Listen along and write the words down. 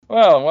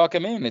Well,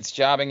 welcome in. It's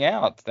Jobbing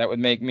Out. That would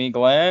make me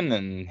Glenn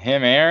and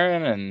him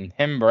Aaron and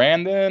him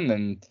Brandon.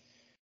 And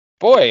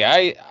boy,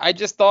 I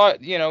just thought,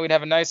 we'd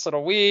have a nice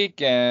little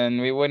week and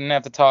we wouldn't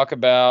have to talk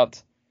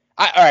about.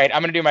 All right,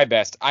 I'm going to do my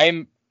best.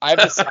 I've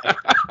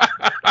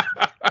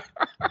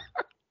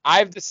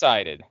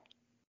decided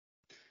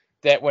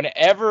that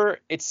whenever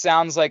it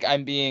sounds like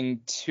I'm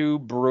being too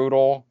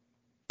brutal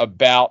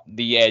about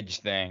the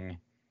Edge thing,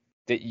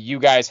 that you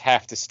guys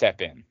have to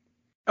step in.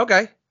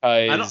 Okay.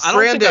 I don't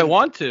think I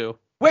want to.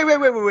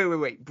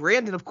 Wait.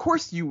 Brandon, of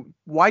course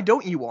why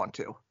don't you want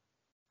to?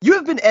 You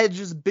have been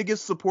Edge's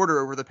biggest supporter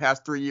over the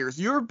past 3 years.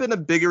 You've been a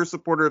bigger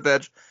supporter of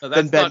Edge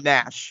than Ben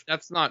Nash.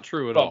 That's not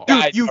true at all.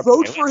 Dude, you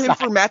vote for him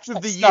for match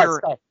of the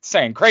year. Stop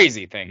saying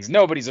crazy things.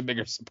 Nobody's a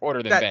bigger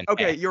supporter than Ben.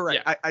 Okay, Nash. you're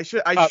right. Yeah. I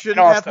shouldn't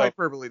have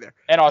hyperbole there.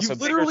 And also,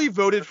 you've literally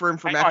voted for him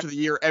for match of the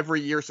year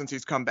every year since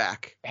he's come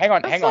back. Hang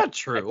on. That's not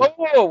true.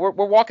 Whoa, we're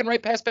walking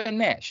right past Ben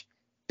Nash.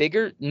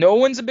 No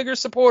one's a bigger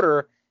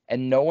supporter,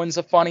 and no one's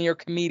a funnier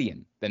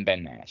comedian than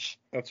Ben Nash.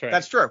 That's right.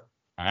 That's true. All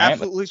right,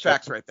 absolutely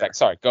facts right there.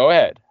 Sorry, go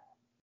ahead.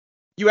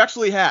 You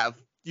actually have.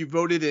 You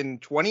voted in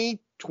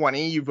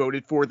 2020. You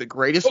voted for the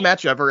greatest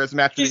match ever as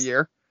match of the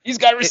year. He's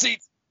got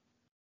receipts.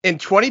 In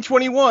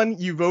 2021,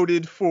 you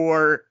voted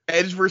for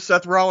Edge vs.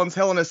 Seth Rollins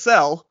Hell in a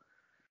Cell.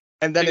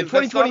 And then in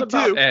 2022... That's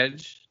not about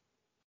Edge.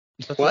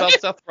 That's about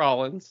Seth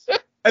Rollins.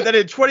 And then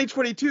in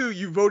 2022,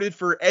 you voted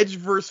for Edge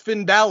vs.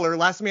 Finn Balor,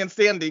 Last Man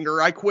Standing,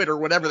 or I Quit, or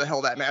whatever the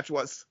hell that match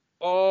was.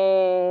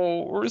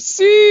 Oh,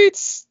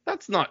 receipts.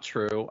 That's not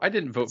true. I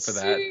didn't vote for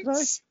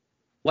Receipts. that.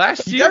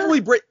 Last year?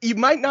 You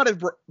might not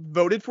have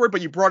voted for it,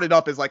 but you brought it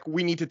up as like,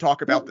 we need to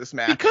talk about this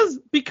match.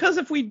 Because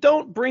if we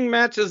don't bring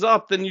matches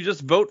up, then you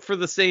just vote for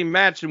the same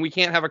match and we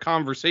can't have a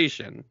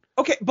conversation.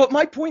 Okay, but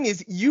my point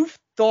is, you've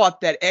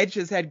thought that Edge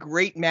has had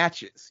great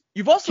matches.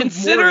 You've also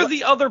consider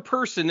the other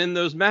person in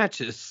those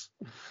matches.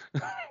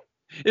 It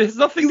has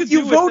nothing to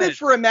do with You voted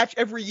for a match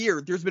every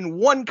year. There's been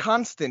one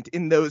constant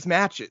in those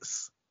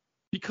matches.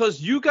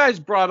 Because you guys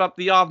brought up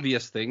the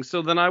obvious thing,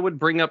 so then I would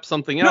bring up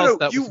something else.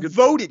 No, you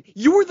voted.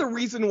 You were the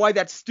reason why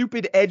that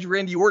stupid Edge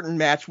Randy Orton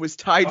match was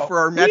tied for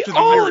our match of the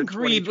year. We all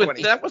agreed with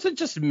that. That wasn't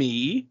just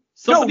me.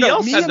 Somebody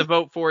else had to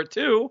vote for it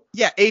too.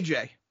 Yeah,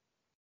 AJ.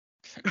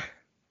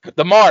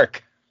 The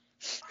Mark.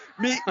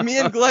 Me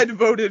and Glenn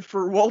voted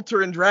for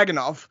Walter and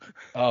Dragunov.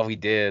 Oh, we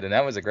did, and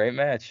that was a great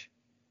match.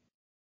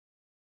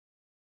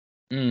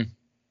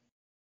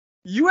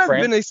 You have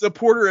been a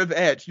supporter of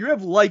Edge. You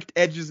have liked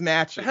Edge's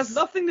matches. It has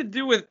nothing to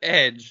do with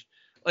Edge.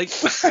 Like,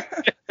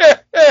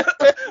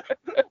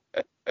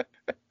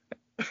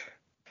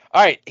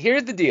 all right,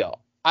 here's the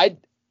deal.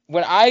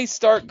 When I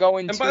start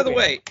going and by the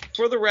way,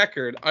 for the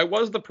record, I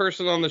was the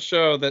person on the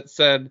show that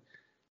said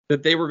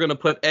that they were going to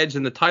put Edge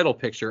in the title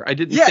picture. I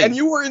didn't. Yeah, and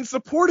you were in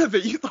support of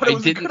it. You thought it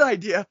was a good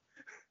idea.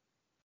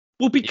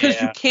 Well,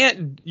 because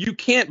you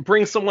can't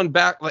bring someone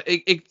back.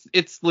 Like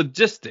it's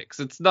logistics.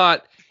 It's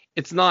not.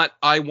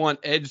 I want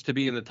Edge to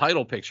be in the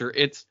title picture.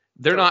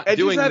 They're not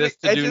doing this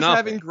to do nothing. Edge is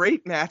having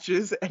great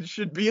matches and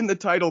should be in the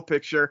title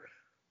picture.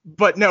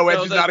 But no,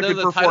 Edge is not a good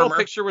performer. The title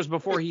picture was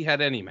before he had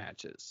any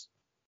matches.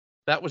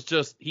 That was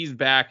just he's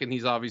back and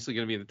he's obviously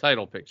going to be in the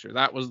title picture.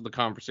 That was the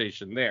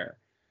conversation there.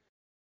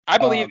 I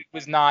believe it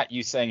was not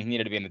you saying he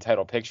needed to be in the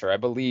title picture. I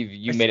believe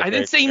you made it. I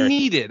didn't say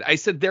needed. I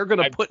said they're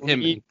going to put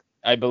him in.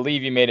 I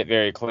believe you made it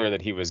very clear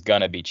that he was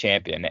going to be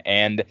champion,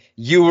 and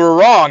you were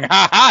wrong.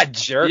 Ha ha,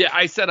 jerk. Yeah,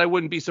 I said I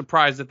wouldn't be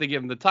surprised if they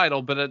give him the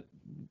title, but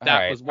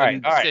was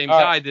when the same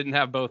guy didn't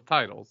have both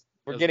titles.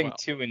 We're getting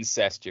too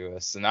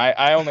incestuous, and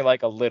I only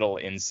like a little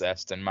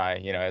incest in my,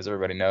 as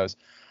everybody knows.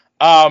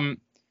 Let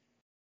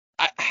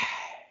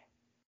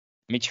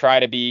me try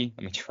to be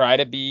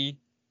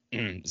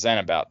zen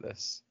about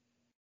this.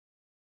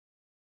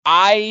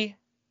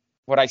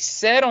 What I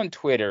said on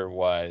Twitter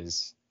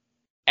was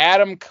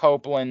Adam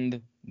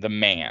Copeland, the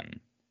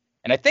man.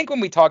 And I think when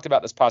we talked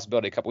about this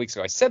possibility a couple weeks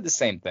ago, I said the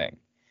same thing.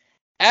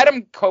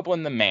 Adam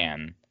Copeland, the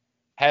man,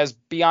 has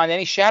beyond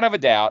any shadow of a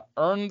doubt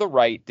earned the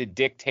right to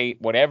dictate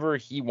whatever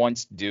he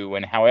wants to do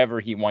and however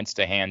he wants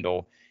to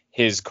handle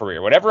his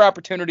career. Whatever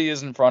opportunity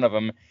is in front of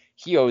him,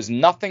 he owes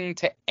nothing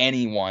to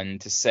anyone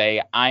to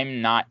say,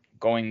 I'm not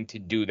going to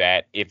do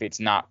that if it's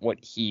not what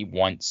he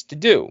wants to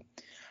do.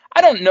 I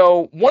don't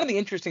know. One of the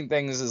interesting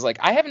things is,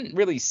 I haven't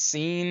really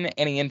seen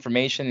any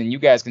information, and you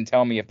guys can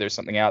tell me if there's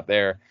something out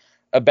there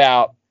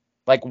about,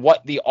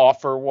 what the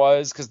offer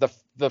was, because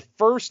the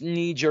first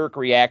knee-jerk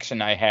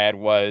reaction I had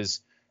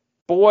was,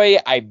 boy,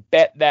 I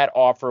bet that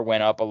offer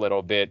went up a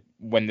little bit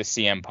when the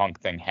CM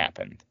Punk thing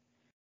happened.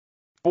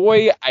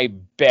 Boy, I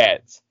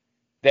bet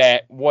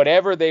that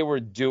whatever they were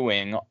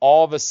doing,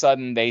 all of a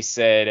sudden they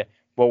said,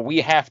 well,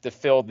 we have to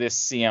fill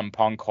this CM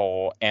Punk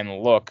hole,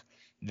 and look,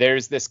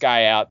 there's this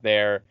guy out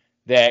there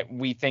that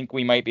we think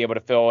we might be able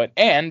to fill it,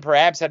 and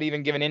perhaps had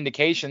even given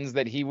indications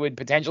that he would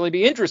potentially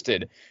be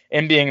interested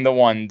in being the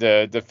one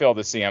to fill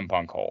the CM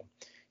Punk hole.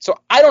 So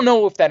I don't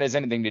know if that has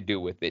anything to do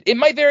with it. It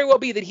might very well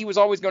be that he was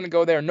always going to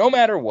go there no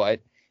matter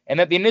what, and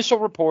that the initial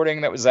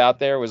reporting that was out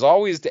there was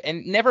always,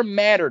 and never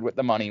mattered what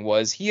the money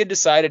was. He had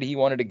decided he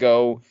wanted to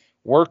go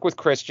work with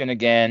Christian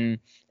again,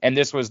 and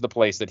this was the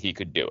place that he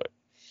could do it.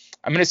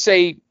 I'm going to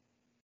say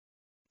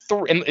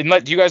do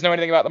you guys know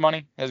anything about the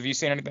money? Have you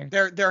seen anything?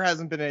 There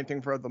hasn't been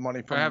anything for the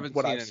money from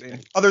what I've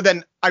seen. Other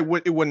than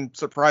it wouldn't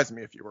surprise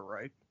me if you were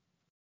right.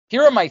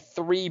 Here are my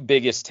 3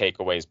 biggest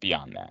takeaways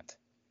beyond that.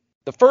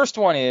 The first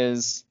one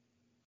is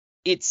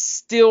it's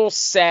still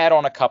sad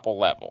on a couple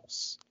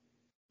levels.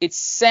 It's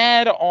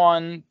sad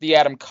on the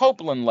Adam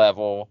Copeland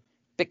level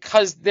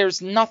because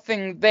there's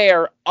nothing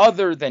there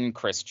other than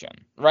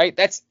Christian, right?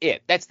 That's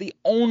it. That's the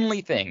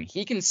only thing.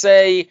 He can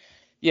say,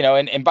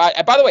 and by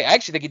the way, I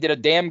actually think he did a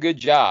damn good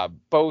job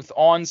both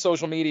on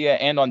social media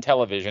and on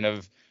television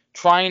of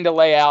trying to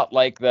lay out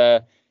like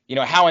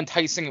how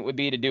enticing it would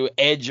be to do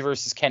Edge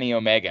versus Kenny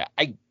Omega.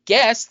 I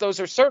guess those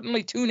are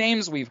certainly 2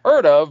 names we've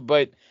heard of,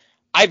 but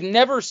I've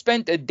never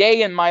spent a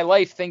day in my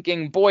life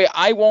thinking, boy,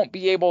 I won't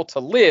be able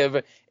to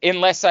live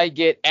unless I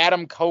get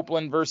Adam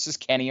Copeland versus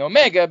Kenny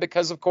Omega,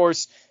 because, of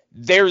course,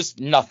 there's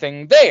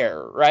nothing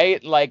there,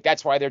 right? Like,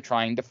 that's why they're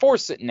trying to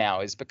force it now,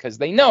 is because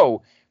they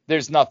know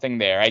there's nothing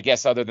there, I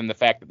guess, other than the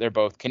fact that they're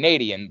both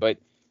Canadian. But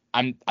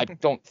I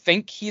don't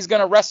think he's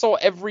going to wrestle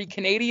every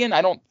Canadian.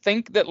 I don't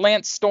think that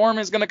Lance Storm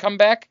is going to come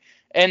back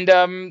and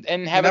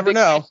have a big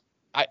know.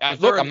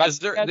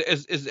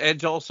 Is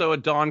Edge also a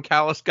Don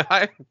Callis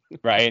guy?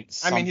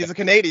 Right. I mean, he's a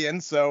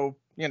Canadian, so,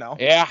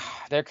 Yeah,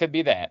 there could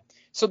be that.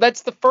 So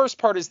that's the first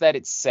part, is that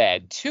it's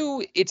sad.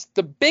 2, it's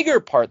the bigger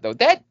part, though.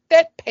 That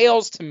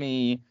pales to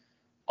me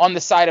on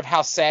the side of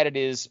how sad it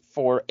is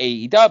for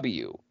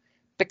AEW.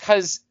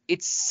 Because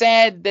it's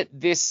sad that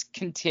this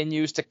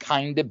continues to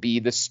kind of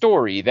be the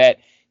story. That,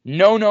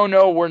 no,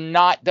 we're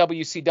not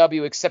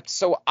WCW, except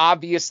so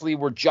obviously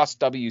we're just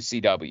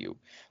WCW.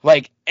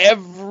 Like,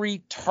 every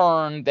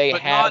turn they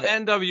have.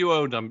 But not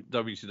NWO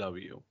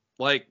WCW.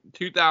 Like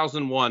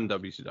 2001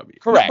 WCW.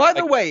 Correct. By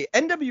the way,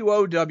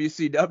 NWO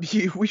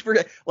WCW, we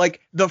forget,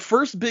 like, the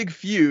first big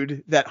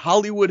feud that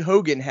Hollywood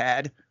Hogan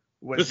had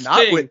was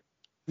not Sting. with.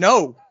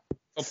 No.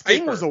 Oh,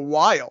 Sting was a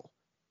while.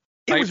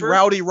 It was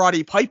Rowdy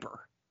Roddy Piper.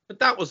 But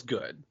that was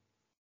good.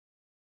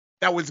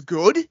 That was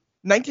good?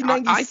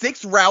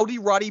 1996 Rowdy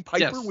Roddy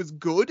Piper was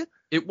good?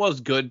 It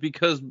was good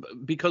because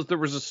there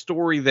was a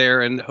story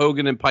there, and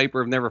Hogan and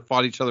Piper have never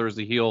fought each other as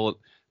a heel,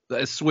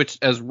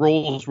 switched as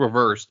roles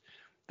reversed.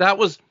 That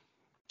was,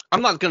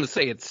 I'm not going to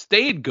say it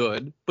stayed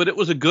good, but it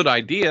was a good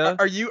idea.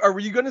 Are you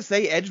going to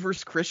say Edge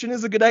versus Christian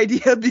is a good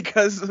idea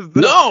because of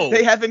no?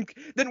 They haven't.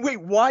 Then wait,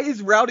 why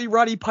is Rowdy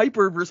Roddy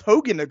Piper versus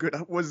Hogan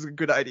was a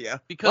good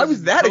idea? Because why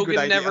was that Hogan a good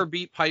idea? never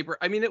beat Piper.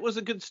 I mean, it was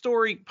a good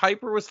story.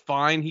 Piper was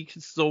fine. He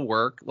could still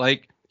work.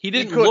 Like, he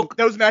didn't look.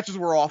 Those matches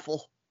were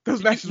awful.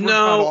 Those matches were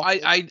awful.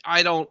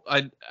 I don't.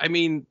 I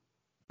mean,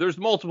 there's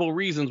multiple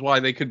reasons why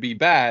they could be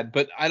bad,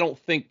 but I don't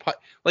think,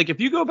 like, if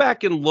you go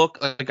back and look,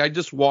 like, I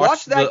just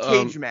watch that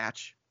cage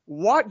match.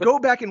 Go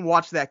back and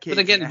watch that cage. But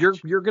again,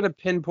 match. you're gonna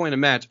pinpoint a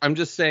match. I'm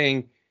just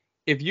saying,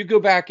 if you go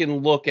back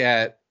and look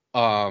at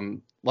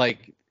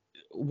like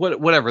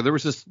whatever, there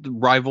was this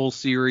rival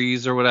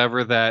series or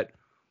whatever that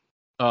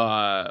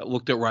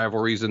looked at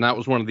rivalries, and that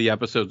was one of the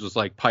episodes, was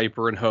like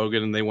Piper and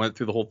Hogan, and they went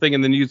through the whole thing,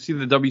 and then you'd see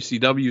the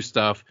WCW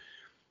stuff.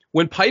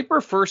 When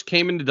Piper first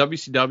came into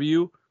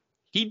WCW,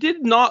 he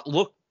did not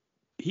look.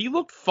 He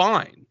looked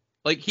fine.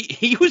 Like,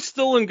 he was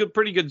still in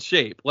pretty good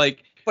shape.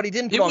 Like, but he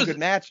didn't put on good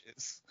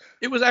matches.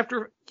 It was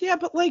after,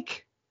 but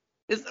like,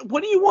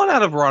 what do you want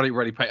out of Roddy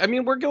Piper? I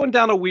mean, we're going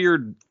down a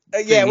weird.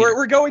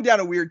 We're going down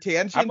a weird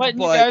tangent. I'm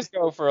letting you guys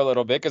go for a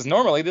little bit, because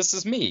normally this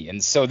is me,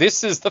 and so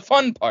this is the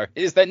fun part,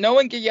 is that no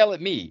one can yell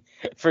at me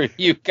for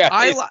you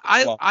guys.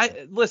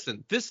 I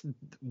listen.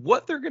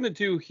 What they're gonna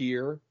do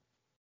here,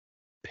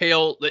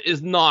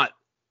 is not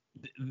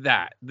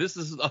that. This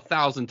is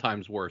 1,000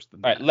 times worse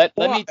than that.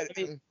 All right,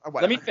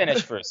 let me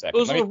finish for a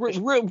second.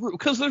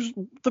 Because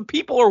the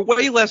people are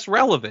way less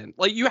relevant.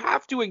 Like, you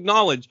have to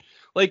acknowledge,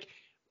 like,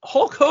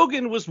 Hulk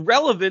Hogan was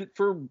relevant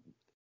for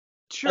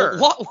a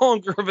lot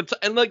longer of a time,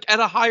 and like at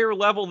a higher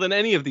level than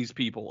any of these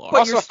people are.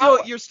 But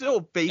you're still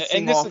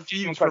basing off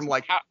feuds from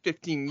like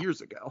 15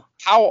 years ago.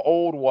 How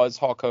old was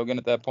Hulk Hogan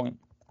at that point?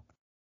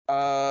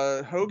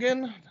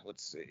 Hogan,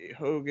 let's see,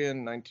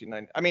 Hogan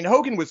 1990. I mean,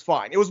 Hogan was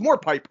fine. It was more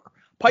Piper.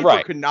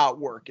 Piper could not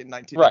work in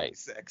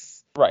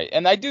 1996. Right.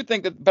 And I do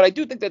think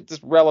that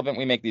it's relevant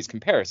we make these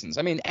comparisons.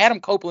 I mean,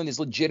 Adam Copeland is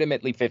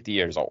legitimately 50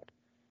 years old.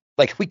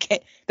 Like,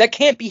 that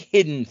can't be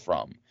hidden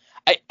from.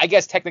 I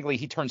guess technically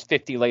he turns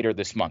 50 later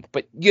this month,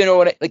 but you know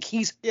what? Like,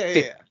 he's 50.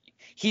 Yeah.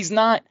 He's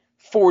not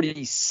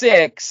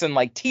 46 and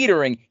like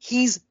teetering.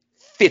 He's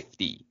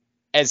 50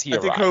 as he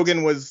arrives. I think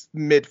Hogan was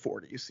mid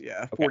 40s.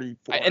 Yeah. Okay.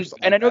 44.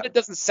 And I know that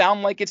doesn't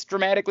sound like it's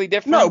dramatically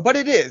different. No, but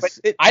it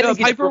is. I think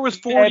Piper was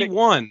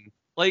 41.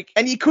 Like,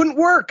 and he couldn't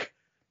work.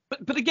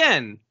 But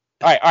again.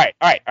 All right.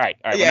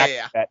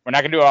 We're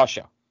not gonna do it all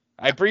show.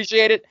 I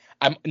appreciate it.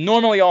 I'm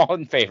normally all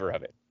in favor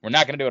of it. We're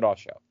not gonna do it all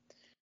show.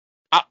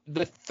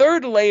 The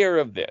third layer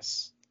of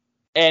this,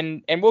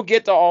 and we'll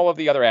get to all of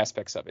the other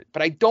aspects of it,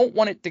 but I don't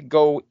want it to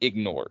go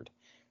ignored,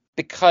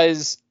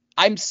 because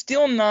I'm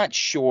still not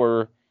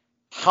sure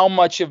how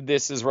much of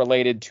this is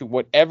related to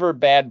whatever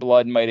bad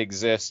blood might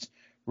exist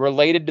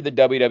related to the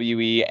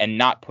WWE and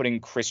not putting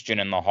Christian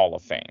in the Hall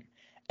of Fame.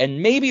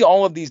 And maybe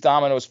all of these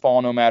dominoes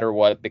fall no matter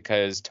what,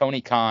 because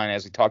Tony Khan,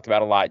 as we talked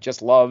about a lot,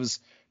 just loves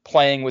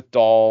playing with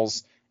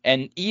dolls.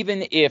 And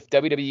even if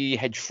WWE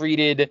had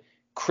treated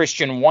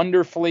Christian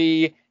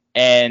wonderfully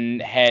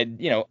and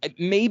had,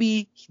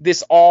 maybe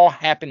this all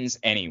happens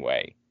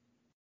anyway.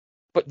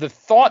 But the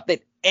thought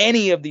that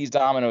any of these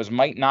dominoes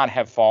might not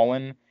have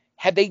fallen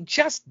had they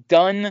just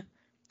done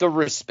the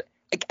respect.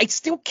 I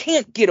still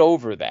can't get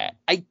over that.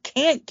 I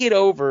can't get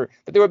over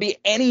that there would be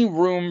any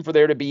room for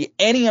there to be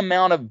any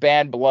amount of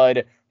bad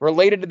blood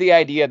related to the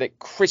idea that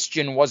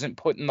Christian wasn't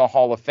put in the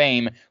Hall of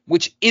Fame,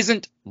 which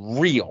isn't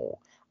real.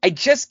 I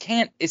just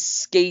can't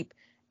escape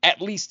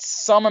at least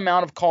some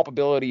amount of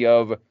culpability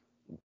of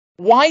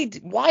why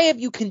have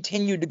you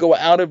continued to go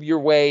out of your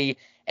way?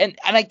 And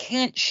I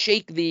can't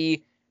shake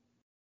the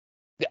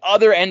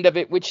other end of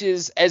it, which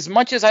is, as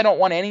much as I don't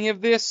want any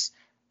of this,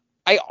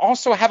 I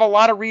also have a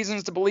lot of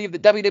reasons to believe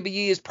that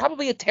WWE is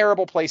probably a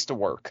terrible place to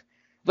work.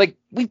 Like,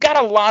 we've got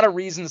a lot of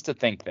reasons to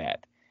think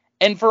that.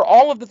 And for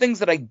all of the things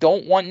that I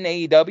don't want in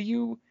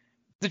AEW,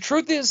 the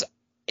truth is,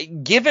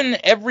 given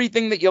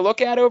everything that you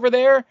look at over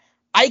there,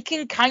 I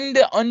can kind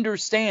of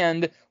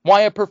understand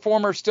why a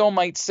performer still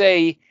might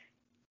say,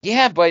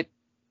 yeah, but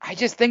I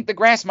just think the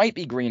grass might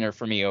be greener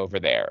for me over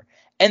there.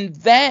 And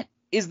that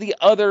is the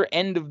other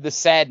end of the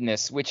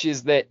sadness, which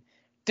is that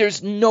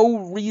there's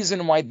no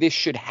reason why this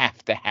should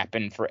have to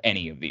happen for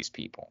any of these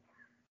people.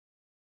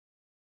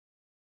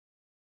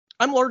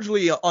 I'm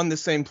largely on the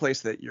same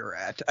place that you're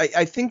at.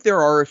 I think there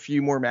are a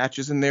few more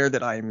matches in there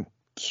that I'm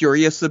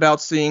curious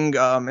about seeing,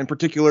 in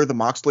particular the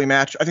Moxley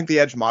match. I think the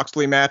Edge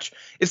Moxley match,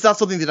 it's not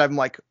something that I'm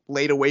like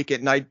laid awake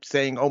at night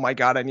saying, oh my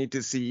God, I need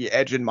to see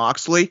Edge and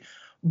Moxley.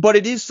 But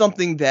it is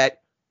something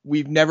that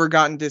we've never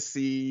gotten to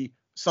see,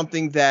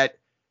 something that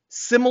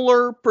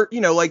similar,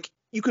 like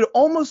you could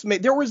almost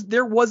make, there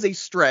was a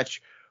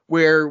stretch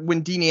where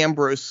when Dean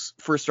Ambrose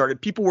first started,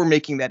 people were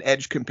making that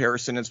Edge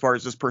comparison as far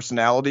as his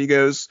personality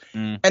goes.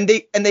 And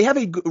they have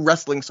a good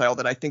wrestling style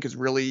that I think is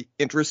really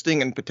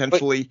interesting and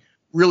potentially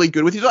really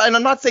good with you. And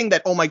I'm not saying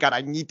that, oh my God, I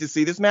need to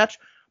see this match,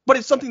 but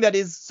it's something that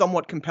is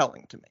somewhat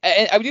compelling to me.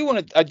 And I do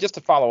want to, just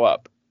to follow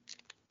up,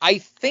 I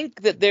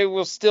think that there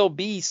will still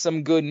be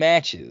some good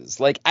matches.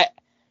 Like,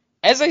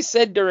 as I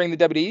said during the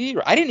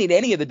WWE, I didn't need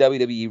any of the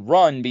WWE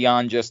run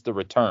beyond just the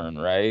return,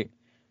 right?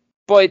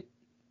 But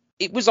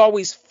it was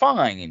always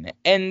fine.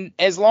 And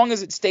as long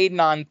as it stayed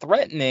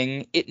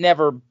non-threatening, it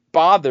never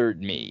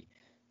bothered me.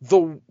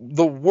 The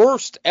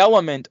worst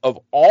element of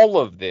all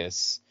of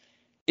this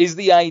is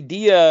the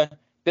idea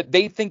that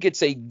they think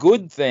it's a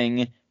good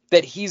thing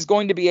that he's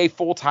going to be a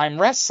full-time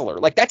wrestler.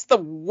 Like, that's the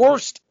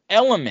worst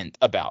element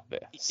about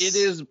this. It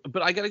is,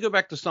 but I got to go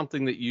back to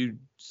something that you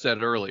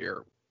said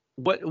earlier.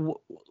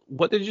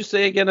 What did you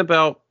say again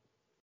about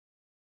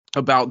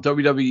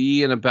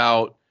WWE and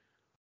about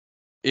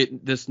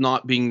this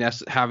not being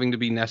having to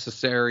be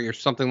necessary or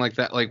something like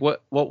that? Like,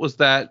 what was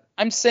that?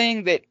 I'm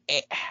saying that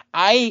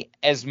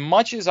as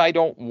much as I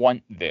don't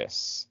want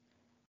this,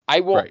 I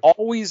will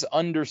always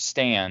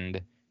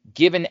understand,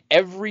 given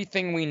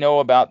everything we know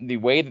about the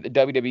way that the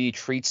WWE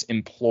treats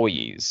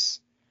employees,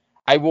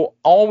 I will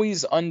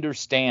always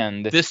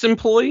understand this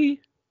employee.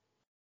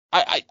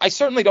 I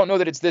certainly don't know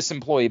that it's this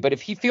employee, but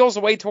if he feels a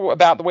way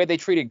about the way they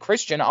treated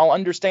Christian, I'll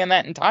understand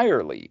that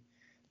entirely.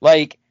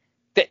 Like,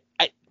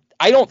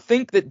 I don't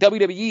think that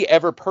WWE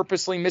ever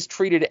purposely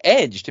mistreated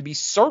Edge, to be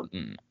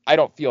certain. I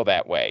don't feel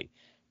that way.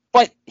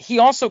 But he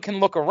also can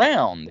look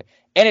around.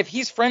 And if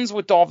he's friends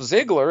with Dolph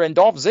Ziggler and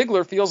Dolph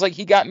Ziggler feels like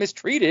he got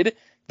mistreated,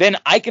 then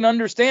I can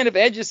understand if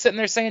Edge is sitting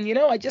there saying,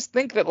 I just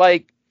think that,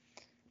 like,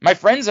 my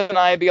friends and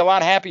I would be a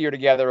lot happier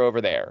together over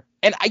there.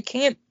 And I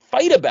can't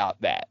fight about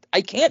that.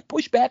 I can't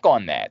push back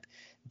on that.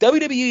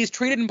 WWE has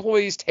treated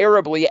employees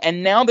terribly,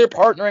 and now they're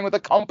partnering with a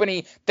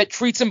company that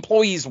treats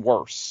employees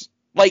worse.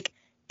 Like,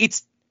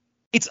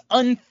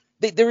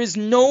 there is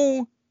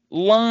no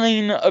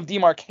line of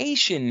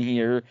demarcation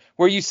here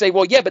where you say,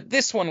 well, yeah, but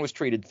this one was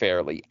treated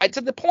fairly.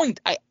 To the point,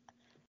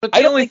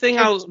 the only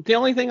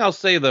thing I'll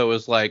say though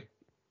is, like,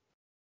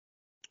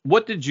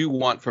 what did you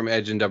want from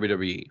Edge in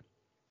WWE?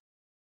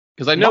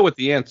 Because I know what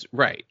the answer,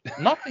 right?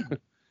 Nothing.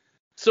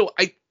 So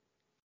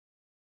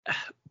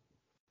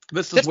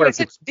this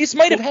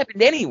might have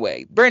happened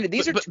anyway, Brandon.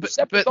 These are two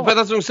separate thoughts. But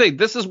that's what I'm saying.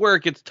 This is where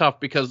it gets tough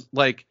because,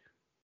 like,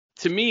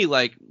 to me,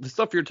 like, the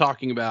stuff you're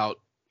talking about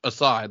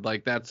aside,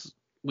 like, that's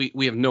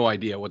we have no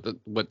idea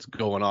what's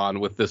going on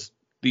with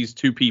these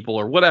two people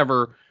or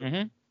whatever.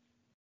 Mm-hmm.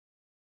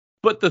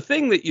 But the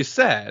thing that you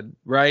said,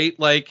 right?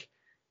 Like,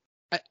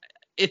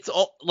 it's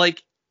all,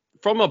 like,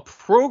 from a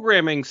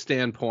programming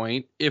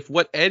standpoint, if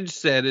what Edge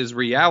said is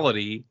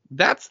reality,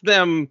 that's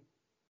them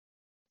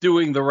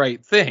doing the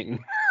right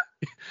thing.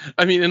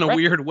 I mean, in a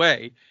weird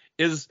way,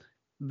 is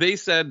they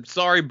said,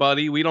 sorry,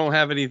 buddy, we don't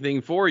have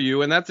anything for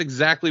you. And that's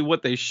exactly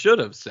what they should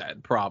have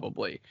said,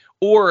 probably.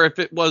 Or if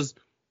it was,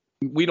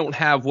 we don't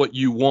have what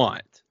you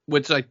want,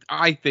 which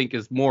I think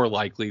is more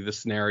likely the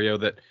scenario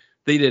that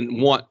they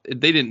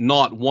didn't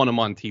not want him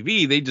on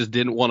TV. They just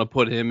didn't want to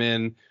put him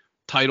in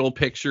title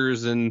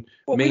pictures and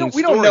we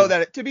don't know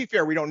that. To be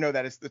fair, we don't know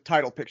that it's the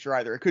title picture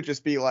either. It could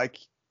just be like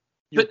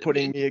you're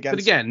putting me against.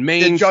 But again,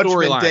 main the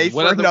Judgment Day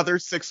storyline for another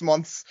 6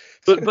 months.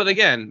 but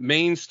again,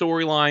 main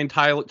storyline,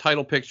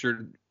 title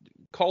picture.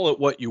 Call it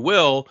what you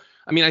will.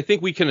 I mean, I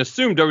think we can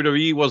assume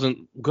WWE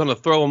wasn't going to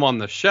throw him on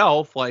the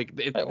shelf. Like,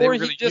 or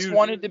he just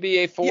wanted to be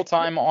a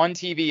full-time on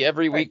TV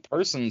every week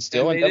person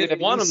still. And they didn't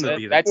want him to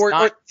be that.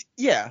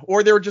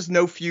 Or there were just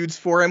no feuds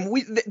for him.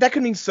 That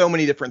could mean so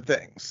many different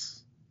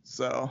things.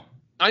 So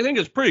I think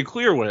it's pretty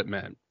clear what it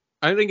meant.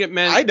 I think it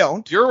meant I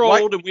don't. You're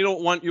old and we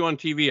don't want you on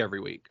TV every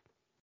week.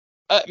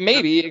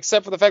 Maybe,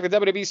 except for the fact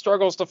that WWE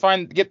struggles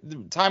to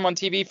get time on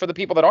TV for the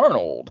people that aren't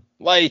old.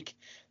 Like,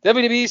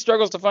 WWE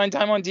struggles to find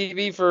time on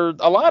TV for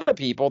a lot of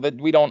people that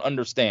we don't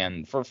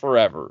understand for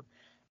forever.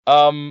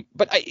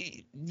 But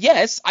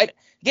this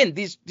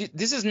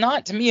is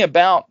not to me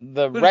about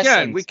the wrestling.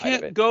 Again, we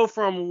can't go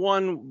from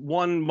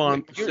one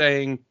month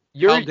saying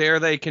how dare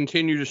they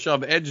continue to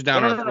shove Edge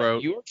down our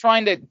throat. You're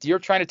trying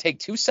to take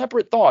two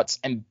separate thoughts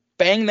and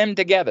bang them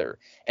together,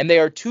 and they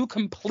are two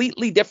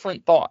completely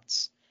different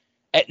thoughts.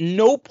 At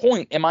no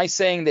point am I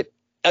saying that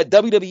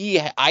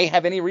WWE, I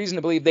have any reason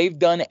to believe they've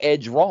done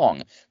Edge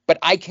wrong, but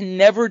I can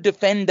never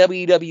defend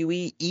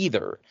WWE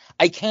either.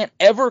 I can't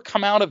ever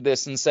come out of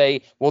this and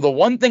say, well, the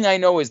one thing I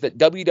know is that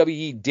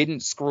WWE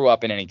didn't screw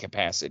up in any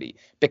capacity,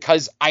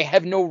 because I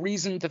have no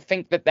reason to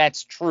think that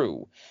that's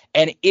true.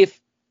 And if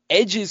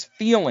Edge's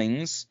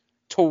feelings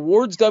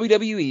towards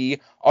WWE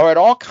are at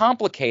all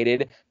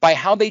complicated by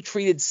how they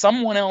treated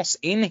someone else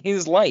in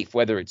his life,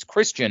 whether it's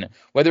Christian,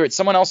 whether it's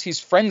someone else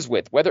he's friends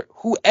with,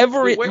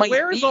 whoever it might be.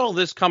 Where is all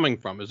this coming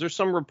from? Is there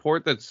some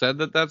report that said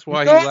that that's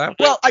why he left?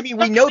 Well, I mean,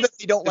 we know that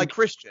they don't like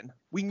Christian.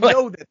 We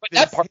know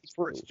that part is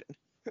Christian.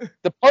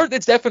 The part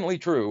that's definitely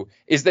true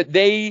is that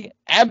they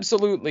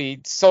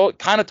absolutely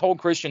kind of told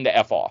Christian to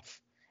F off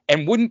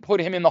and wouldn't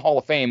put him in the Hall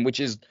of Fame, which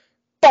is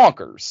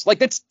bonkers. Like,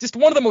 that's just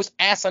one of the most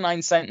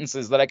asinine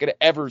sentences that I could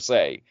ever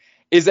say,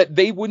 is that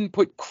they wouldn't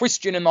put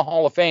Christian in the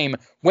Hall of Fame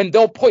when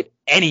they'll put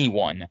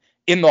anyone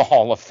in the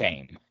Hall of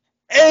Fame.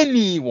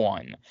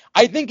 Anyone.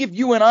 I think if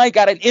you and I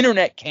got an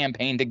internet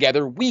campaign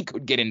together, we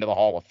could get into the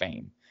Hall of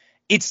Fame.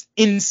 It's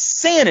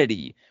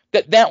insanity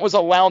that was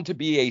allowed to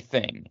be a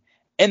thing.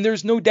 And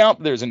there's no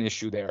doubt there's an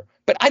issue there.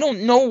 But I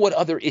don't know what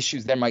other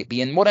issues there might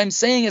be. And what I'm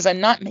saying is I'm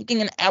not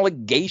making an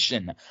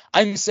allegation.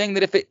 I'm saying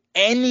that if at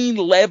any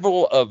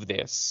level of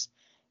this,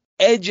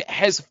 Edge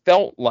has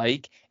felt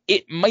like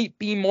it might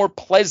be more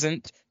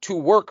pleasant to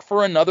work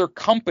for another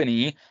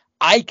company,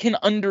 I can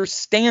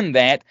understand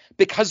that,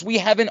 because we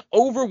have an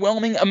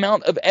overwhelming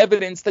amount of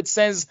evidence that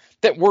says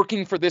that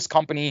working for this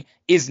company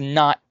is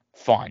not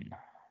fun.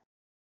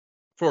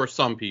 For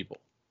some people.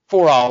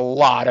 For a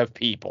lot of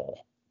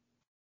people.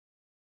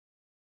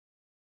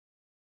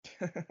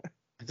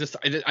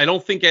 I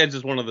don't think Edge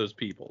is one of those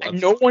people.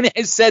 No one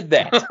has said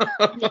that.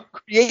 You're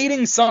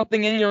creating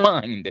something in your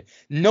mind.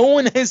 No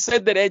one has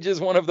said that Edge is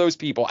one of those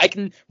people. I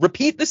can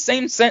repeat the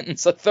same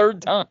sentence a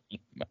third time.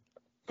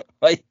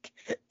 Like,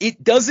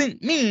 it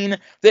doesn't mean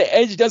that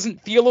Edge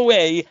doesn't feel a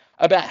way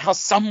about how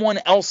someone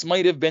else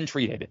might have been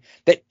treated.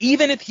 That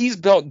even if he's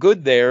felt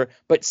good there,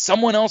 but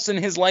someone else in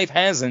his life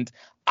hasn't,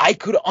 I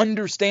could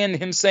understand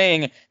him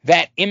saying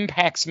that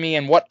impacts me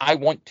and what I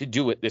want to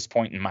do at this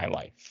point in my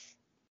life.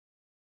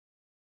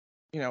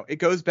 You know, it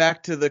goes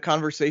back to the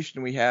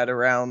conversation we had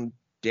around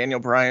Daniel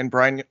Bryan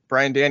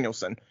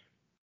Danielson.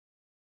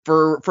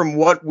 From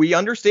what we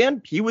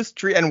understand, he was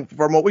treated, and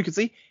from what we could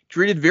see,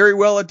 treated very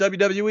well at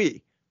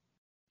WWE.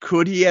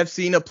 Could he have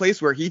seen a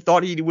place where he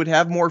thought he would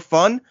have more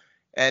fun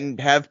and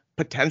have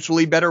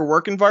potentially better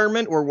work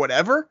environment or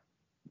whatever?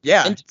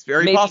 Yeah, and it's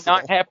very possible.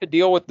 Not have to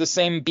deal with the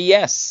same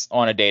BS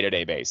on a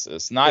day-to-day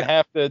basis.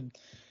 Have to,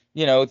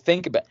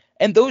 think about.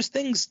 And those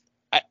things,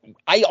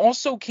 I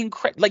also can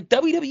like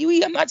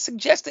WWE. I'm not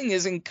suggesting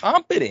is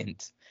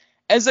incompetent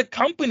as a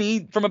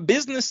company from a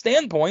business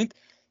standpoint.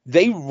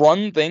 They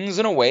run things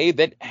in a way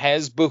that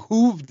has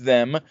behooved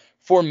them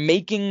for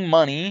making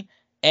money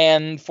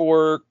and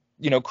for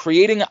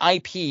creating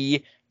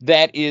IP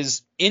that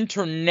is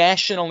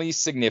internationally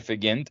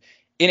significant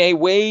in a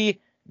way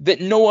that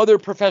no other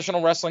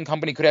professional wrestling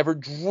company could ever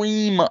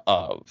dream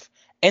of.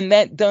 And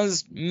that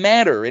does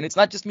matter. And it's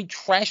not just me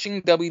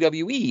trashing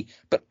WWE,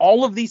 but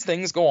all of these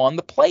things go on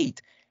the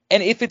plate.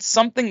 And if it's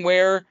something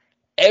where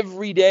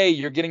every day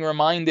you're getting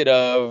reminded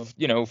of,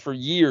 for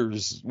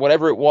years,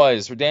 whatever it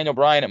was, for Daniel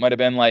Bryan, it might have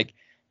been like,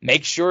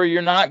 make sure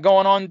you're not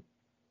going on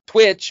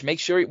Twitch, make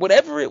sure,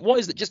 whatever it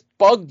was that just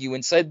bugged you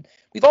and said,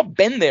 we've all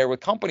been there with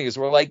companies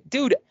where we're like,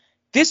 dude,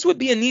 this would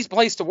be a nice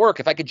place to work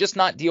if I could just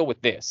not deal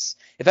with this.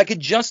 If I could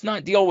just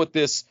not deal with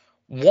this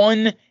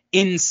one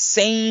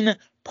insane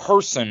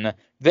person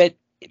that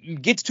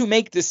gets to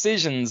make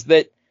decisions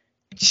that,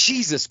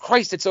 Jesus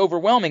Christ, it's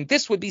overwhelming.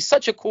 This would be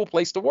such a cool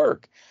place to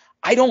work.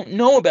 I don't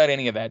know about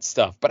any of that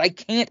stuff, but I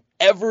can't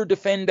ever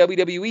defend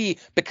WWE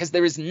because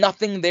there is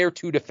nothing there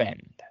to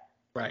defend.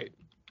 Right.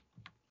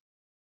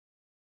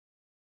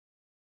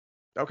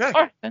 Okay.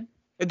 All right, then.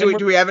 And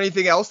do we have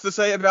anything else to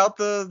say about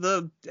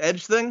the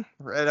Edge thing,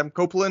 or Adam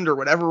Copeland, or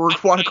whatever we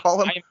want to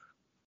call him?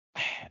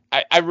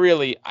 I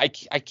really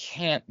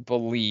can't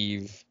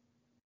believe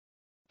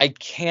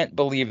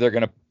they're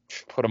gonna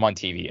put him on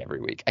TV every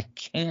week. I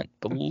can't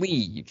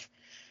believe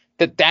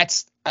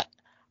that's.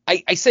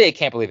 I say I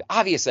can't believe it.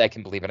 Obviously, I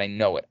can believe it. I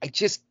know it.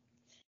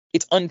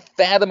 It's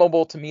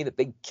unfathomable to me that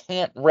they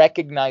can't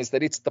recognize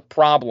that it's the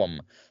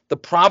problem. The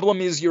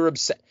problem is you're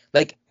obsessed.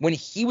 Like when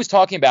he was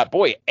talking about,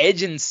 boy,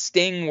 Edge and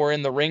Sting were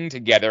in the ring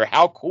together.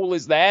 How cool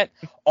is that?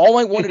 All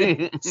I wanted to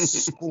do was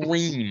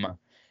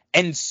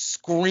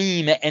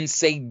scream and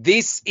say,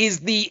 this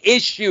is the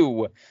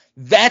issue.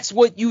 That's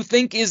what you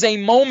think is a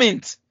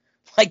moment.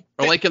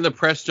 Or like in the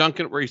press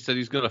junket where he said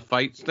he's going to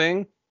fight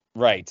Sting.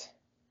 Right.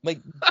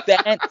 Like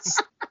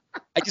that's,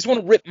 I just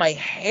want to rip my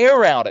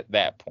hair out at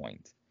that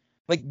point.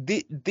 Like,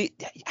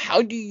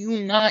 how do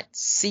you not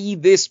see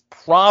this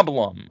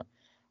problem?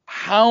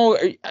 How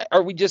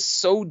are we just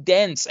so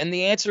dense? And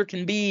the answer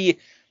can be,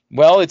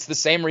 well, it's the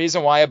same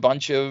reason why a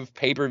bunch of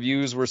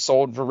pay-per-views were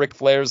sold for Ric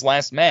Flair's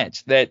last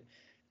match, that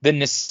the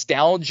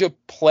nostalgia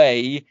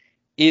play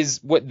is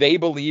what they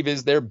believe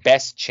is their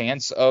best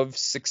chance of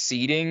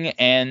succeeding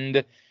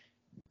and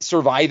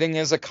surviving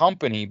as a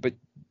company. But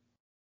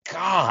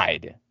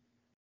God,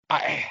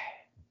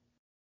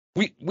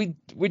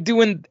 we're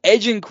doing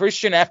Edge and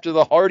Christian after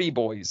the Hardy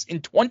Boys in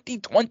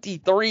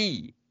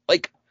 2023.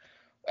 Like,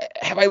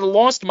 have I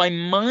lost my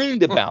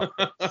mind about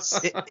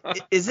this?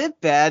 Is it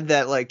bad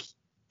that, like,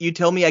 you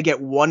tell me I get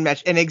one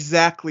match, and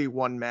exactly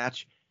one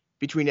match,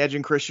 between Edge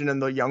and Christian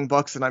and the Young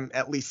Bucks, and I'm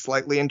at least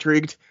slightly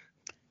intrigued?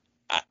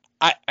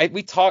 I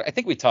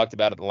think we talked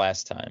about it the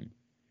last time.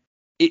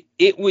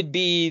 It would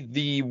be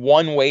the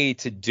one way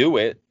to do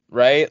it,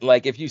 right?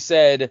 Like, if you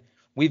said,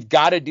 we've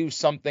got to do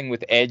something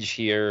with Edge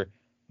here,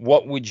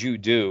 what would you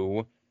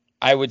do?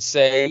 I would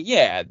say,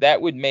 yeah,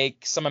 that would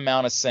make some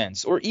amount of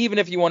sense. Or even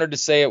if you wanted to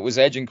say it was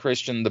Edge and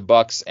Christian, the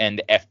Bucks,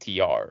 and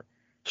FTR.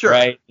 Sure.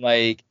 Right?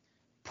 Like,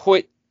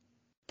 put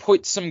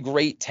some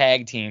great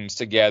tag teams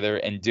together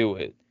and do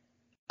it.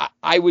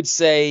 I would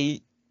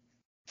say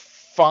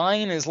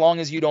fine, as long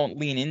as you don't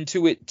lean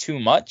into it too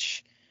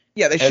much.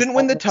 Yeah, they shouldn't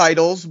win the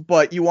titles,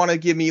 but you want to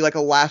give me like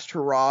a last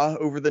hurrah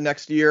over the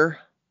next year.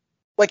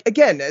 Like,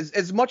 again,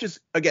 as much as,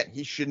 again,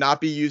 he should not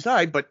be used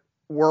high, but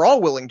we're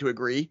all willing to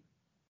agree.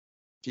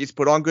 He's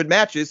put on good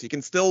matches. He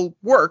can still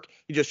work.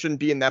 He just shouldn't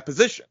be in that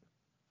position.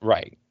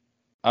 Right.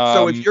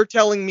 So if you're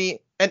telling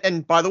me,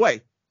 and by the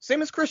way,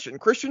 same as Christian.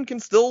 Christian can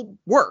still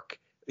work.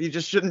 He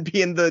just shouldn't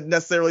be in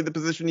necessarily the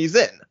position he's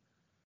in.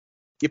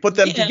 You put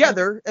them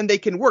together and they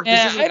can work.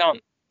 Yeah,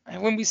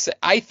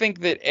 I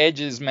think that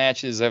Edge's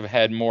matches have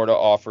had more to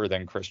offer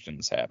than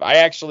Christian's have. I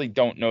actually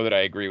don't know that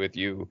I agree with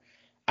you.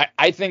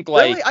 I think,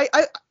 like, really,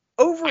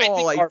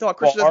 I thought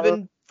Christian has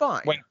been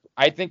fine.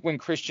 I think when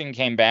Christian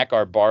came back,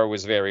 our bar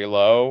was very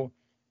low,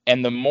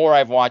 and the more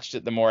I've watched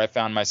it, the more I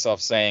found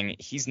myself saying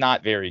he's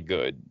not very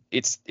good.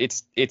 It's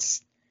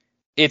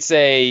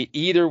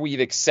either we've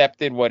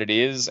accepted what it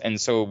is, and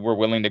so we're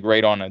willing to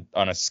grade on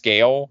a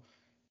scale,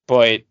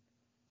 but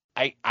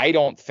I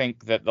don't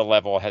think that the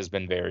level has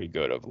been very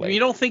good of late. You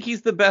don't think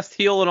he's the best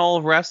heel in all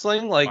of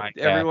wrestling, like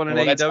everyone in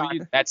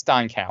AEW? That's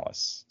Don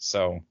Callis,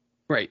 so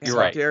right, you're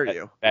right. Dare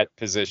you? That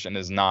position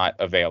is not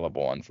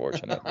available,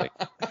 unfortunately.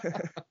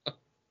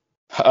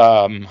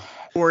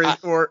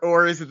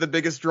 Or is it the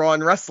biggest draw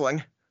in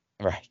wrestling?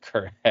 Right,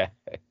 correct.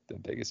 The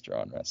biggest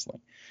draw in wrestling.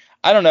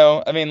 I don't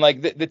know. I mean,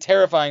 like, the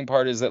terrifying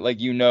part is that, like,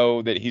 you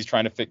know that he's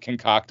trying to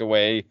concoct a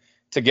way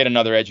to get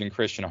another Edge and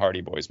Christian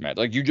Hardy Boys match.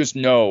 Like, you just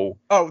know.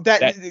 Oh,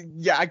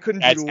 yeah, I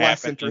couldn't be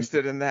less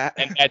interested in that.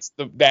 And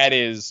that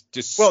is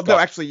just. Well, no,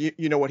 actually,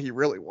 you know what he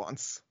really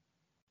wants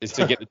is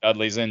to get the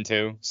Dudleys in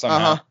too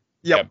somehow.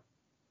 Yep.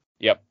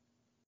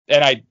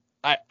 And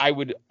I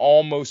would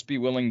almost be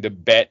willing to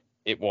bet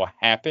it will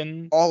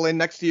happen. All in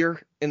next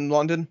year in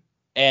London.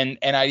 And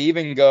I'd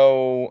even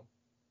go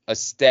a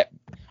step.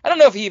 I don't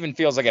know if he even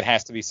feels like it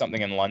has to be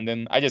something in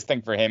London. I just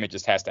think for him it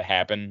just has to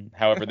happen.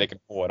 However they can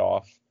pull it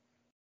off.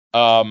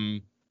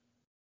 And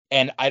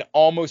I'd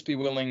almost be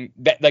willing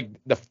that, like,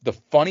 the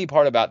funny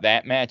part about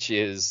that match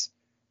is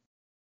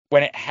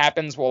when it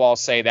happens, we'll all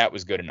say that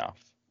was good enough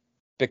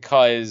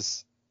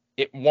because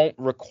it won't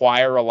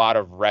require a lot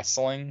of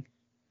wrestling.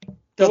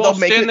 They'll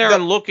stand there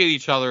and look at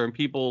each other, and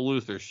people will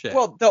lose their shit.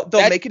 Well,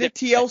 they'll make it a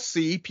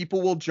TLC.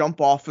 People will jump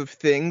off of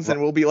things,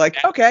 and we'll be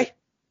like, okay,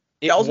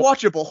 that was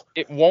watchable.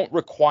 It won't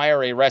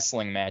require a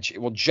wrestling match. It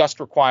will just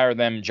require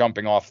them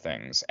jumping off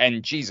things.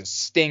 And Jesus,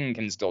 Sting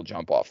can still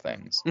jump off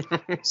things.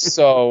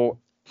 So,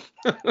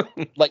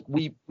 like,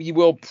 we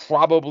will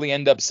probably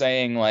end up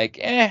saying, like,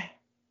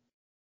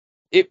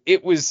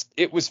 it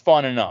was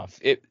fun enough.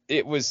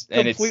 It was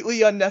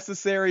completely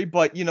unnecessary,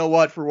 but you know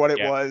what? For what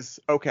it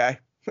was, okay.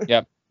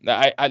 Yep.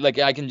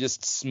 I can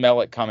just smell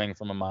it coming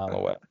from a mile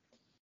away.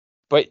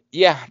 But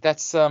yeah,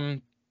 that's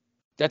where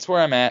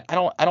I'm at. I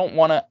don't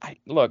want to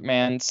look,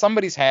 man.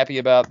 Somebody's happy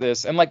about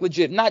this, and, like,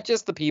 legit, not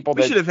just the people.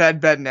 We should have had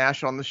Ben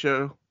Nash on the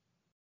show.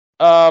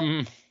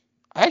 I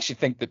actually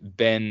think that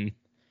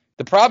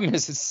The problem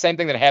is it's the same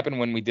thing that happened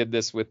when we did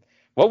this with,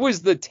 what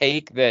was the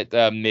take that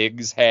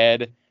Miggs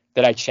had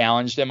that I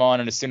challenged him on,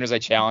 and as soon as I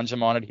challenged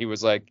him on it, he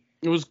was like,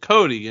 it was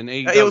Cody in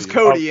AEW. It was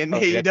Cody in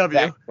AEW. That's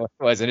exactly what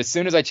it was. And as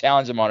soon as I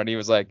challenged him on it, he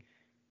was like,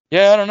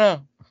 yeah, I don't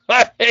know.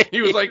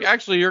 He was like,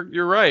 actually,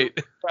 you're right.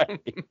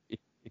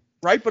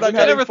 Right, but I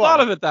never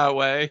thought of it that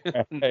way.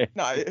 No,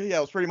 yeah,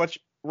 it was pretty much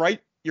right.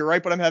 You're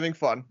right, but I'm having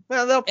fun.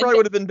 Well, that probably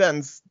would have been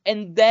Ben's.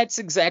 And that's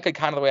exactly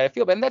kind of the way I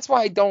feel. And that's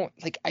why I don't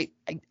like. I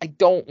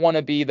don't want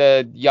to be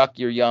the yuck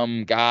your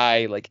yum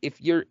guy. Like, if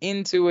you're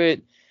into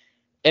it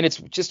and it's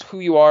just who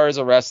you are as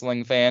a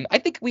wrestling fan, I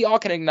think we all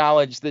can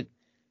acknowledge that,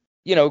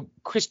 you know,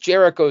 Chris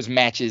Jericho's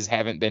matches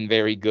haven't been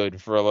very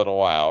good for a little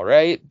while,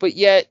 right? But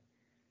yet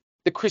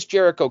the Chris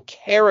Jericho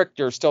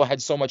character still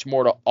had so much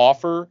more to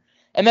offer.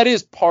 And that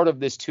is part of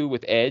this too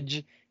with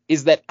Edge,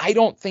 is that I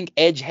don't think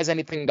Edge has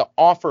anything to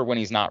offer when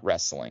he's not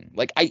wrestling.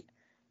 Like,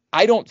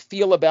 I don't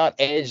feel about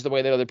Edge the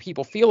way that other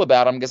people feel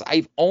about him, because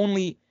I've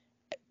only,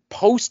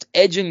 post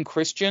Edge and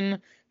Christian,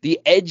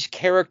 the Edge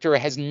character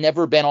has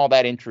never been all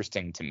that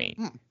interesting to me.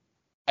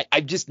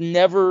 I've just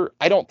never,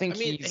 I don't think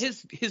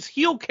his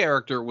heel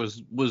character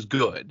was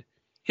good.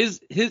 He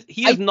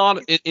is not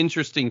an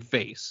interesting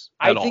face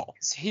at all. I think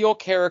his heel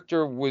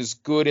character was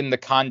good in the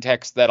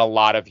context that a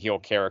lot of heel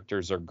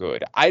characters are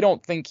good. I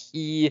don't think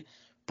he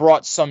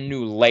brought some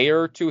new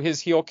layer to his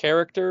heel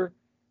character.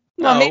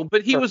 No,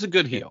 but he was a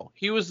good heel.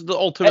 He was the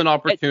ultimate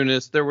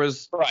opportunist. There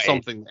was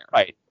something there.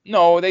 Right.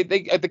 No, they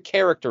the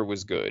character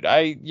was good.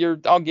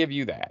 I'll give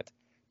you that.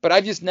 But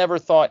I've just never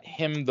thought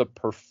him the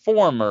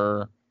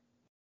performer.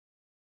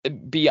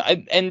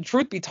 And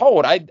truth be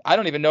told, I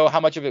don't even know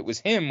how much of it was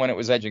him when it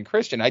was Edge and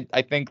Christian.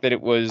 I think that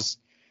it was,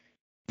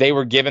 they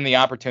were given the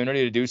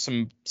opportunity to do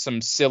some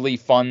silly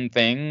fun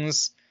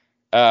things,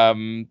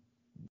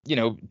 you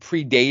know,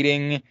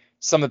 predating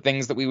some of the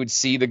things that we would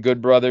see the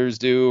Good Brothers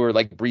do, or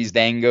like Breeze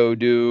Dango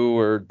do,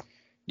 or,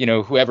 you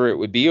know, whoever it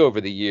would be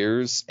over the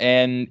years,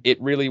 and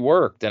it really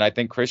worked. And I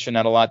think Christian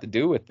had a lot to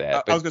do with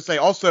that. I was gonna say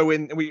also,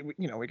 we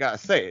gotta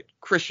say it,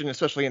 Christian,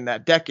 especially in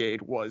that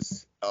decade,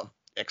 was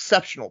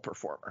exceptional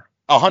performer.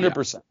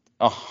 100%.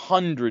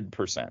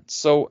 100%.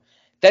 So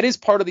that is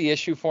part of the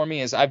issue for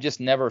me, is I've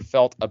just never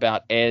felt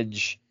about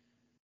Edge,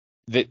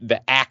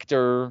 the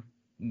actor,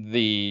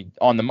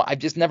 I've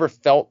just never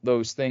felt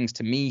those things.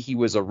 To me, he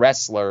was a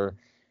wrestler,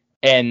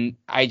 and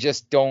I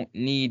just don't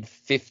need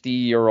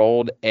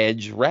 50-year-old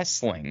Edge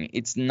wrestling.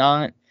 It's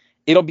not,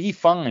 it'll be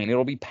fine.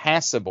 It'll be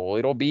passable.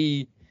 It'll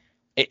be,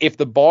 if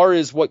the bar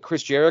is what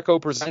Chris Jericho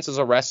presents as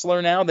a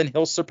wrestler now, then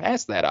he'll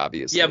surpass that,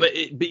 obviously. Yeah,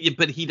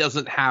 but he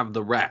doesn't have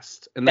the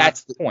rest, and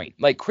that's the point.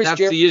 Like, that's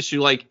the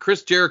issue. Like,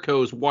 Chris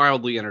Jericho is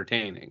wildly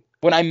entertaining.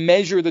 When I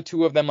measure the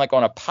two of them, like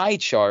on a pie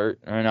chart,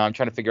 I don't know, I'm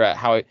trying to figure out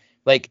how it,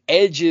 like,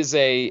 Edge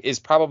is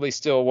probably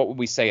still, what would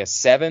we say, a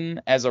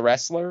 7 as a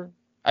wrestler?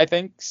 I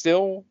think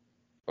still,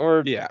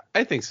 or yeah,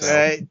 I think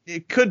so.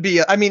 It could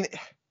be. I mean,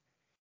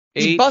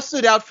 he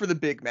busted out for the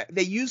big match.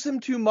 They use him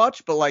too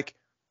much, but like,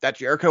 that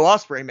Jericho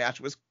Ospreay match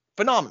was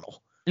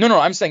phenomenal. No,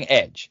 I'm saying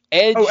Edge.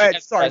 Oh,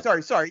 Edge.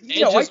 Sorry.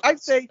 You know, I'd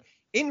say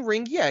in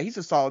ring, yeah, he's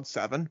a solid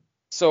 7.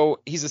 So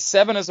he's a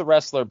 7 as a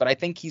wrestler, but I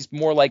think he's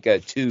more like a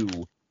 2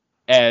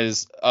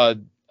 as a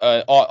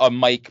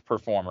mic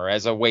performer,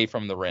 as away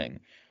from the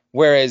ring.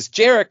 Whereas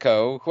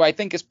Jericho, who I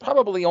think is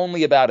probably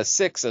only about a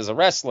 6 as a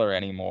wrestler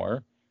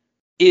anymore,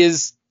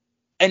 is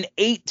an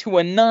 8 to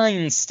a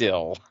 9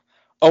 still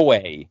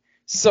away.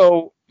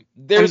 So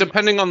there's, and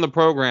depending on the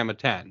program, a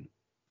 10.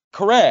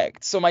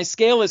 Correct. So my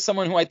scale is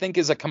someone who I think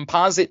is a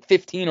composite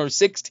 15 or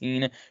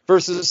 16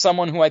 versus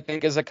someone who I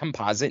think is a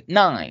composite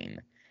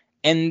 9.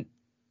 And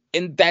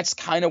that's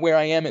kind of where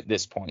I am at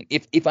this point.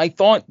 If I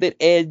thought that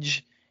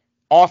Edge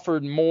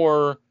offered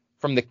more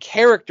from the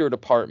character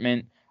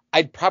department,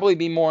 I'd probably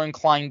be more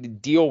inclined to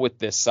deal with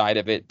this side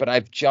of it, but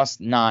I've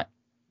just not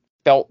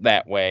felt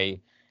that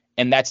way.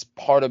 And that's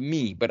part of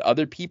me. But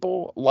other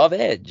people love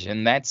Edge,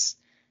 and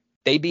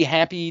they'd be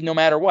happy no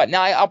matter what.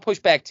 Now, I'll push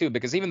back too,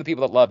 because even the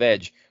people that love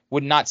Edge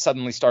would not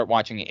suddenly start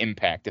watching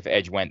Impact if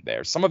Edge went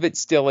there. Some of it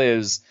still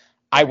is,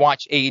 I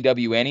watch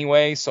AEW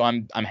anyway, so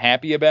I'm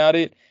happy about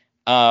it.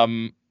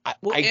 And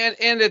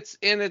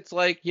it's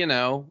like, you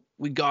know,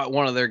 we got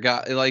one of their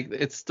guys, like,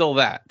 it's still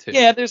that too.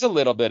 Yeah, there's a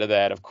little bit of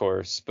that, of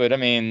course, but I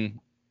mean,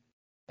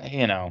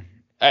 you know,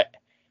 I'm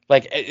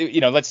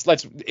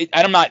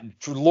not,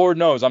 Lord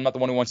knows, I'm not the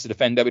one who wants to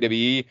defend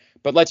WWE,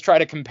 but let's try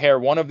to compare.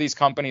 One of these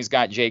companies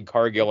got Jade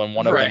Cargill, and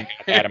one of them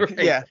got Adam.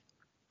 Yeah.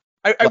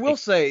 I will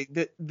say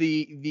that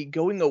the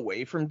going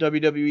away from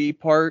WWE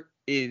part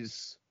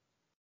is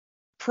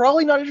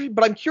probably not interesting,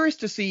 but I'm curious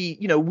to see,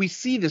 you know, we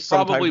see this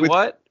sometimes.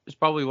 It's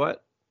probably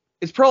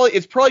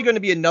going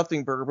to be a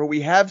nothing burger, but we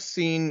have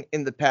seen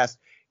in the past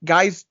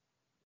guys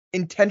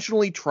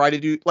intentionally try to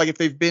do, like, if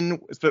they've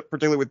been,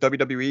 particularly with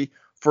WWE,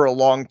 for a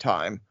long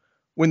time,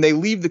 when they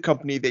leave the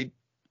company, they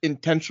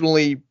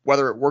intentionally,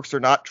 whether it works or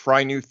not,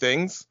 try new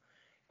things.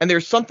 And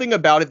there's something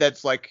about it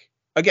that's like,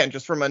 again,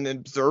 just from an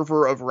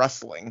observer of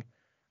wrestling,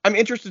 I'm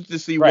interested to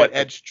see what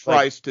Edge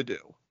tries to do.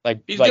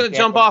 He's going to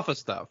jump off of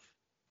stuff.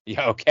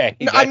 Yeah, okay.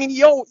 No, I mean,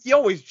 he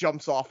always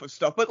jumps off of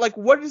stuff, but like,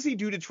 what does he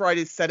do to try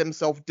to set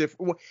himself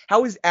different?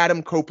 How is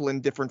Adam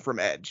Copeland different from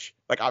Edge?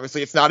 Like,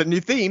 obviously, it's not a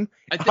new theme.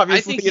 I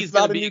think he's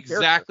going to be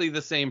exactly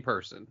the same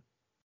person.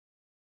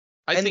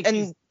 I think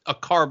he's a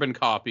carbon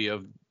copy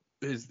of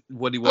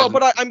what he was. Well,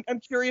 but I'm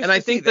curious. And I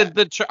think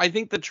I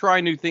think the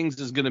try new things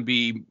is going to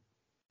be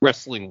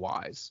wrestling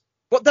wise.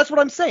 Well, that's what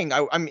I'm saying.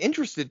 I'm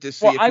interested to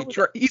see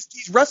if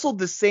he's wrestled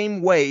the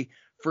same way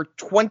for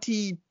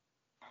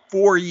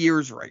 24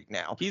 years right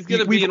now. He's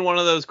going to be in one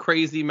of those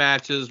crazy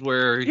matches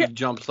where he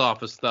jumps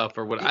off of stuff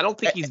or what. I don't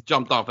think he's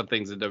jumped off of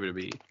things in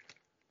WWE.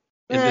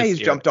 He's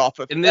jumped off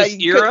of in this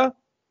era.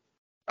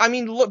 I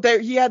mean, look,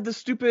 he had the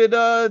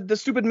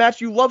stupid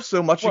match you love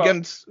so much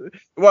against.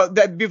 Well,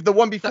 the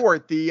one before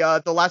it,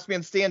 the last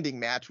man standing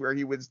match where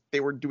they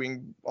were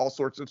doing all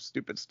sorts of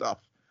stupid stuff.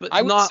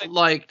 But not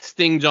like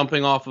Sting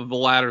jumping off of a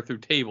ladder through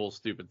tables,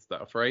 stupid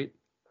stuff, right?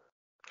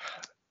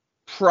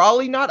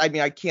 Probably not. I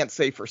mean, I can't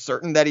say for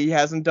certain that he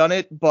hasn't done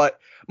it, but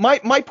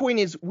my point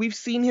is we've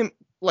seen him,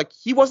 like,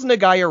 he wasn't a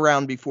guy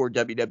around before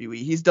WWE.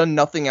 He's done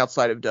nothing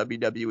outside of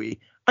WWE.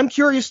 I'm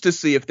curious to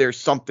see if there's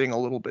something a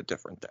little bit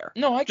different there.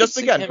 No, I just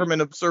again from an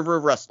observer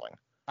of wrestling.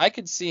 I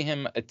could see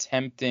him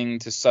attempting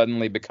to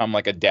suddenly become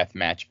like a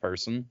deathmatch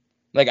person.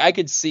 Like, I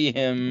could see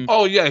him.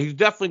 Oh yeah, he's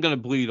definitely gonna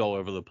bleed all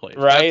over the place.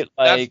 Right?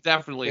 That's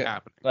definitely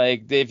happening.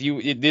 Like,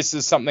 this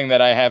is something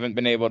that I haven't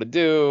been able to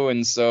do,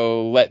 and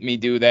so let me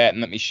do that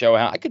and let me show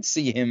how. I could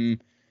see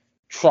him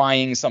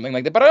trying something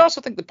like that. But I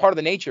also think that part of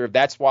the nature of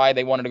that's why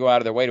they wanted to go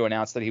out of their way to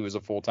announce that he was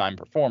a full-time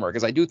performer,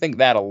 because I do think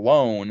that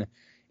alone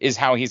is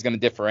how he's going to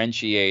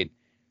differentiate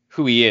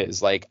who he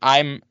is. Like,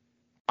 I'm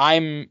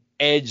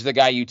Edge, the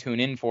guy you tune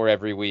in for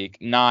every week,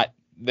 not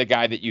the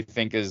guy that you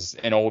think is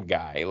an old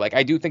guy. Like,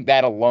 I do think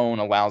that alone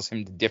allows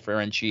him to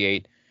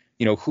differentiate,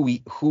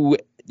 who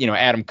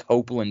Adam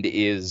Copeland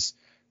is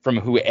from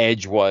who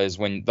Edge was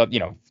when,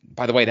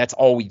 by the way, that's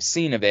all we've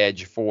seen of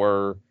Edge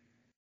for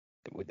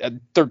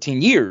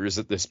 13 years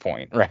at this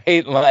point,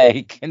 right?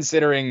 Like,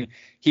 considering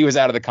he was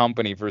out of the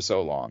company for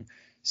so long.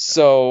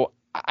 So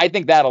I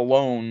think that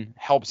alone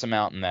helps him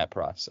out in that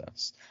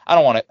process. I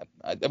don't want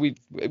to.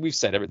 We've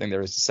said everything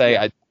there is to say.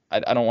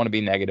 I don't want to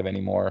be negative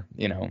anymore.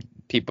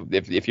 People,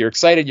 if you're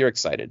excited, you're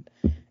excited,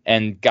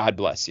 and God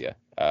bless you.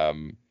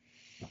 And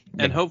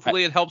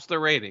hopefully it helps their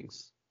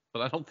ratings,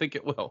 but I don't think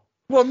it will.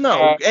 Well,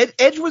 no,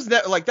 Edge was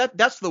that like that.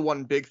 That's the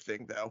one big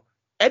thing, though.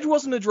 Edge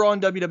wasn't a draw in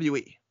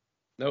WWE.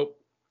 Nope.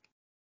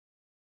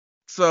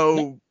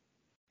 So,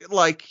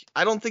 like,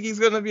 I don't think he's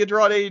going to be a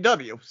draw at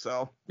AEW.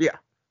 So, yeah.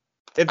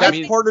 If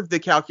that's part of the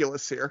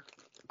calculus here.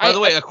 By the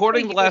way,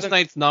 according to last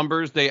night's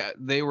numbers,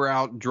 they were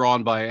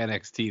outdrawn by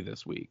NXT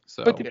this week.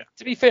 So, but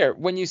to be fair,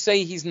 when you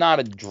say he's not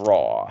a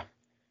draw,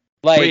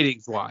 like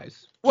ratings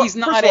wise, he's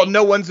not. First of all,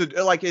 no one's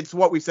it's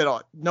what we said.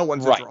 No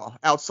one's a draw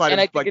outside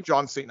of like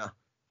John Cena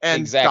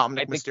and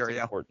Dominic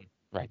Mysterio.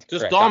 Right.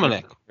 Just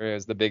Dominic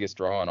is the biggest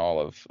draw in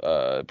all of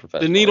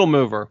professional. The needle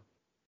mover.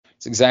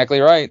 That's exactly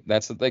right.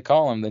 That's what they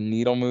call him, the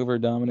needle mover,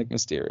 Dominic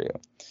Mysterio.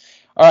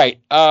 All right.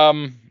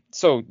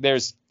 So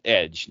there's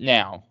Edge.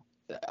 Now,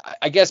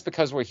 I guess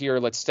because we're here,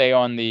 let's stay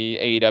on the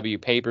AEW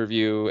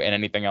pay-per-view and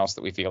anything else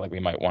that we feel like we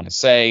might want to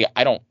say.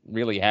 I don't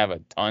really have a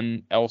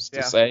ton else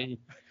to say.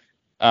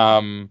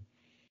 I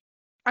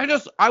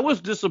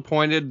was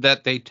disappointed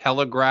that they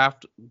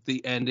telegraphed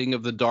the ending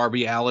of the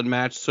Darby Allin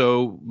match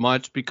so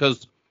much,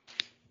 because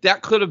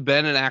that could have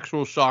been an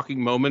actual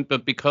shocking moment,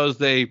 but because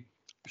they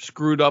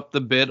screwed up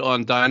the bit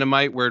on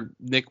Dynamite where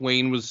Nick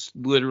Wayne was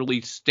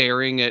literally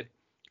staring at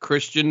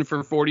Christian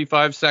for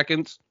 45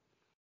 seconds,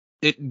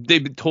 they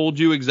told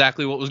you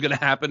exactly what was going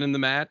to happen in the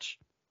match.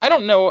 I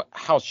don't know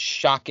how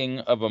shocking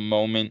of a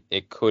moment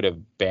it could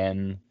have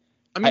been.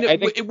 I mean,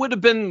 it would have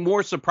been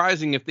more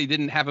surprising if they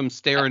didn't have him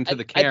stare into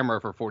the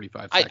camera for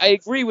 45 seconds. I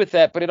agree with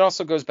that, but it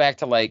also goes back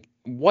to, like,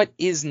 what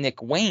is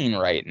Nick Wayne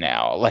right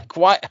now? Like,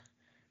 what?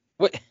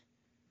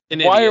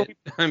 Why are we?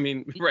 I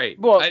mean, right.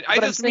 Well, I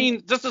just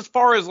mean, just as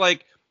far as,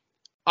 like,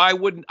 I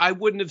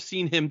wouldn't have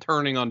seen him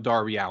turning on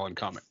Darby Allin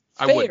coming.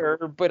 Fair,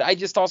 but I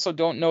just also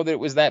don't know that it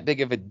was that big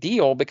of a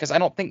deal, because I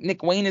don't think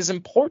Nick Wayne is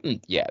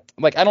important yet.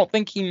 Like, I don't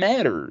think he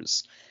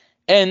matters.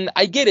 And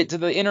I get it, to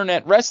the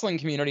internet wrestling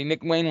community,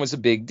 Nick Wayne was a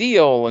big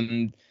deal,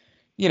 and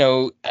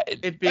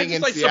it being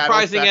just like Seattle,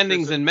 surprising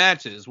endings in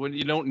matches when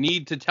you don't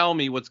need to tell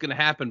me what's going to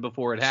happen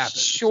before it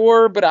happens.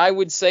 Sure, but I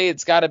would say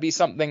it's got to be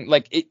something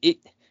like it.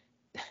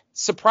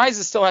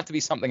 Surprises still have to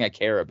be something I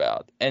care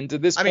about. And to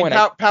this point,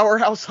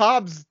 Powerhouse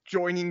Hobbs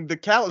joining the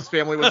Callis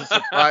family was a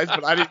surprise,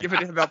 but I didn't give a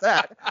damn about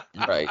that.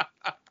 Right.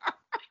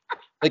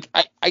 Like,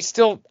 I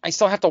still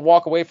have to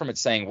walk away from it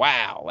saying,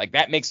 wow, like,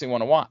 that makes me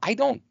want to watch. I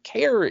don't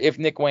care if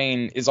Nick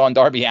Wayne is on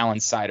Darby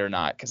Allin's side or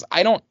not, because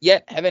I don't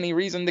yet have any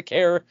reason to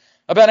care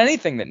about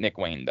anything that Nick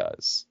Wayne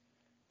does.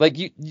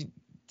 Like,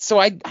 so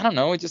I don't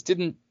know. It just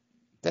didn't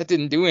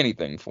do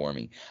anything for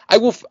me. I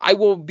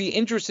will be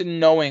interested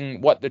in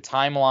knowing what the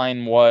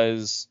timeline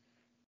was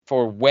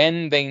for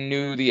when they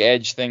knew the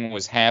Edge thing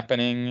was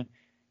happening,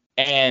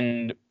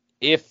 and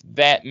if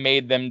that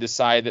made them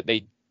decide that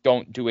they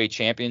don't do a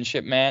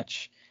championship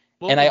match.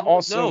 Well, and I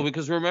also no,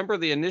 because remember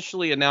they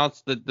initially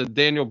announced that the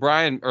Daniel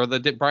Bryan or the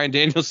Bryan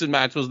Danielson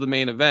match was the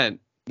main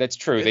event. That's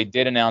true. They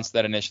did announce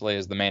that initially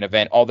as the main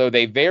event, although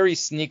they very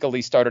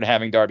sneakily started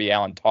having Darby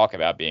Allin talk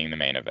about being the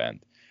main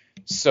event.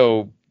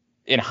 So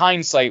in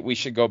hindsight, we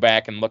should go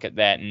back and look at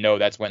that and know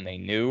that's when they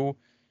knew.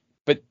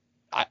 But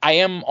I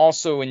am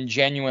also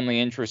genuinely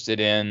interested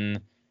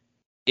in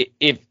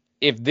if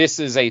this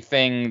is a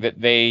thing that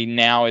they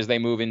now, as they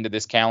move into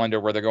this calendar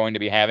where they're going to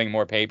be having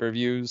more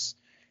pay-per-views,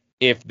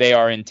 if they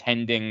are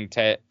intending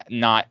to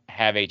not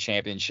have a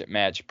championship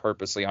match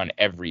purposely on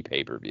every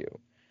pay-per-view.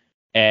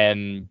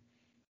 And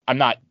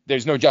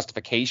there's no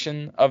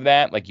justification of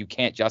that. Like, you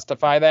can't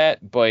justify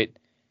that, but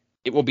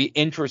it will be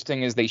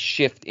interesting as they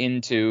shift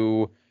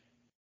into,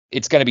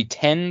 it's going to be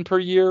 10 per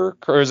year,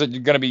 or is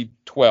it going to be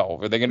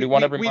 12? Are they going to do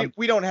one every month?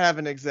 We don't have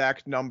an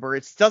exact number.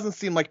 It doesn't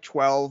seem like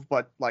 12,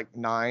 but like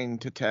 9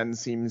 to 10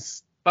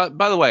 seems. But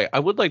by the way, I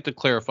would like to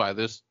clarify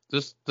this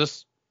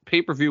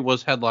pay-per-view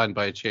was headlined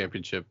by a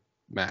championship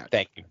match.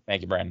 Thank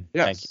you, Brandon.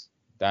 Yes. Thank you.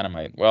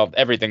 Dynamite. Well,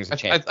 everything's a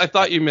championship. I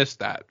thought you missed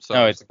that. So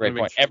no, it's a great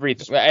point.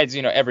 As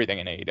you know, everything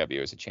in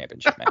AEW is a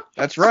championship match.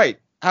 That's right.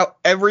 How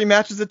every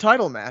match is a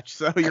title match,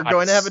 so you're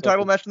going to have a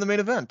title match in the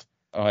main event.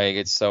 Oh,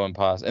 it's so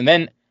impossible. And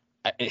then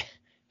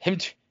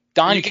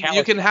Don Callis.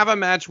 You can have a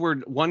match where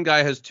one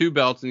guy has 2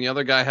 belts and the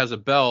other guy has a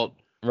belt.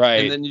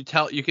 Right. And then you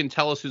can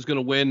tell us who's going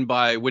to win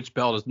by which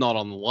belt is not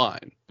on the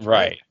line.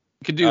 Right.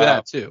 You could do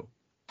that too.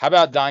 How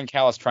about Don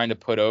Callis trying to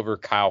put over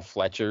Kyle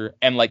Fletcher?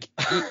 And like,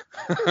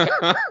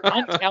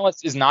 Don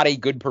Callis is not a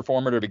good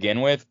performer to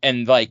begin with,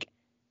 and like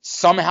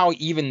somehow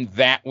even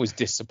that was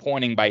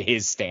disappointing by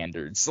his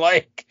standards.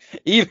 Like,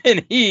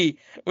 even he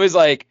was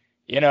like,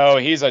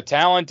 he's a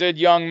talented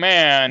young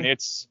man.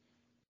 It's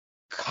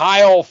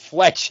Kyle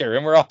Fletcher,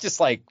 and we're all just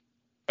like,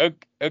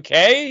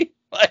 okay.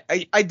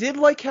 Like, I did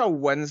like how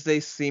Wednesday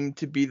seemed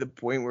to be the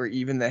point where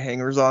even the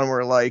hangers-on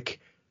were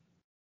like,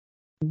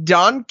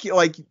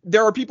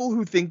 there are people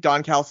who think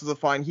Don Callis is a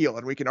fine heel,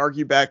 and we can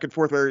argue back and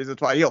forth whether he's a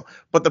fine heel.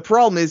 But the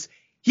problem is,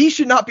 he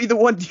should not be the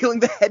one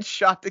dealing the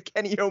headshot to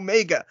Kenny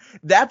Omega.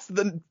 That's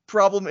the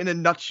problem in a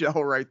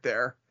nutshell right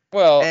there.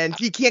 Well, and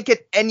he can't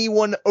get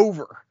anyone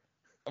over.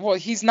 Well,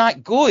 he's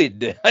not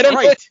good. I don't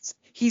know.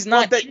 He's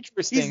not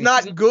interesting. He's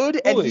not good,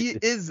 and he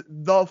is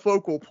the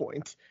focal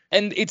point.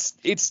 And it's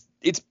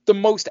the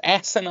most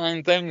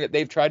asinine thing that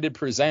they've tried to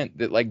present,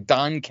 that like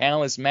Don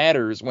Callis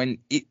matters when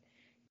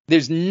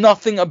there's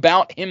nothing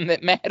about him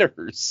that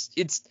matters.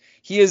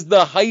 He is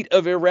the height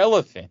of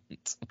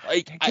irrelevant.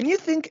 Like, can you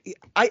think?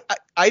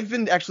 I've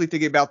been actually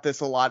thinking about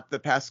this a lot the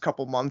past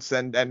couple months,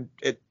 and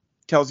it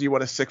tells you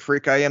what a sick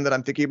freak I am that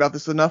I'm thinking about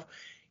this enough.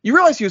 You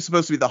realize he was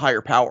supposed to be the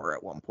higher power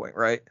at one point,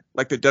 right?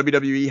 Like the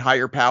WWE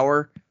higher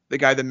power, the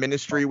guy the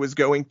Ministry was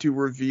going to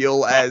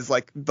reveal as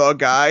like the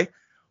guy.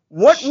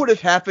 What would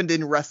have happened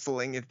in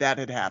wrestling if that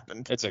had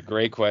happened? That's a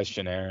great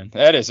question, Aaron.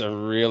 That is a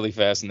really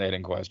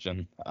fascinating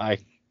question. I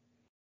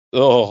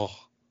loathe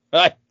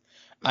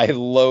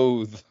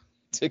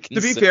to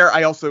consider. To be fair,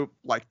 I also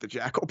liked the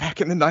Jackal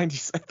back in the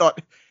 90s. I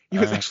thought he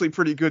was actually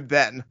pretty good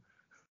then.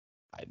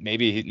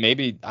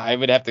 Maybe I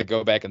would have to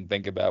go back and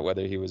think about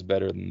whether he was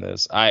better than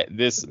this.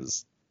 This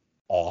is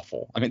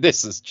awful. I mean,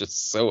 this is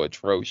just so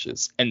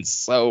atrocious and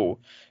so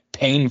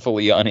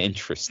painfully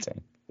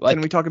uninteresting. Like,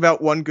 can we talk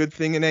about one good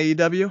thing in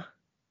AEW?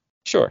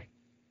 Sure.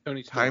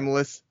 Tony Storm.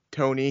 Timeless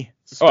Tony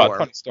Storm. Oh,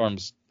 Tony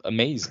Storm's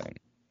amazing.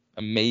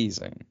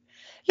 Amazing.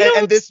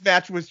 And this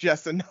match was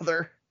just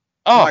another.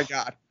 Oh my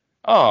God.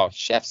 Oh,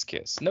 chef's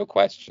kiss. No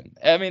question.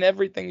 I mean,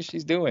 everything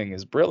she's doing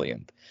is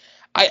brilliant.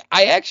 I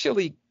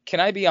actually, can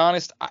I be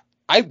honest? That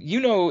I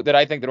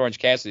think that Orange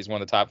Cassidy is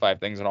one of the top 5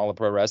 things in all of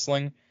pro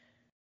wrestling.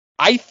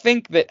 I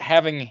think that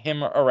having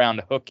him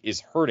around Hook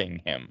is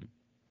hurting him.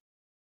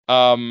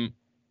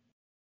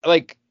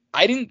 Like,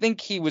 I didn't think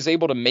he was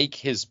able to make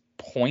his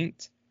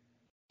point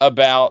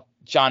about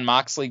Jon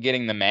Moxley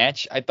getting the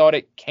match. I thought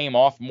it came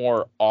off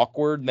more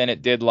awkward than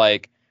it did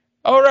like,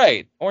 all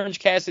right, Orange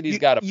Cassidy's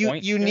got a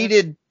point. You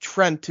needed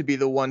Trent to be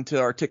the one to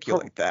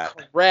articulate that.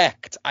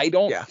 Correct. I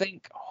don't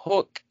think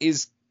Hook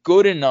is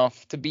good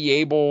enough to be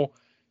able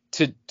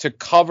to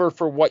cover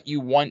for what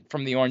you want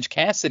from the Orange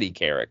Cassidy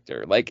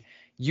character. Like,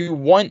 you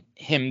want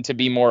him to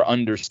be more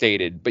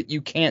understated, but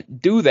you can't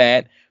do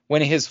that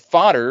when his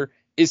fodder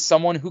is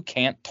someone who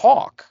can't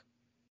talk.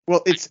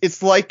 Well,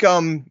 it's like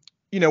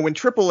when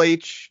Triple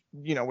H,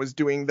 was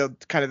doing the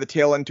kind of the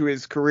tail end to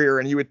his career,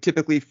 and he would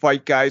typically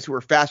fight guys who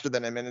were faster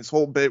than him, and his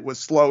whole bit was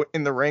slow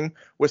in the ring,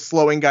 was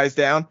slowing guys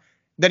down.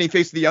 Then he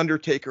faced the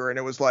Undertaker, and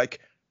it was like,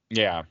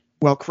 yeah,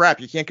 well, crap,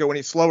 you can't go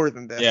any slower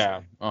than this.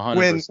 Yeah,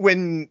 100%.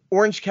 When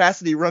Orange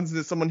Cassidy runs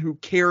into someone who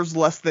cares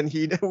less than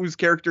whose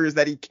character is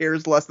that he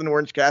cares less than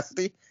Orange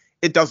Cassidy,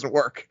 it doesn't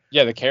work.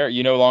 Yeah, the character,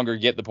 you no longer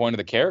get the point of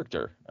the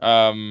character.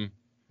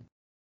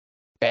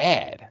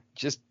 Bad,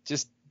 just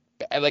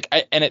like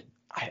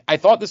I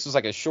thought this was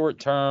like a short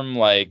term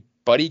like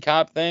buddy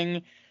cop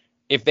thing.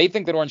 If they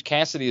think that Orange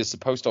Cassidy is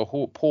supposed to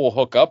pull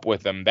Hook up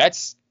with them,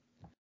 that's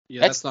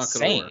not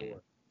going to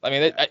work. I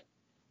mean,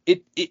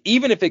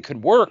 even if it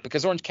could work,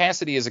 because Orange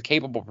Cassidy is a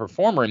capable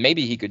performer and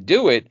maybe he could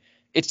do it,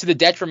 it's to the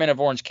detriment of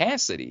Orange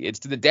Cassidy. It's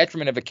to the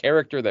detriment of a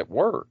character that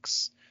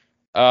works.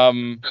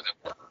 Bad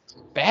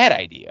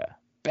idea.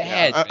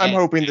 I'm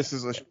hoping this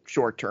is a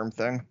short-term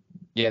thing.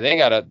 Yeah, they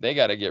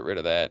gotta get rid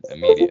of that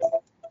immediately.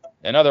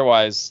 And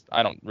otherwise,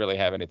 I don't really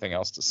have anything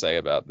else to say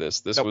about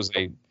this. This was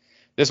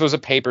a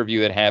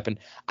pay-per-view that happened.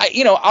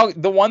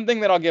 The one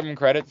thing that I'll give them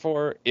credit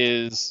for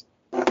is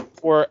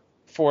for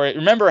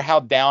remember how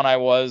down I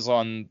was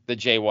on the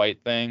Jay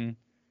White thing?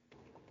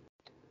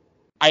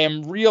 I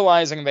am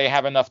realizing they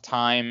have enough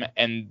time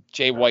and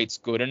Jay White's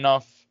good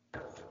enough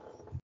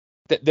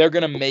that they're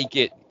going to make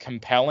it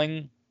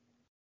compelling.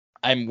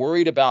 I'm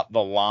worried about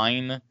the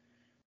line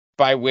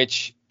by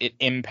which it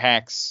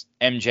impacts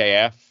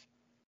MJF.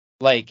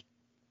 Like,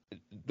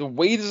 the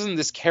way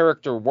this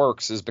character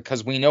works is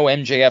because we know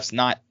MJF's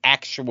not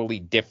actually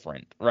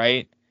different,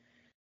 right?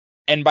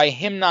 And by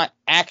him not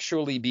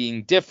actually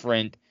being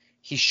different,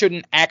 he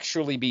shouldn't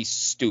actually be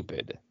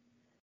stupid.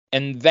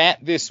 And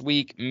that this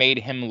week made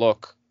him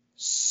look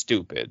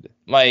stupid.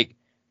 Like,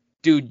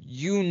 dude,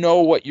 you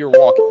know what you're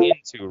walking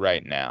into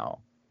right now.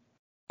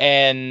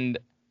 And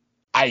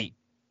I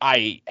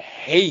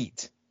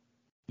hate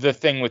the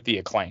thing with the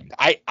Acclaimed.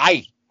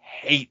 I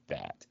hate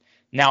that.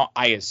 Now,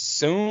 I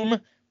assume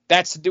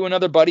that's to do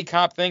another buddy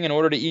cop thing in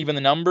order to even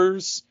the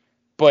numbers,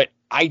 but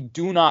I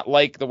do not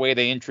like the way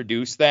they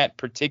introduce that,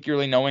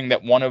 particularly knowing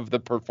that one of the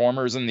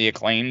performers in the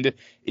Acclaimed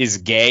is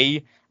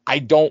gay. I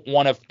don't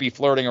want to be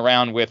flirting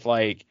around with,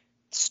 like,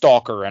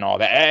 Stalker and all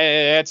that.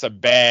 That's a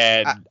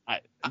bad...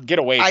 get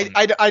away from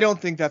that. I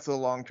don't think that's a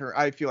long-term...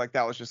 I feel like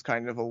that was just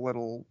kind of a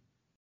little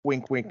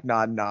wink,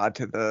 nod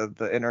to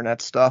the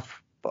internet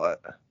stuff,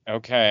 but...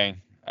 Okay.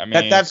 I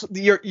mean...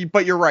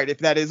 But you're right. If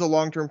that is a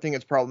long-term thing,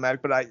 it's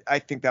problematic, but I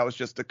think that was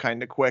just a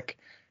kind of quick,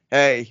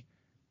 hey...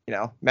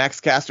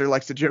 Max Caster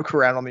likes to joke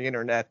around on the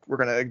internet. We're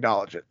going to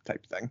acknowledge it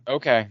type thing.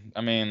 Okay.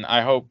 I mean,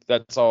 I hope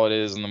that's all it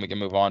is, and then we can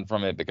move on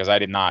from it, because I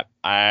did not.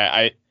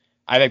 I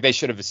think they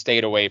should have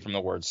stayed away from the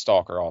word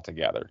stalker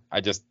altogether. I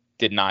just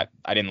did not.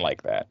 I didn't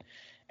like that.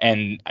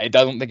 And I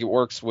don't think it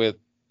works with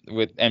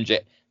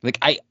MJ. Like,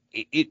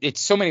 it's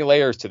so many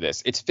layers to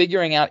this. It's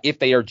figuring out if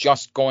they are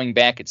just going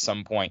back at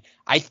some point.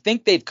 I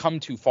think they've come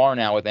too far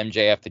now with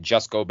MJF to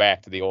just go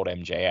back to the old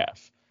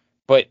MJF.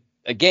 But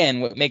again,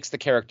 what makes the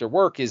character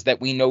work is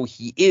that we know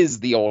he is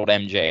the old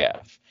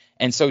MJF.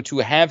 And so to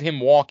have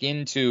him walk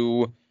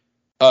into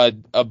a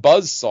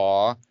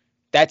buzzsaw,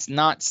 that's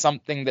not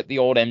something that the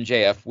old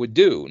MJF would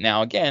do.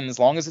 Now, again, as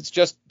long as it's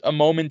just a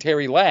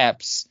momentary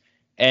lapse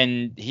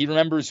and he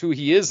remembers who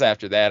he is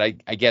after that,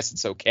 I guess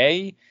it's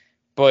okay.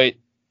 But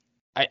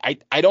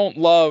I don't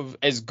love,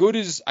 as good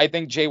as I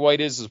think Jay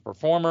White is as a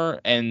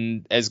performer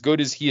and as good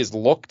as he has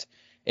looked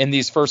in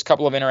these first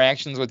couple of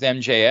interactions with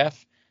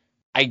MJF,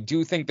 I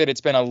do think that it's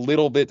been a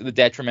little bit to the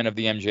detriment of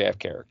the MJF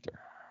character.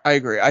 I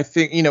agree. I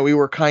think, we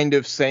were kind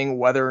of saying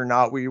whether or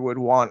not we would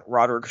want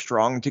Roderick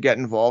Strong to get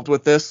involved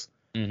with this.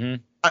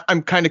 Mm-hmm.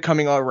 I'm kind of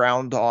coming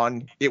around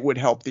on it would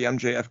help the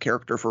MJF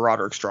character for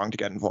Roderick Strong to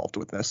get involved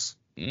with this.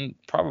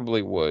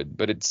 Probably would,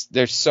 but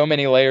there's so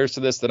many layers to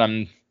this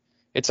that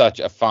it's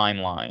such a fine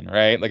line,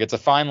 right? Like, it's a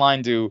fine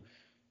line to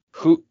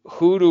who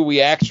do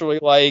we actually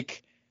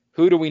like?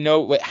 Who do we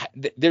know?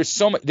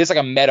 There's like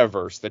a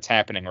metaverse that's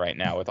happening right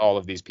now with all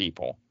of these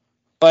people.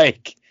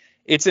 Like,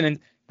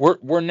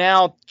 we're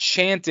now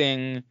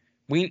chanting.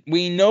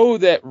 We know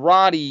that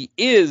Roddy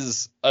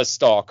is a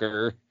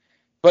stalker,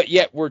 but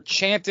yet we're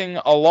chanting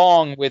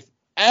along with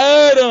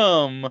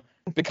Adam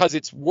because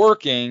it's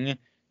working.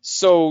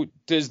 So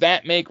does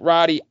that make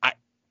Roddy?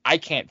 I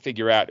can't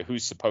figure out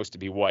who's supposed to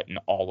be what in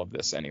all of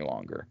this any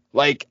longer.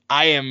 Like,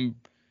 I'm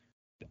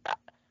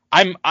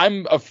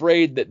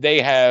afraid that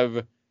they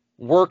have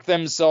worked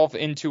themselves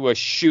into a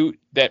shoot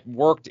that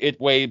worked its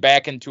way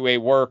back into a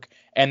work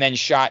and then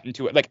shot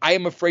into it. Like, I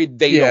am afraid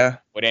they don't know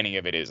what any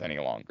of it is any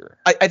longer.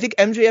 I think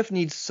MJF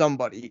needs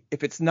somebody.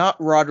 If it's not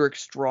Roderick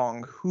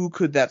Strong, who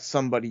could that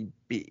somebody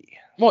be?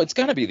 Well, it's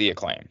going to be the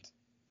Acclaimed.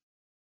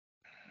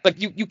 Like,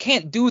 you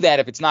can't do that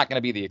if it's not going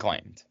to be the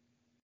Acclaimed.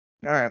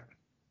 All right.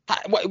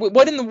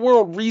 What in the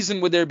world reason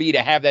would there be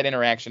to have that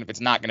interaction if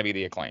it's not going to be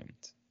the Acclaimed?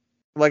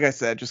 Like I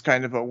said, just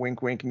kind of a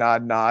wink,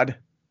 nod.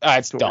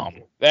 It's dumb.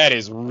 That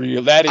is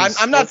real. That is.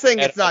 I'm not saying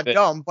it's not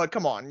dumb, but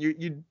come on,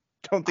 you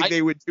don't think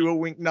they would do a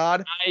wink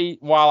nod?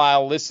 While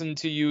I'll listen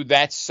to you,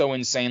 that's so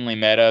insanely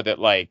meta that,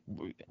 like,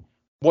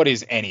 what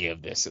is any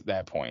of this at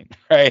that point,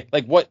 right?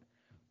 Like,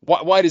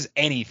 why does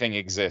anything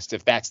exist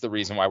if that's the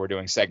reason why we're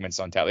doing segments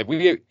on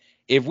television?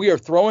 If we are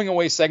throwing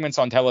away segments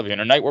on television,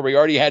 a night where we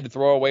already had to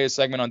throw away a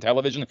segment on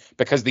television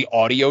because the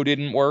audio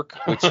didn't work,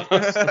 which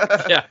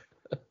yeah.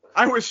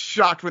 I was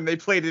shocked when they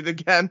played it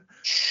again.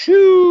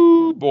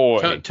 Shoo,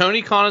 boy.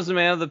 Tony Khan is a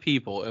man of the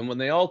people, and when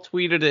they all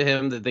tweeted at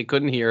him that they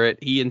couldn't hear it,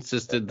 he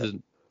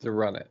insisted to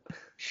run it.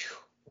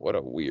 What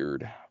a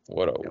weird.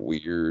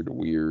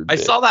 I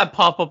saw that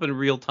pop up in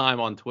real time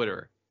on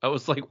Twitter. I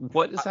was like,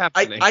 what is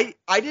happening?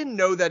 I didn't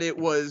know that it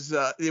was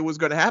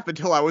going to happen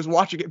until I was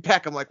watching it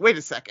back. I'm like, wait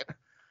a second.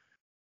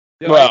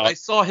 Yeah, well, I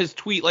saw his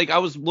tweet. Like I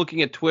was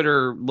looking at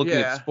Twitter,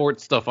 at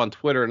sports stuff on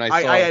Twitter, and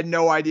I had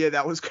no idea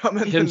that was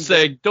coming. Him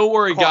saying, "Don't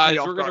worry, guys,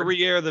 we're going to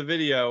re-air the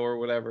video or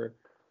whatever."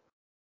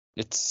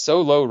 It's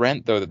so low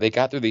rent though that they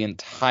got through the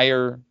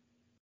entire.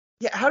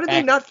 Yeah, how did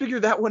they not figure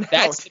that one out?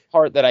 That's the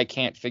part that I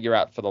can't figure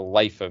out for the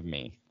life of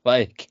me.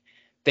 Like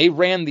they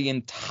ran the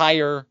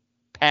entire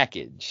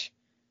package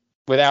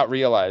without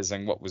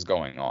realizing what was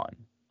going on.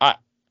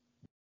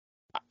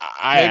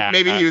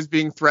 Maybe he was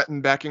being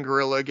threatened back in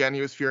Gorilla again. He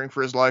was fearing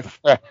for his life.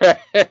 All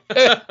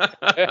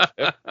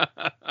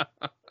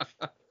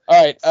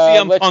right.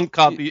 CM Punk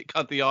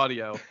cut the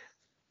audio.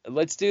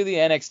 Let's do the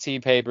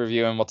NXT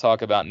pay-per-view, and we'll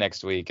talk about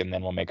next week, and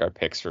then we'll make our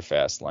picks for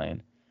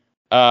Fastlane.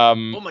 Oh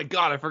my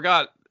God, I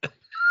forgot.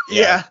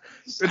 Yeah,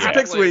 it's a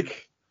picks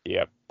week.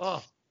 Yep.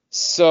 Oh.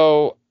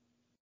 So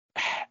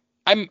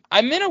I'm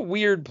in a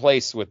weird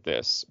place with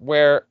this,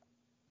 where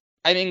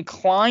I'm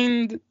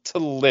inclined to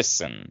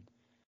listen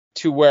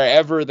to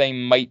wherever they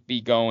might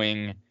be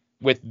going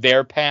with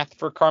their path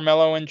for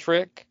Carmelo and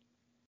Trick.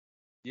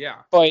 Yeah.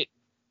 But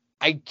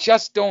I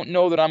just don't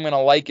know that I'm going to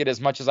like it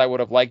as much as I would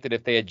have liked it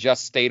if they had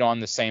just stayed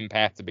on the same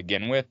path to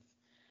begin with.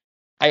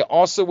 I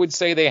also would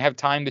say they have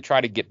time to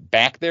try to get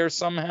back there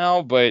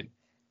somehow, but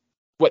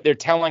what they're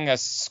telling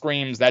us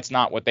screams that's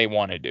not what they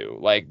want to do.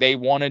 Like, they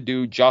want to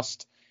do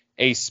just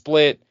a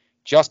split,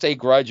 just a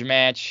grudge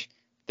match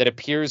that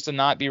appears to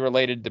not be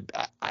related to...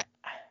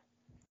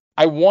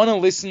 I want to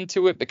listen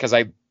to it because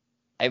I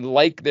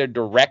like their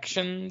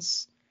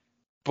directions,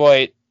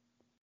 but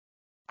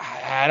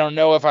I don't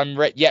know if I'm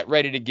yet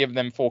ready to give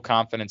them full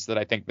confidence that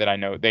I think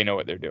that they know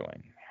what they're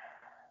doing.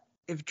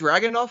 If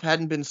Dragunov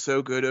hadn't been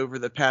so good over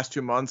the past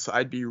 2 months,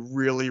 I'd be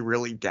really,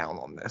 really down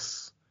on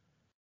this.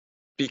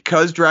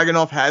 Because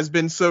Dragunov has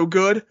been so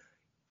good,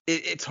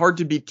 it's hard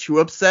to be too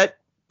upset,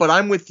 but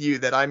I'm with you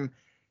that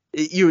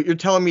you're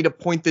telling me to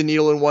point the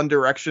needle in one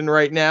direction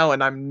right now,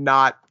 and I'm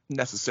not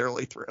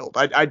necessarily thrilled.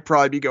 I'd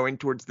probably be going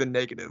towards the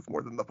negative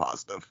more than the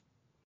positive.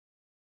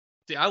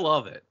 See, I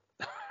love it.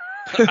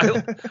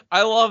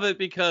 I love it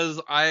because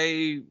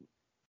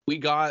we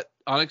got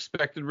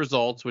unexpected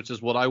results, which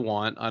is what I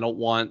want. I don't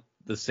want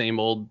the same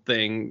old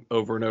thing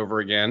over and over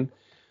again.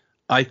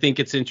 I think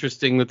it's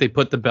interesting that they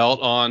put the belt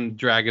on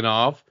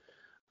Dragunov.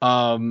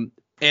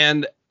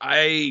 And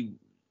the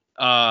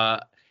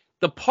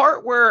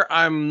part where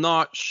I'm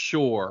not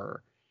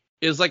sure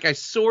is like I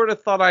sort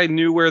of thought I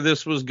knew where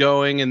this was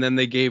going, and then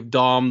they gave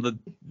Dom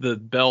the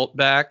belt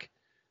back.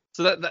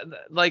 So that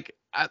like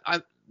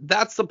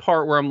that's the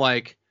part where I'm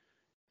like,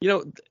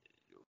 you're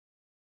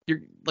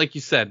like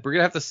you said, we're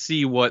gonna have to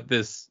see what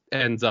this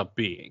ends up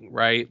being,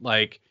 right?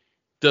 Like,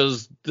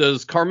 does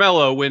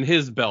Carmelo win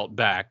his belt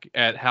back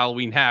at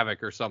Halloween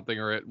Havoc or something,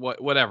 or at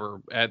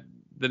whatever at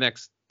the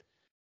next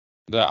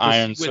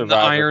Iron Survivor? The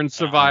Iron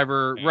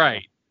Survivor,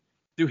 right?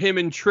 Do him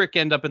and Trick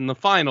end up in the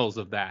finals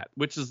of that,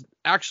 which is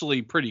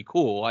actually pretty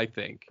cool, I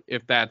think,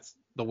 if that's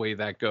the way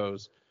that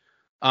goes.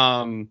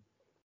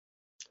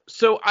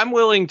 So I'm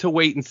willing to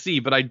wait and see,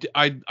 but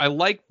I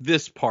like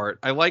this part.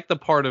 I like the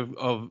part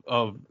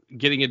of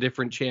getting a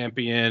different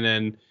champion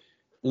and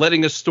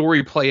letting a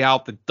story play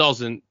out that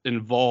doesn't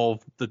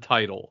involve the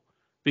title,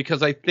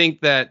 because I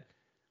think that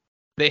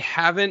they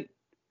haven't.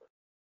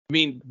 I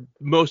mean,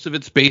 most of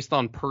it's based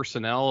on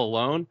personnel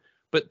alone,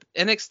 but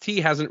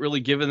NXT hasn't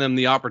really given them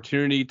the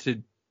opportunity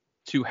to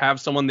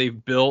have someone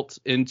they've built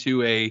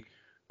into a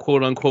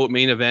quote unquote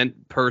main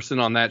event person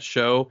on that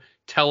show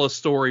tell a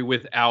story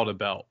without a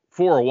belt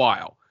for a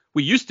while.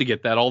 We used to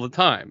get that all the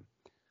time.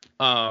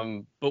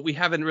 But we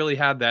haven't really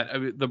had that. I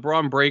mean, the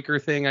Braun Breaker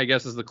thing, I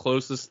guess, is the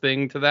closest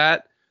thing to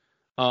that.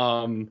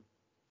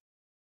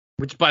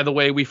 Which, by the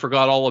way, we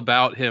forgot all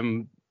about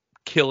him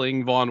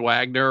killing Von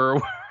Wagner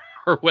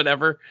or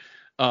whatever.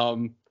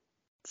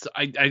 So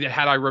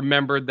had I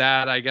remembered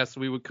that, I guess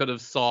we could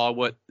have saw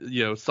what,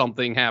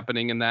 something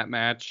happening in that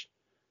match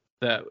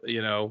that,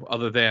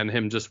 other than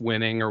him just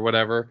winning or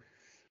whatever.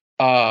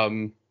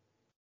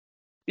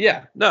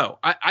 Yeah, no,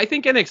 I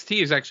think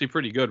NXT is actually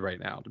pretty good right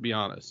now, to be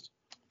honest.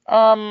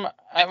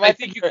 I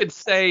think you could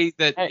say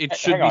that it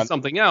should be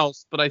something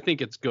else, but I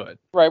think it's good.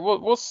 Right.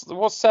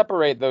 We'll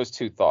separate those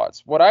two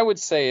thoughts. What I would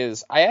say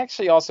is I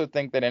actually also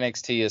think that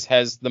NXT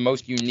has the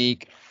most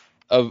unique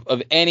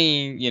of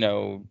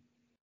any,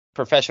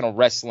 professional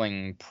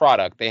wrestling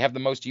product. They have the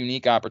most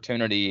unique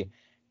opportunity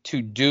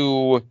to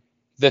do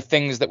the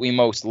things that we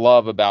most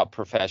love about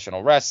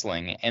professional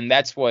wrestling. And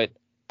that's what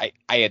I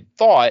had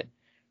thought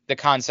the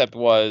concept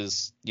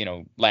was,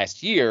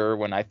 last year,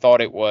 when I thought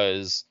it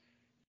was,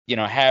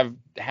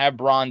 have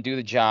Braun do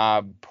the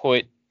job,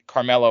 put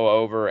Carmelo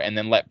over, and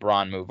then let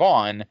Braun move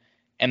on.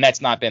 And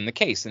that's not been the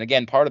case. And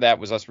again, part of that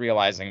was us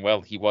realizing, well,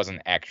 he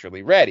wasn't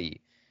actually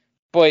ready.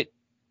 But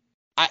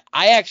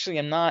I actually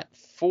am not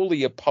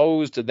fully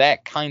opposed to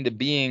that kind of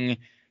being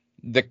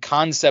the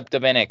concept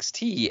of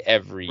NXT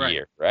every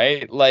year,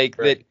 right? Like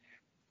that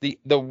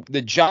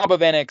the job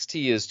of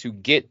NXT is to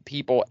get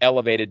people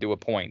elevated to a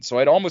point. So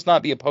I'd almost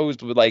not be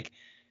opposed with, like,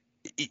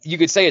 you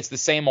could say it's the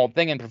same old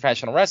thing in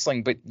professional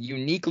wrestling, but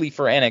uniquely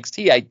for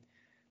NXT,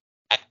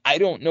 I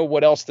don't know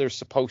what else they're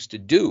supposed to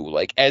do.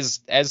 Like,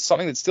 as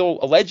something that's still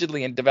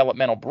allegedly in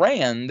developmental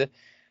brand,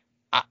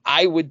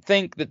 I would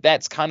think that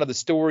that's kind of the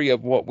story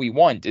of what we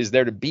want, is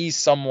there to be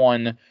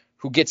someone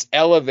who gets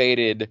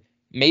elevated.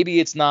 Maybe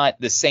it's not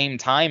the same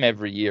time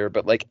every year,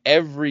 but like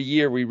every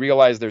year we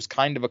realize there's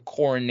kind of a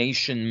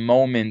coronation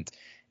moment,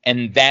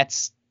 and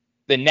that's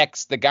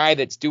the guy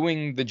that's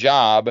doing the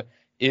job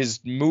is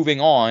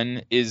moving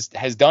on,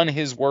 has done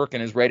his work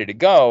and is ready to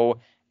go,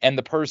 and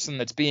the person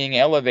that's being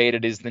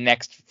elevated is the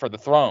next for the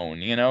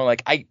throne.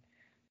 Like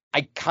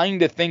I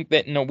kind of think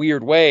that in a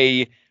weird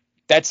way,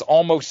 that's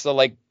almost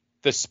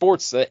the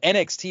sports.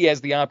 NXT has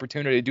the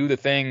opportunity to do the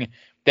thing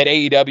that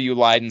AEW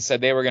lied and said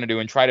they were going to do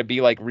and try to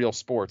be like real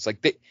sports.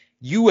 Like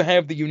you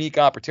have the unique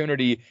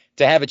opportunity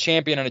to have a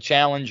champion and a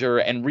challenger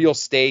and real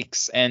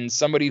stakes and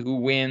somebody who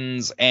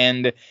wins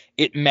and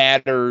it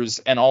matters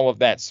and all of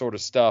that sort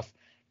of stuff,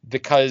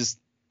 because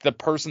the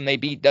person they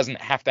beat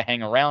doesn't have to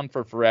hang around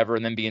for forever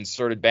and then be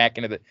inserted back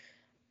into the.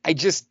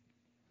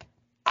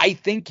 I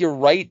think you're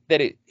right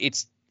that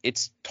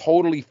it's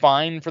totally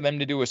fine for them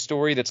to do a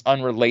story that's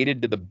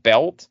unrelated to the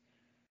belt.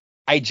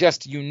 I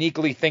just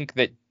uniquely think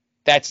that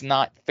that's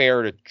not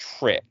fair to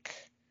Trick,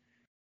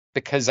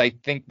 because I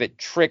think that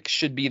Trick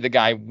should be the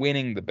guy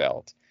winning the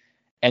belt.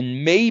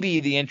 And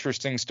maybe the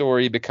interesting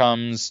story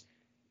becomes,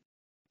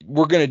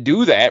 we're going to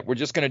do that. We're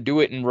just going to do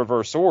it in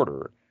reverse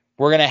order.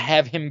 We're going to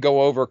have him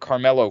go over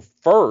Carmelo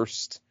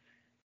first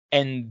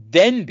and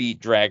then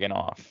beat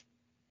Dragunov.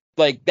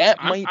 Like that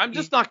I'm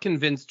just not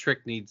convinced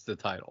Trick needs the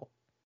title.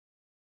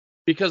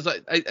 Because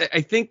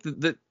I think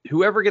that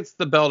whoever gets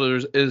the belt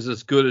is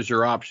as good as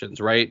your options,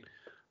 right?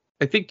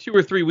 I think 2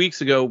 or 3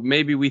 weeks ago,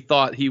 maybe we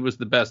thought he was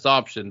the best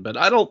option, but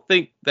I don't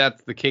think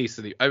that's the case.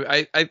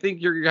 I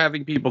think you're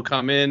having people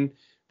come in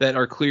that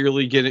are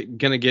clearly going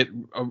to get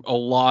a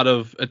lot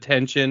of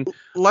attention.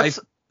 Go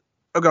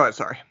ahead.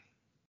 Sorry.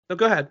 No,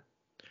 go ahead.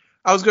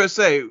 I was going to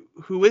say,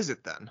 who is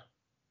it then?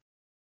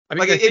 I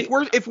mean,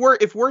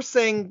 if we're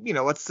saying,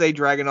 let's say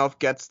Dragunov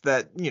gets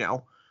that,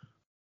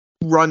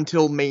 run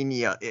till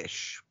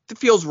Mania-ish. It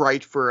feels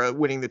right for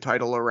winning the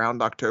title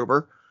around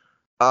October.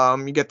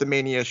 You get the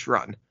Mania-ish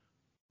run.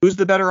 Who's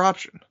the better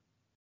option?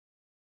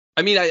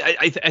 I mean,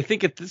 I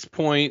think at this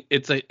point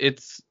it's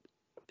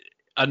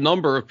a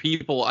number of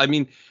people. I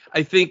mean,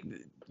 I think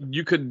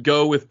you could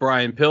go with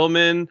Brian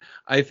Pillman.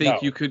 I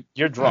think you could.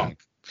 You're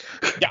drunk.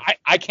 Yeah,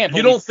 I can't.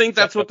 You don't think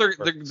that's what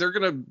they're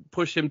gonna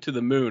push him to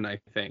the moon?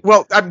 I think.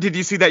 Well, did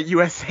you see that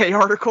USA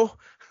article?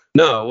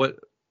 No. What?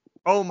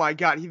 Oh my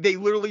God! They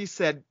literally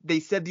said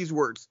these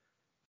words: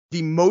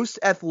 the most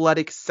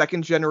athletic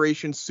second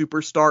generation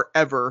superstar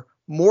ever,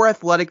 more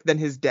athletic than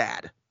his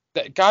dad.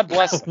 God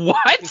bless.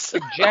 What?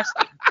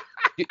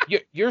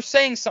 You're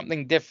saying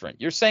something different.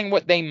 You're saying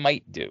what they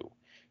might do.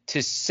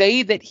 To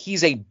say that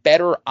he's a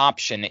better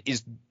option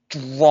is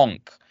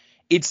drunk.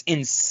 It's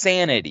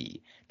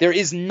insanity. There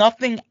is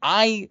nothing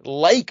I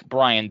like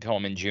Brian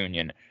Pillman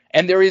Jr.,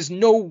 and there is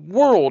no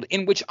world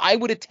in which I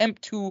would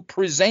attempt to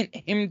present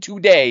him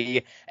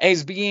today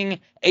as being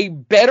a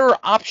better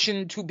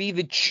option to be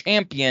the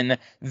champion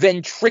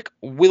than Trick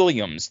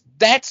Williams.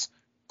 That's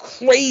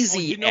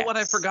crazy. You know what?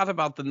 I forgot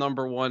about the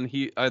number one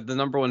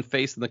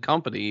face in the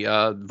company,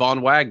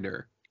 Von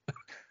Wagner.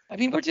 I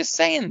mean, we're just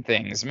saying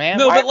things, man.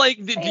 No, but like,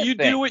 do you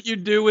do what you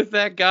do with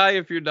that guy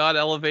if you're not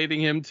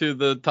elevating him to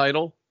the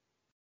title?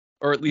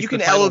 Or at least you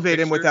can elevate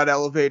him without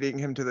elevating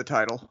him to the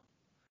title.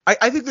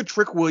 I think the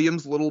Trick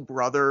Williams little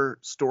brother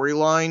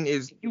storyline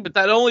is. But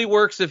that only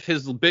works if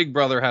his big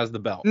brother has the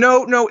belt.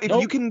 No.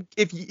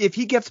 If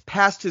he gets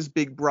past his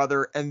big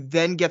brother and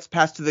then gets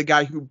past to the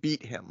guy who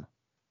beat him,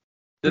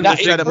 then the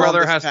big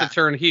brother has to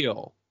turn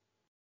heel.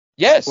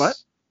 Yes. What?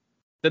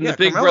 Then the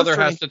big brother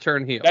has to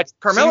turn heel.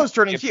 Carmelo's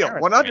turning heel.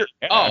 100.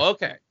 Oh,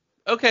 okay.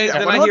 Okay, yeah,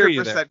 then I hear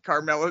you there. 100%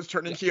 Carmelo's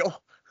turning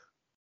heel.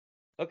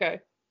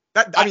 Okay.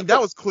 That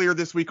was clear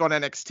this week on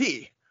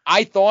NXT.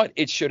 I thought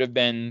it should have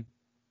been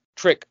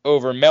Trick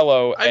over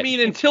Mello. I mean,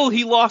 until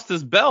he lost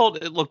his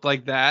belt, it looked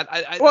like that.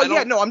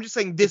 I'm just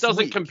saying this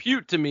doesn't week.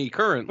 compute to me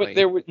currently.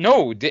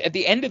 But at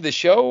the end of the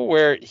show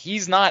where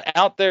he's not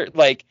out there,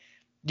 like,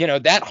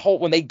 that whole,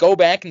 when they go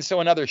back and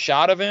show another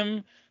shot of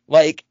him,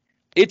 like,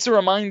 it's a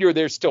reminder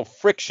there's still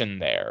friction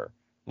there.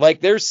 Like,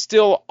 there's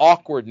still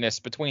awkwardness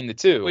between the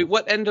two. Wait,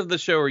 what end of the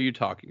show are you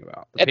talking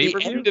about? At the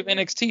end of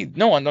NXT.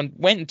 No, on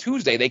Wednesday,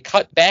 Tuesday, they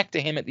cut back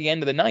to him at the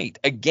end of the night.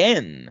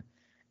 Again.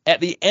 At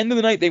the end of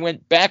the night, they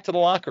went back to the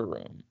locker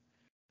room.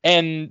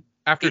 And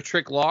after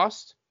Trick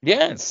lost?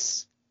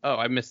 Yes. Oh,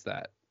 I missed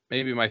that.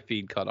 Maybe my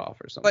feed cut off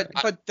or something.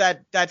 But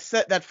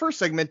that first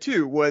segment,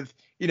 too, with,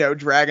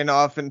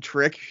 Dragunov and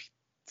Trick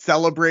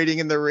celebrating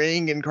in the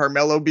ring and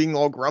Carmelo being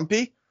all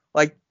grumpy.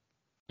 Like,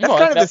 that's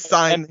kind of the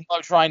sign.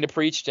 Trying to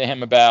preach to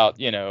him about,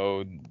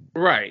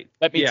 right.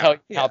 Let me tell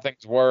you how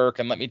things work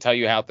and let me tell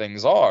you how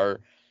things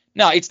are.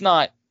 Now, it's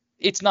not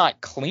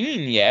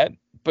clean yet,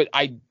 but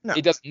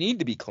it doesn't need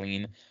to be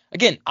clean.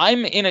 Again,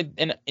 I'm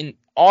in an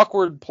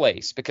awkward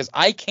place because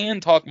I can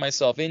talk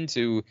myself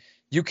into,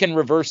 you can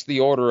reverse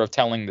the order of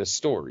telling this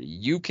story.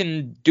 You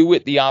can do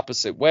it the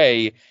opposite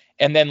way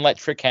and then let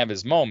Trick have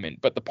his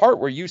moment. But the part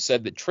where you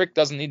said that Trick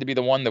doesn't need to be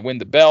the one to win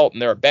the belt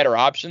and there are better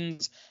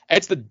options,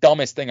 it's the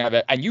dumbest thing I've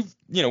ever. And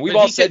we've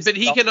all said. But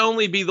he can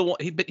only be the one.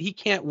 But he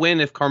can't win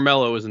if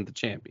Carmelo isn't the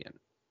champion.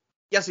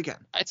 Yes, he can.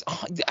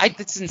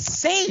 It's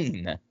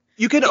insane.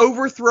 You can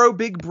overthrow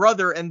Big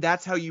Brother, and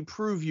that's how you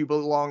prove you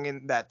belong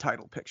in that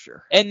title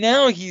picture. And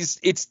now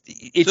it's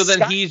so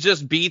then he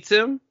just beats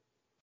him.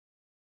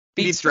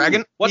 Beats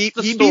Dragon. What's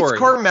the he story? Beats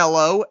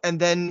Carmelo, and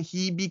then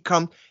he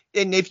becomes.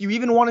 And if you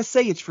even want to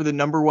say it's for the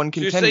number one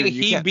contender,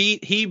 you're saying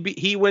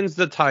he wins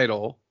the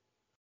title.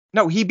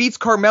 No, he beats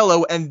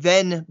Carmelo and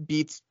then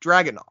beats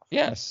Dragunov.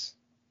 Yes.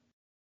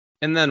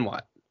 And then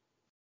what?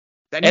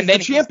 Then he's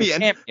the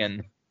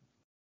champion.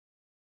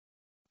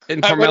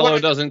 And Carmelo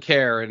doesn't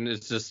care and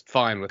is just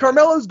fine with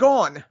Carmelo's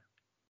gone.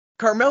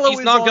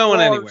 He's not going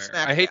anywhere.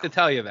 I hate to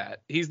tell you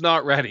that. He's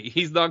not ready.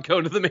 He's not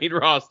going to the main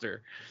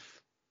roster.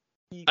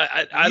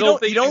 I don't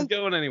think he's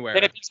going anywhere.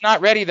 And if he's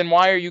not ready, then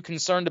why are you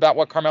concerned about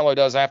what Carmelo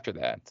does after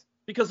that?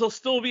 Because he'll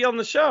still be on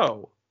the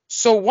show.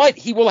 So what?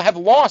 He will have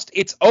lost.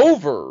 It's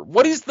over.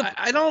 What is the?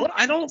 I don't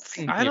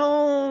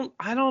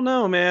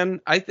know, man.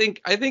 I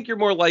think you're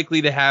more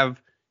likely to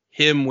have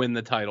him win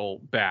the title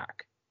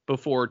back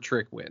before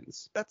Trick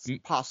wins. That's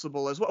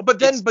possible as well. But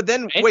then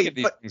wait,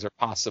 things are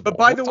possible. But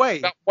by the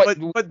way,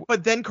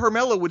 but then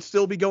Carmelo would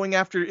still be going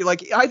after,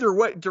 like, either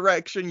what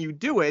direction you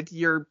do it,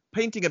 you're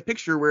painting a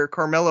picture where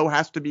Carmelo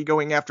has to be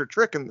going after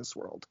Trick in this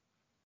world.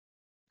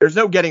 There's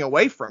no getting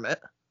away from it.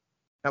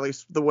 At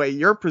least the way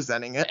you're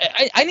presenting it.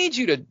 I need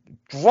you to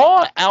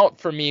draw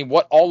out for me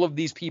what all of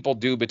these people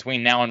do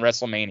between now and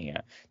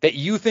WrestleMania that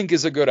you think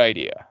is a good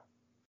idea.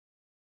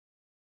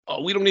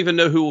 Oh, we don't even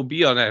know who will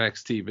be on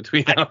NXT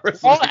between now and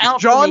WrestleMania.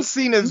 John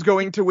Cena's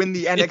going to win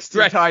the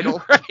NXT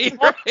title.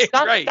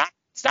 Right.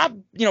 Stop,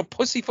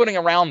 pussyfooting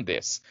around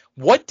this.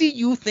 What do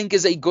you think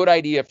is a good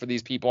idea for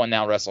these people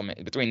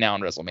between now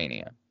and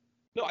WrestleMania?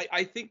 No,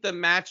 I think the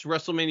match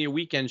WrestleMania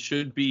weekend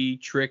should be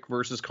Trick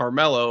versus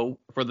Carmelo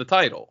for the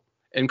title.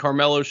 And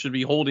Carmelo should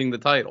be holding the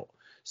title.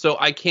 So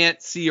I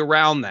can't see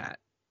around that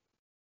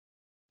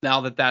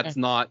now that that's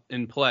not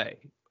in play,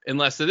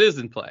 unless it is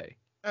in play.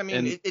 I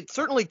mean, it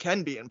certainly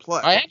can be in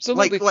play. I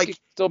absolutely think it can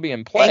still be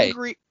in play.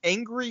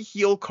 Angry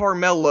heel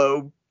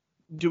Carmelo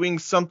doing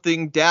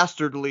something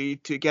dastardly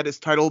to get his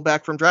title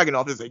back from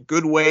Dragunov is a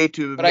good way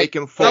to make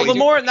him fall.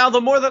 Now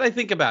the more that I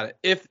think about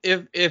it,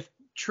 if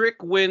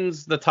Trick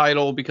wins the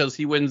title because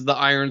he wins the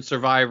Iron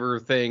Survivor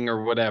thing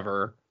or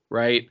whatever,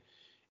 right?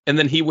 And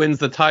then he wins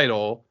the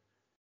title.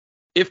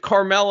 If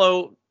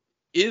Carmelo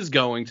is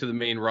going to the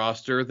main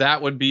roster,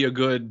 that would be a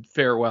good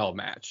farewell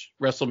match,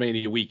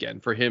 WrestleMania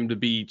weekend, for him to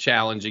be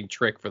challenging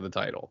Trick for the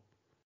title.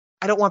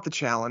 I don't want the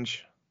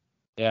challenge.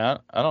 Yeah,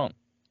 I don't.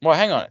 Well,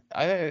 hang on.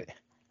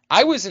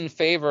 I was in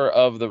favor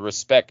of the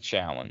respect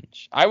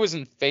challenge. I was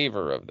in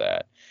favor of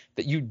that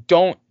you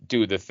don't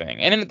do the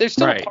thing. And there's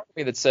still a part of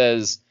me that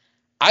says,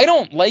 I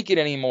don't like it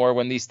anymore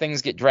when these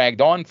things get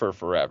dragged on for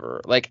forever.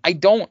 Like, I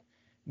don't.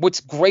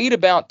 What's great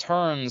about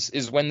turns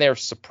is when they're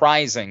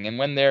surprising, and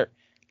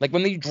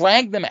when you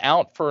drag them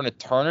out for an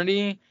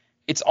eternity,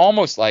 it's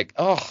almost like,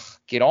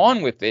 get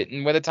on with it.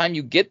 And by the time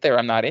you get there,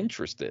 I'm not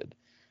interested.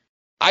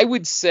 I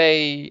would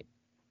say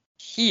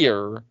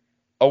here,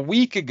 a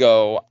week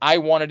ago, I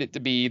wanted it to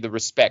be the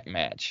respect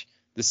match.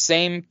 The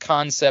same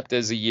concept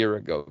as a year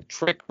ago.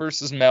 Trick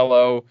versus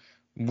Mello.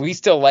 We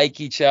still like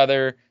each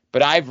other,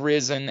 but I've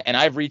risen and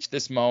I've reached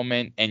this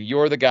moment, and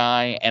you're the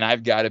guy, and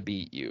I've got to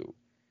beat you.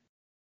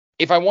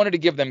 If I wanted to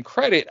give them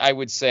credit, I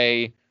would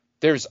say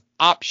there's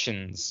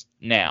options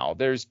now.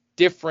 There's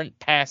different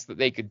paths that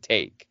they could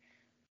take.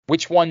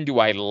 Which one do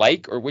I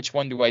like, or which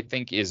one do I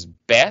think is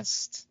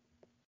best?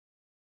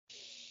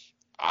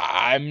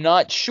 I'm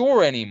not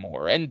sure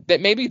anymore. And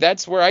that maybe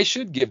that's where I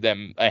should give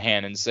them a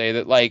hand and say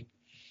that, like,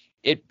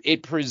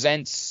 it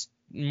presents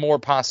more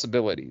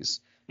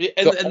possibilities.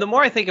 And the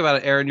more I think about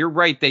it, Aaron, you're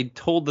right. They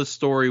told the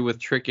story with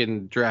Trick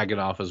and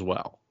Dragunov as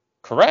well.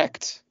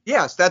 Correct.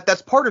 Yes,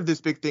 that's part of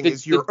this big thing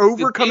is you're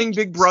overcoming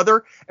Big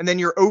Brother, and then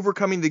you're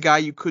overcoming the guy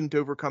you couldn't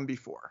overcome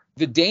before.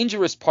 The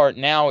dangerous part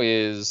now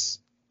is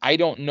I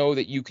don't know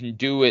that you can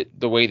do it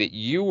the way that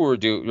you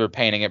were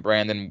painting it,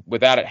 Brandon,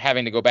 without it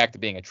having to go back to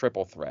being a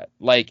triple threat.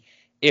 Like,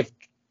 if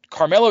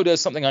Carmelo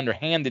does something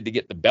underhanded to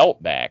get the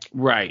belt back,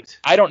 right?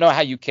 I don't know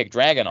how you kick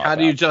Dragunov. How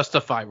do you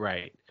justify,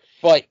 right?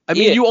 But I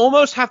mean, you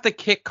almost have to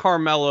kick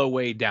Carmelo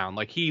way down.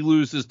 Like, he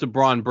loses to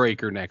Braun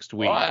Breaker next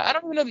week. Well, I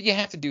don't even know that you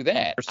have to do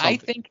that. I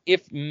think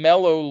if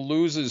Mello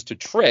loses to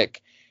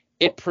Trick,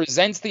 it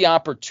presents the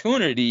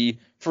opportunity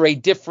for a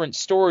different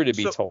story to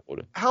be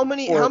told. How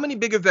many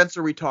big events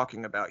are we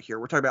talking about here?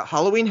 We're talking about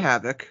Halloween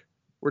Havoc.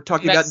 We're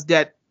talking about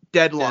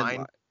Deadline.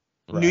 Right.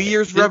 New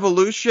Year's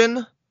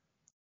Revolution.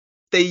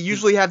 They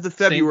usually have the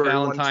February St.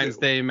 Valentine's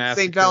Day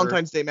Massacre. St.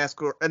 Valentine's Day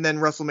Massacre, and then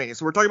WrestleMania.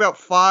 So we're talking about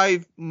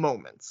 5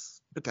 moments.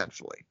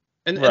 Potentially.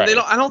 And they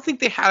don't. I don't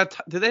think they had.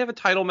 Did they have a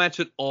title match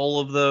at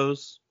all of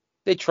those?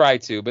 They try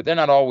to, but they're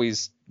not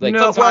always. Like,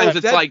 sometimes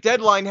it's like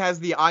Deadline has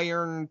the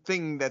iron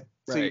thing that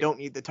so you don't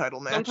need the title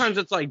match. Sometimes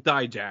it's like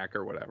Dijak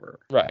or whatever.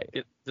 Right.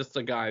 It's just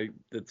a guy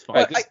that's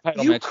fine.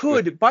 You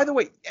could, by the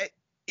way,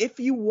 if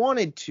you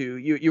wanted to,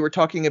 you were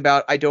talking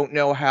about, I don't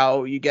know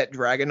how you get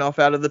Dragunov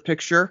out of the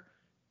picture.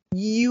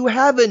 You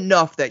have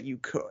enough that you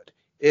could.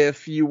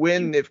 If you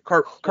win, if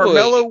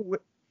Carmelo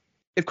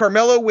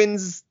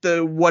wins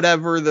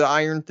the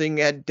Iron Thing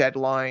at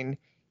Deadline,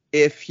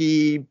 if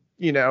he,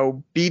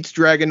 beats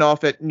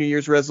Dragunov at New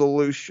Year's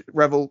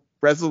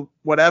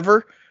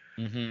whatever,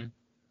 mm-hmm.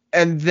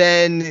 and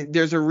then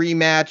there's a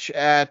rematch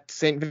at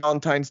St.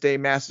 Valentine's Day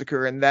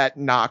Massacre, and that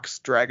knocks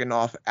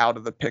Dragunov out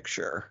of the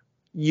picture.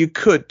 You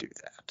could do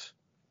that.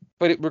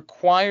 But it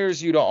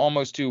requires you to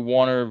almost do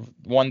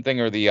one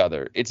thing or the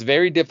other. It's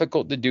very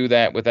difficult to do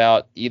that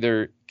without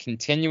either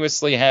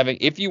continuously having,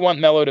 if you want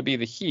Melo to be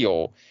the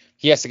heel,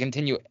 he has to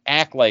continue to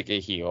act like a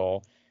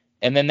heel,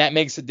 and then that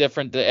makes it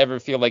different to ever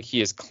feel like he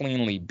has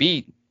cleanly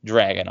beat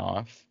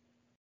Dragunov.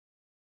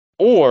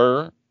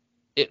 Or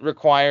it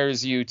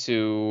requires you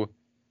to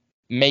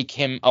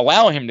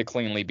allow him to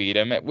cleanly beat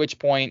him, at which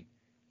point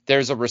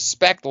there's a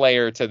respect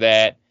layer to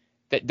that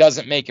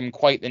doesn't make him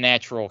quite the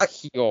natural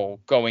heel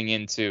going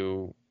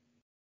into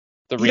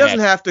the rematch. He doesn't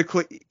have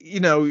to,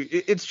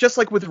 it's just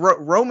like with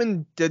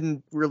Roman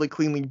didn't really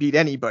cleanly beat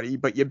anybody,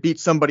 but you beat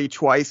somebody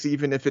twice,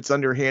 even if it's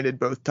underhanded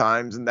both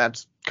times, and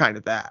that's kind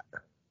of that,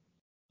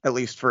 at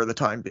least for the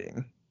time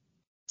being.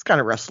 It's kind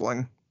of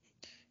wrestling.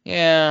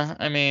 Yeah,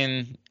 I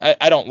mean,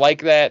 I don't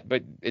like that,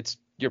 but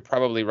you're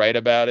probably right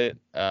about it.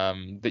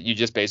 That you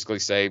just basically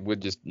say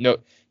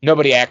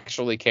nobody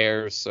actually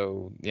cares,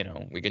 so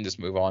we can just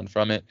move on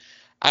from it.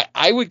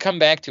 I would come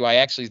back to, I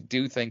actually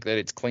do think that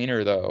it's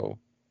cleaner though.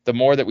 The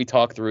more that we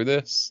talk through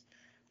this,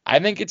 I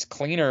think it's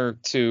cleaner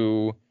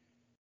to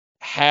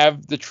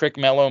have the Trick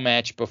Melo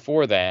match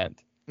before that.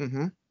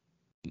 Mm-hmm.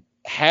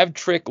 Have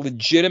Trick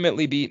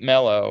legitimately beat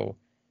Melo,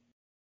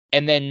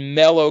 and then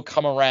Melo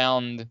come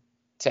around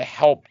to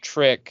help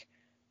Trick,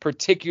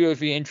 particularly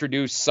if you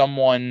introduce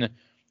someone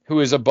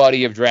who is a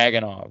buddy of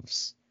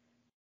Dragunov's,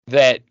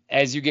 that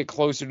as you get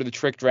closer to the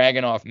Trick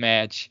Dragunov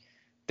match,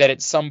 that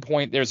at some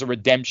point there's a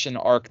redemption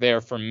arc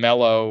there for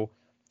Melo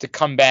to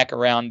come back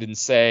around and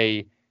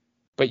say,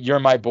 but you're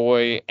my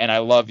boy, and I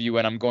love you,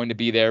 and I'm going to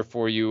be there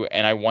for you,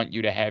 and I want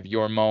you to have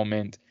your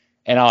moment,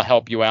 and I'll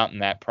help you out in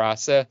that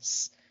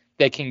process.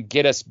 That can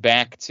get us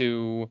back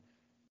to,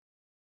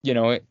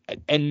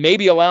 and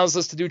maybe allows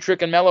us to do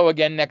Trick and Melo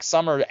again next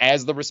summer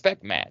as the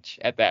respect match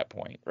at that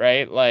point,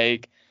 right?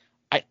 Like,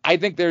 I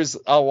think there's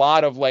a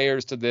lot of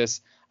layers to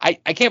this. I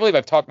can't believe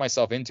I've talked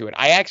myself into it.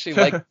 I actually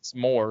like this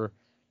more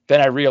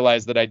than I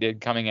realized that I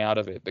did coming out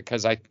of it,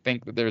 because I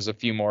think that there's a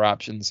few more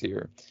options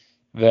here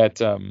that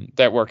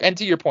work. And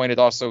to your point, it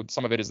also,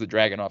 some of it is that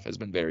Dragunov has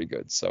been very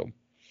good. So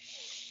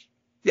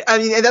yeah, I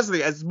mean, and that's the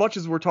thing. As much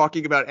as we're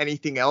talking about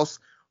anything else,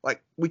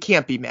 like, we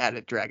can't be mad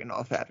at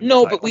Dragunov having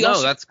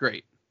that's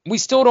great. We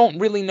still don't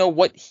really know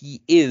what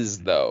he is,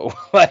 though.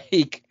 But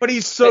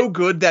he's so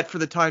good that for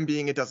the time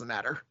being, it doesn't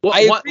matter. Well,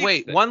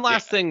 one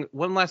last thing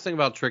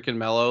about Trick and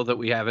Melo that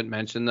we haven't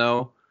mentioned,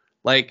 though.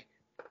 Like,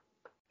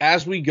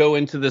 as we go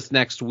into this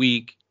next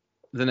week,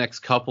 the next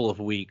couple of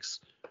weeks,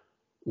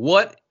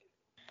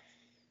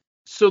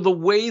 so the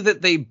way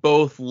that they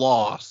both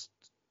lost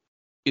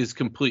is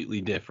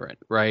completely different,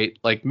 right?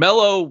 Like,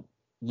 Melo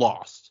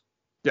lost.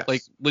 Yes.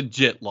 Like,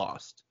 legit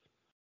lost.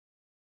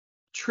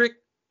 Trick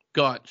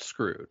got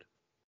screwed.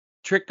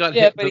 Trick got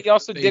hit. Yeah, but he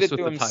also did it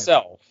to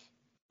himself.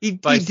 He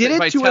did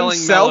it to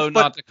himself, Melo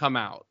not to come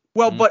out.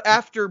 Well, but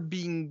after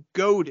being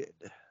goaded,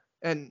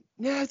 and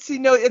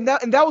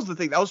that was the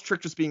thing. That was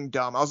Trick just being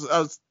dumb. I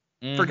was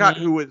forgot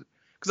who was,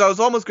 because I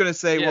was almost gonna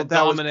say, that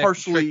Dominic was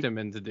partially tricked him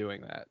into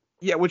doing that.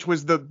 Yeah, which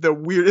was the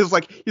weird. It was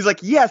like, he's like,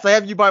 yes, I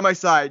have you by my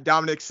side.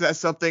 Dominic says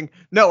something.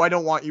 No, I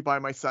don't want you by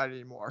my side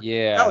anymore.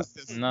 Yeah,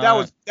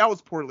 that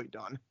was poorly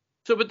done.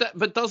 So,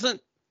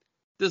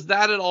 does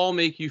that at all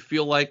make you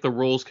feel like the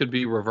roles could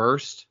be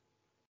reversed?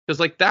 Because,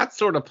 like, that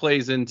sort of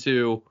plays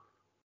into,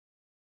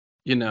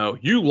 you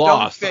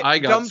lost. I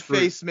got dumb screwed.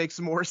 Face makes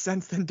more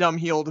sense than dumb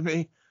heel to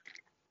me.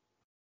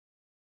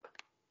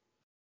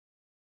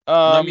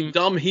 I mean,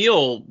 dumb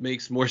heel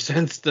makes more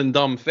sense than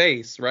dumb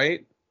face,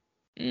 right?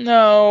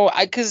 No,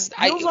 because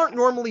heels aren't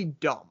normally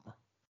dumb.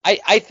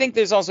 I think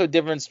there's also a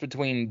difference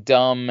between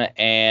dumb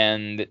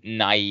and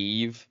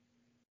naive,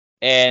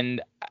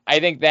 and I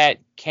think that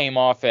came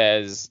off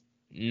as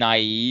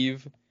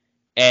naive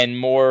and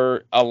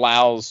more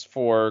allows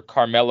for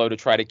Carmelo to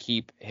try to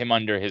keep him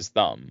under his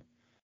thumb.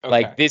 Okay.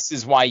 Like, this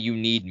is why you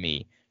need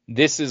me.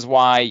 This is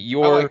why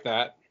you're. I like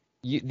that.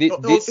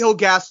 He'll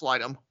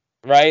gaslight him.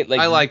 Right? Like,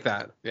 I like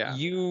that. Yeah.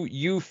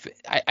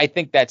 I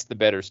think that's the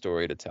better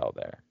story to tell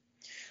there.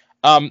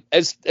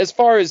 As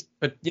far as,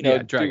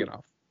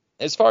 Dragunov.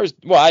 As far as,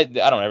 well, I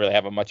don't really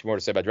have much more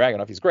to say about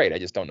Dragunov. He's great. I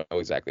just don't know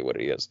exactly what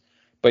he is.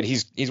 But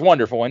he's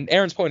wonderful. And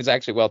Aaron's point is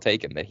actually well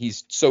taken, that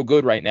he's so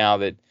good right now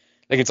that,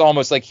 like, it's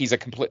almost like he's a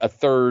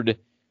third.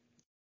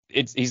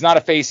 He's not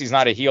a face, he's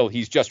not a heel,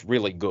 he's just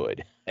really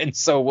good. And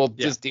so we'll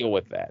just deal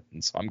with that.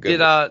 And so I'm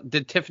good.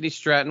 Did Tiffany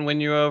Stratton win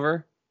you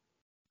over?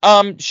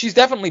 She's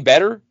definitely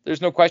better.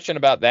 There's no question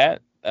about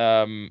that.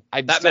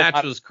 That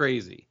match was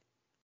crazy.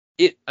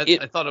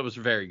 I thought it was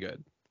very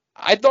good.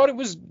 I thought it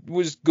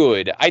was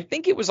good. I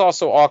think it was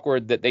also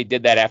awkward that they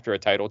did that after a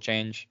title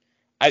change.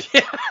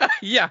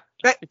 Yeah.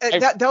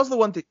 That was the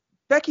one thing.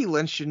 Becky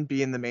Lynch shouldn't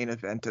be in the main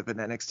event of an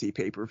NXT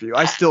pay-per-view.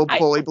 I still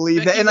fully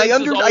believe that, and I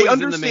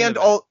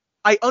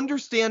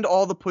understand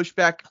all the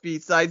pushback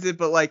besides it,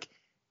 but like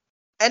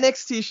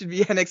NXT should be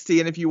NXT,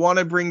 and if you want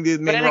to bring the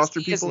main roster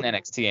people, isn't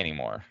NXT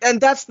anymore,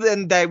 and that's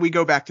then that we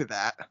go back to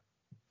that.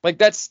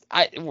 Like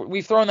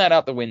we've thrown that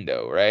out the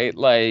window, right?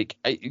 Like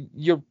I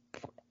don't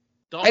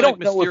know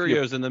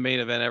Mysterio's in the main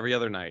event every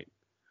other night,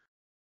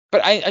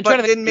 but I'm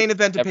trying to think main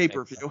event a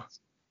pay-per-view.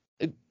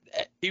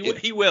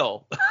 He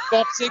will.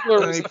 Dolph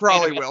Ziggler he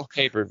probably will.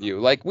 Pay-per-view.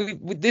 Like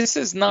this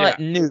is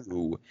not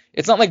new.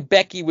 It's not like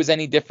Becky was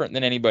any different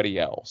than anybody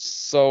else.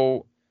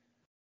 So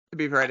to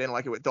be fair, I didn't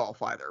like it with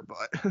Dolph either,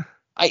 but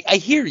I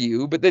hear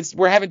you, but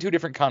we're having two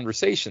different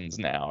conversations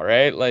now,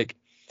 right? Like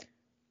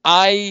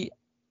I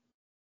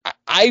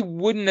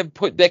wouldn't have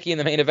put Becky in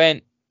the main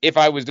event if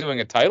I was doing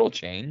a title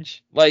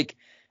change. Like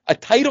a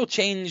title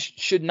change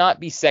should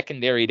not be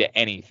secondary to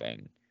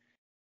anything.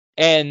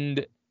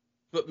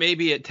 But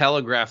maybe it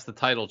telegraphs the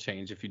title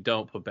change if you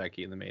don't put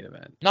Becky in the main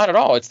event. Not at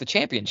all. It's the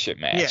championship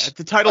match. Yeah,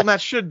 the title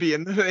match should be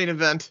in the main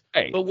event.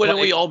 Right. But wouldn't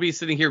we all be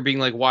sitting here being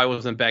like, why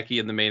wasn't Becky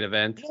in the main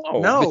event?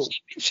 No. The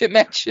championship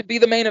match should be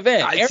the main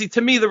event. See,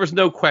 to me, there was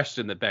no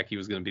question that Becky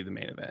was going to be the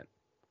main event.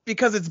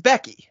 Because it's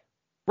Becky.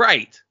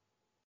 Right.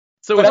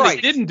 So if they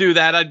didn't do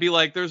that, I'd be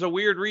like, there's a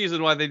weird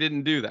reason why they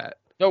didn't do that.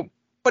 Nope.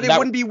 But it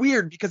wouldn't be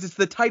weird because it's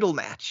the title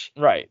match.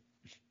 Right.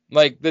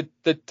 Like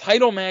the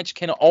title match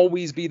can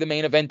always be the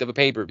main event of a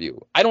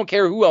pay-per-view. I don't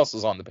care who else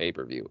is on the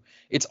pay-per-view.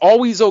 It's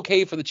always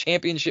okay for the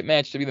championship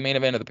match to be the main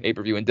event of the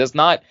pay-per-view, and does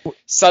not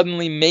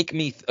suddenly make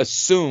me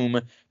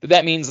assume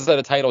that means that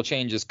a title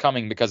change is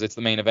coming because it's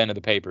the main event of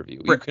the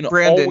pay-per-view.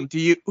 Brandon,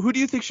 who do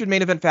you think should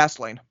main event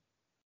Fastlane?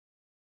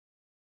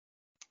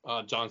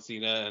 John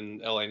Cena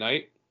and LA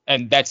Knight.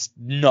 And that's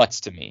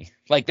nuts to me.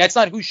 Like that's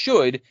not who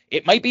should.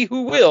 It might be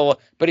who will,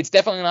 but it's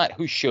definitely not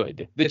who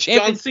should. It's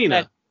John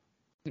Cena.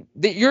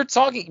 You're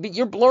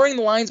blurring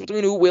the lines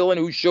between who will and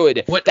who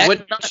should. What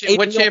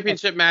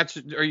championship match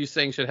are you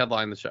saying should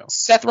headline the show?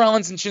 Seth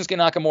Rollins and Shinsuke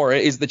Nakamura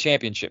is the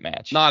championship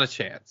match. Not a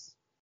chance.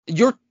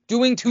 You're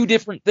doing two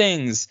different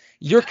things.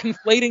 You're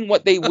conflating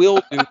what they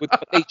will do with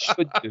what they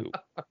should do.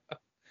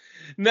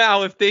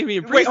 Now, if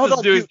Damian Priest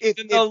is doing,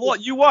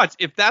 you watch.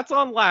 If that's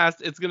on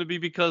last, it's going to be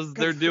because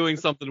they're doing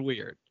something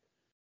weird.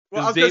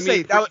 Well, I was going to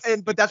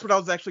say but that's what I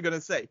was actually going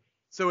to say.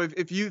 So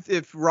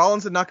if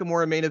Rollins and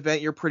Nakamura main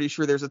event, you're pretty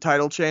sure there's a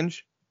title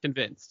change?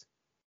 Convinced.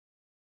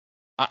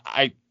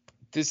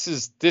 This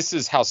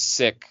is how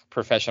sick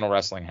professional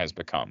wrestling has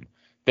become.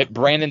 That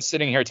Brandon's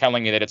sitting here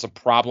telling me that it's a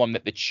problem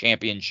that the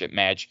championship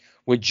match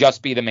would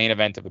just be the main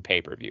event of a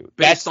pay-per-view.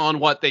 Based on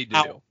what they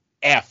do.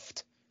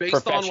 Effed.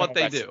 Based on what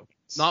they do.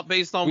 Not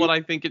based on what I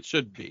think it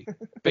should be.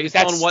 Based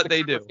on what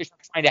they do. I'm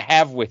trying to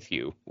have with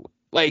you.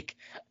 Like,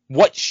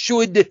 what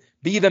should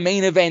be the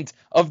main event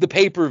of the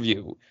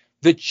pay-per-view?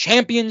 The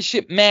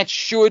championship match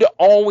should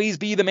always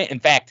be the main. In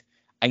fact,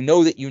 I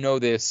know that you know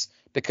this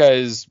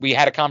because we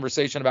had a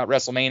conversation about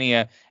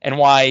WrestleMania and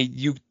why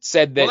you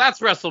said that. Well,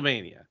 that's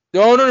WrestleMania.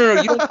 No.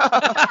 You don't.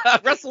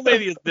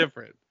 WrestleMania is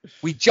different.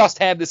 We just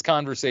had this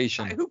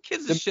conversation. Who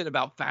gives a shit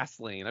about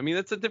Fastlane? I mean,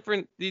 that's a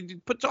different.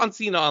 You put John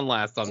Cena on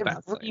last on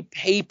Fastlane.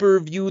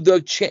 Pay-per-view,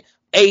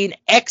 an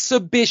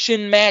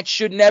exhibition match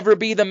should never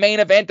be the main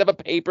event of a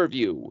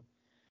pay-per-view.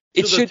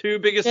 So the two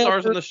biggest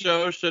stars on the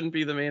show shouldn't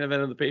be the main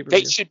event of the pay-per-view.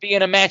 They should be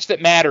in a match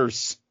that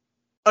matters.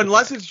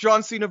 Unless it's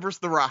John Cena versus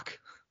The Rock.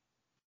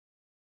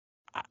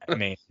 I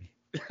mean,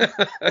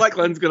 like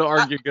Glenn's gonna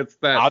argue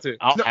against that too.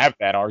 I'll have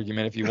that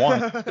argument if you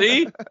want.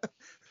 See,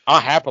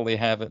 I'll happily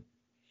have it.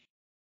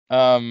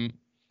 No,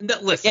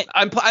 listen,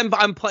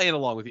 I'm playing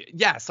along with you.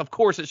 Yes, of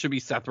course it should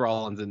be Seth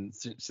Rollins and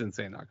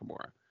Shinsuke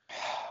Nakamura.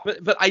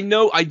 But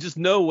I just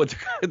know what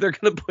they're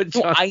going to put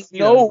John Cena. I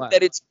know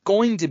that it's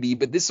going to be,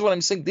 but this is what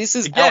I'm saying. This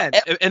is again,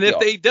 and if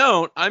they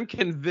don't, I'm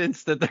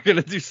convinced that they're going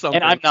to do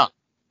something. And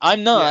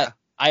I'm not. Yeah.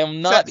 I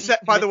am not.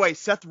 By the way,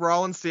 Seth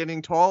Rollins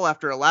standing tall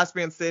after a last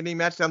man standing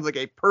match sounds like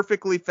a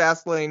perfectly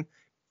Fastlane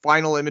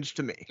final image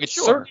to me. It's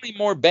certainly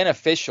more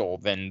beneficial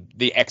than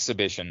the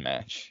exhibition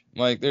match.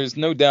 Like, there's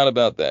no doubt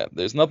about that.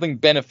 There's nothing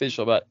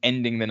beneficial about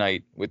ending the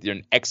night with your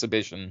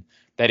exhibition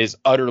that is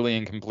utterly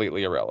and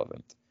completely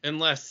irrelevant.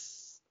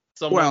 Unless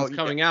someone's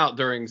coming out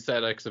during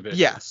said exhibition.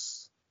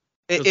 Yes.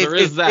 There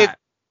is that.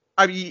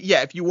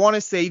 If you want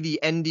to say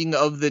the ending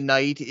of the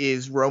night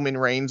is Roman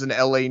Reigns and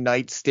LA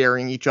Knight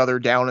staring each other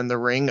down in the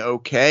ring,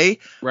 okay.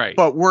 Right.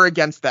 But we're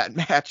against that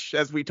match,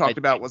 as we talked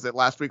about, was it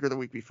last week or the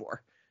week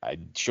before? I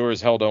sure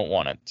as hell don't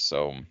want it,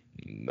 so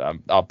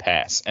I'll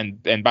pass.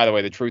 And by the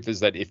way, the truth is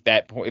that if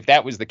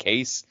that was the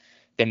case,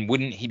 then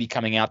wouldn't he be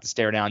coming out to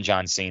stare down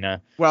John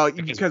Cena? Well,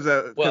 because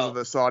of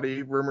the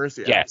Saudi rumors,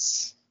 yeah.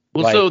 Yes.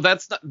 Well, so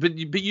that's not, but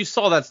you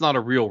saw that's not a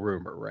real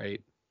rumor,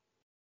 right?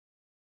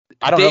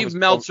 I don't Dave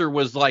Meltzer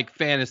was like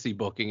fantasy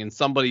booking, and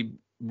somebody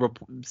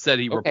said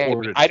he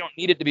reported. I don't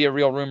need it to be a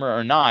real rumor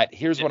or not.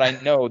 Here's what I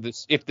know: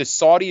 if the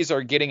Saudis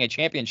are getting a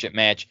championship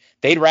match,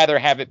 they'd rather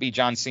have it be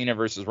John Cena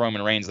versus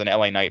Roman Reigns than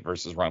LA Knight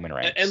versus Roman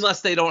Reigns.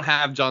 Unless they don't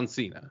have John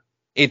Cena.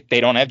 If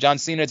they don't have John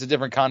Cena, it's a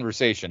different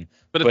conversation.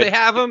 But if they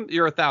have him,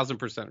 you're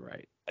 1,000%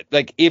 right.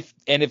 Like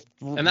and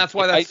that's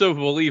why that's so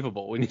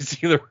believable when you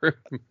see the rumor.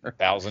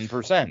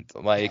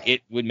 1,000%. Like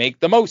it would make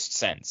the most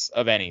sense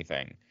of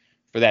anything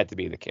for that to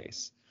be the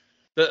case.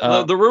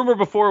 The rumor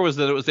before was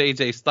that it was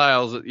AJ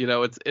Styles. You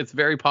know, it's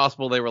very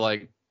possible they were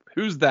like,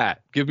 "Who's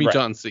that? Give me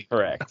John Cena."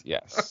 Correct.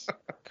 Yes.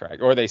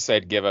 Correct. Or they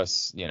said, "Give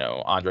us,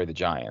 Andre the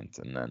Giant,"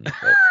 and then.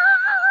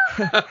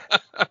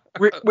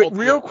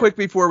 Real quick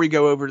before we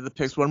go over to the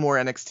picks, one more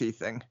NXT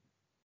thing.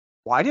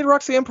 Why did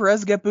Roxanne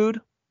Perez get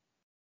booed?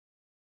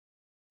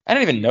 I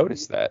didn't even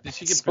notice that. Did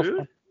she get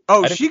booed?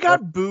 Oh, she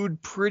got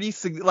booed pretty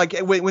like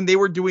when they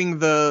were doing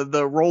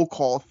the roll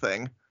call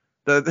thing,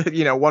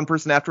 the one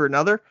person after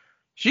another.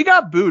 She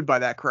got booed by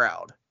that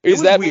crowd.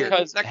 Is that weird.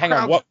 Because hang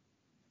on, what?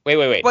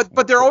 Wait.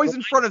 But they're always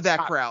in front of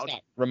that crowd.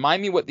 Stop.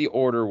 Remind me what the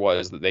order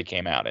was that they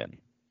came out in.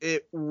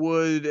 It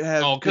would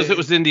have. Oh, because it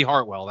was Indy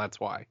Hartwell. That's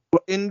why.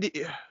 Who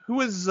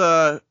was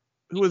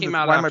came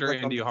out after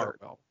Indy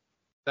Hartwell.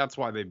 That's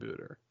why they booed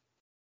her.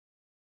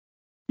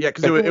 Yeah,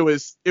 because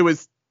it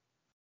was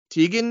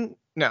Tegan.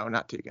 No,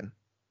 not Tegan.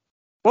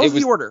 What was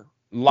the order?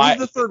 What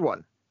was the third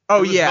one?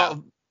 Oh yeah,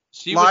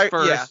 she was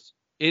first. Yeah.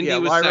 Indy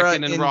was Lyra,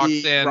 second,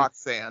 and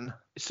Roxanne.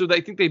 So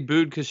I think they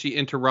booed because she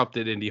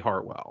interrupted Indy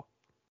Hartwell.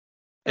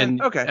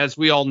 And as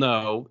we all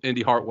know,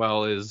 Indy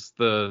Hartwell is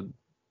the,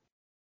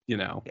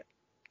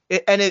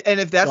 And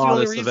if that's the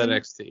only reason,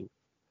 of NXT.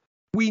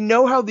 We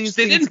know how these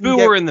they things didn't boo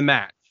her in the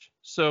match.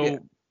 So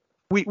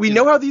we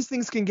know how these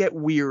things can get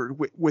weird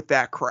with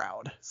that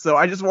crowd. So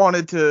I just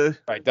wanted to.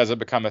 Right? Does it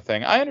become a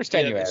thing? I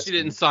understand you asking. She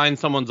didn't sign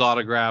someone's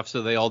autograph,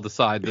 so they all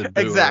decide to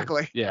boo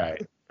exactly. Her. Yeah.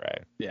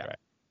 Right. Yeah. Right.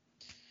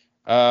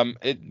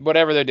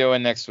 Whatever they're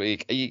doing next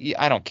week,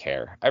 I don't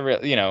care. I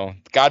really,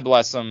 God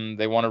bless them.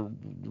 They want to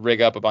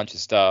rig up a bunch of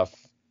stuff.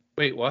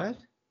 Wait, what?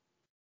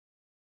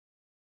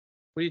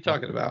 What are you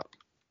talking about?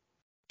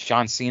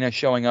 John Cena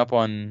showing up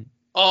on.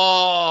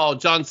 Oh,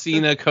 John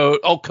Cena,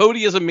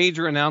 Cody is a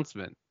major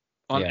announcement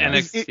on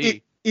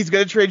NXT. He's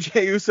gonna trade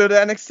Jey Uso to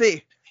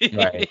NXT.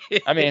 Right.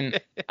 I mean,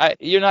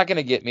 you're not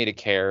gonna get me to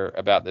care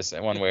about this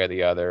one way or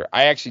the other.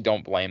 I actually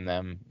don't blame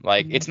them.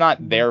 Like, it's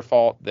not their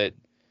fault that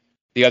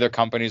the other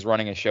company's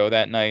running a show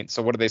that night.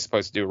 So what are they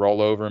supposed to do?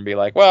 Roll over and be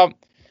like, well,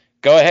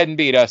 go ahead and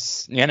beat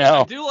us,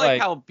 I do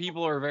like how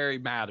people are very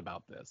mad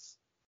about this.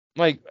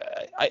 Like,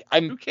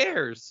 who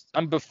cares?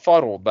 I'm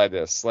befuddled by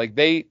this. Like,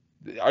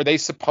 are they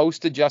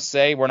supposed to just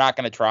say we're not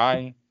going to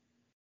try?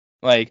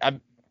 Like, are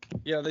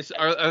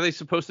they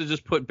supposed to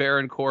just put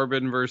Baron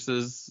Corbin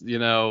versus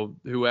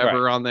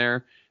whoever on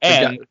there?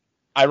 And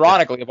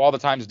ironically, of all the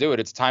times to do it,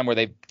 it's a time where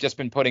they've just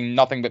been putting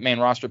nothing but main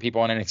roster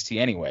people on NXT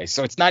anyway.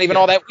 So it's not even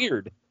all that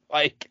weird.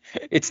 Like,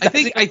 it's. I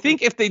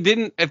think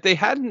if they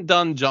hadn't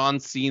done John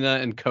Cena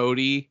and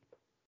Cody,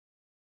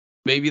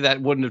 maybe that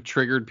wouldn't have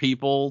triggered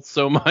people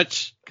so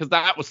much, because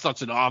that was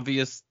such an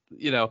obvious,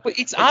 But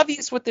it's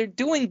obvious what they're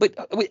doing. But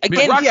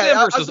again,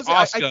 Roxanne versus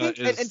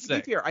Asuka and to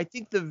be fair, I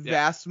think the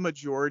vast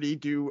majority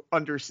do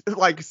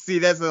see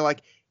this as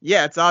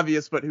it's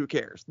obvious, but who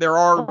cares? There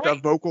are a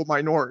vocal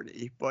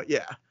minority, but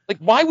yeah. Like,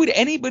 why would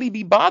anybody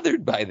be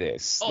bothered by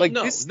this? Oh,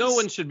 no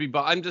one should be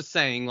bothered. I'm just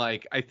saying,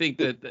 I think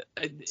that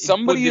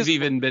somebody have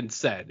even been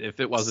said if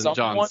it wasn't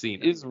John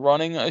Cena. Is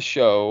running a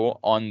show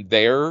on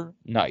their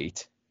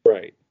night.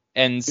 Right.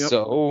 And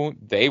so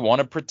they want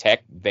to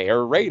protect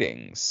their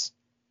ratings.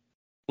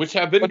 Which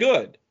have been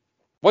good.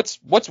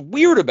 What's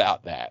weird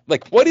about that?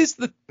 Like, what is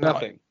the...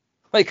 Nothing.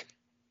 Like...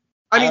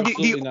 I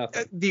mean,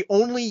 the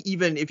only,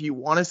 even if you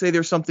want to say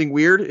there's something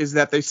weird, is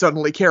that they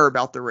suddenly care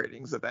about the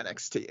ratings of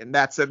NXT, and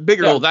that's a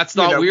bigger. No, that's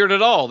not weird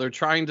at all. They're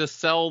trying to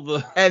sell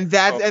the. And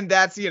that's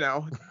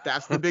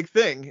that's the big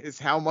thing, is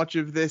how much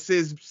of this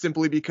is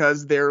simply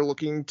because they're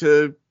looking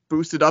to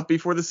boost it up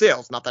before the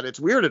sales. Not that it's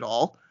weird at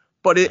all,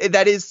 but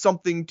that is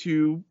something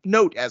to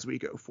note as we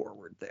go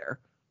forward there.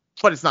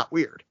 But it's not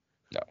weird.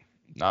 No,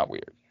 not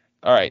weird.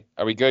 All right,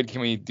 are we good?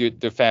 Can we do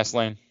the fast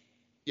lane?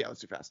 Yeah,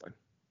 let's do fast lane.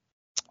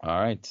 All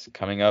right,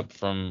 coming up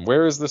from,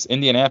 where is this,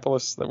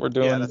 Indianapolis that we're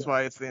doing? Yeah, that's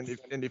why it's the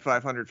Indy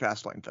 500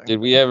 Fastlane thing. Did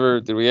we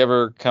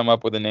ever come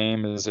up with a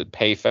name? Is it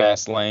Pay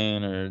Fast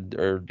Lane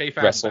or Pay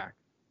Fast Back?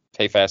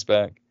 Pay Fast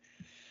Back.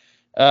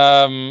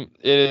 It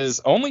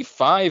is only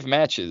 5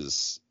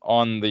 matches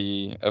on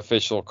the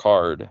official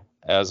card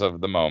as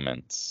of the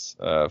moment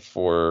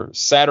for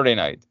Saturday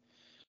night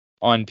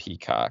on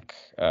Peacock.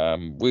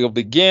 We'll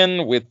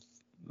begin with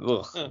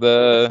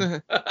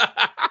the.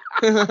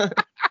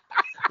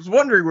 I was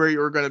wondering where you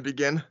were going to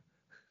begin.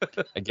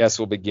 I guess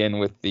we'll begin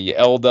with the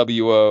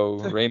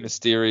LWO, Rey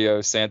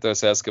Mysterio,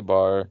 Santos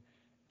Escobar,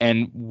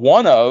 and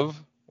one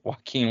of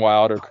Joaquin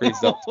Wilde or Chris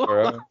Del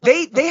Toro.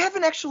 They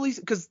haven't actually,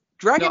 because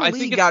Dragon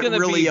Lee got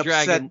really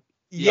upset.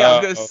 Yeah, I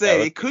was going to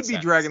say, it could be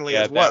Dragon Lee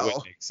as well. That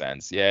would make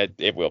sense. Yeah,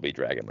 it will be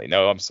Dragon Lee.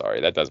 No, I'm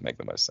sorry. That does make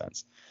the most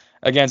sense.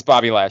 Against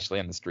Bobby Lashley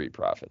and the Street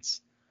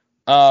Profits.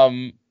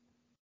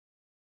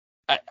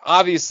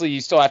 Obviously,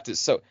 you still have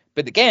to.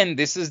 But again,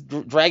 this is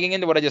dragging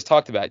into what I just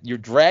talked about. You're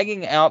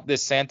dragging out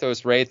this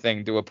Santos Rey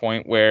thing to a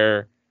point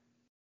where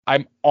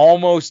I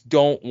almost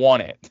don't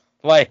want it.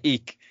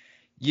 Like,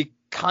 you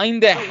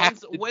kind of have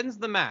to. When's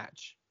the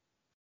match?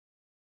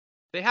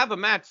 They have a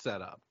match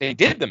set up. They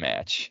did the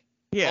match.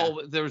 Yeah.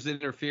 Oh, there was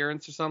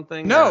interference or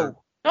something? No,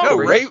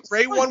 Ray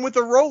won with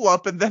a roll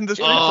up, and then the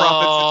Street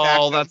Profits attacked.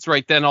 Oh, that's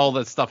right. Then all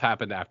that stuff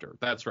happened after.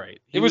 That's right.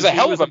 It was a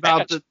hell of a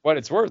match. What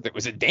it's worth, it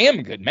was a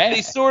damn good match.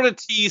 They sort of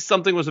teased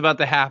something was about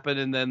to happen,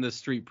 and then the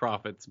Street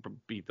Profits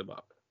beat them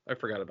up. I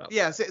forgot about that.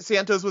 Yeah,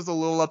 Santos was a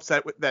little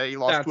upset that he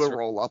lost to a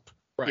roll up.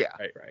 Right, yeah.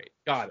 right.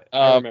 Got it.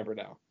 I remember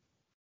now.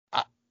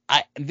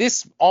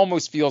 This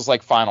almost feels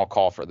like final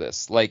call for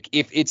this. Like,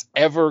 if it's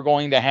ever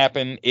going to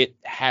happen, it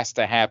has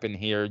to happen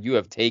here. You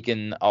have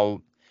taken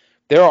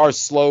there are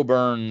slow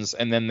burns,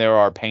 and then there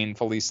are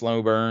painfully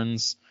slow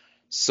burns.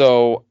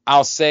 So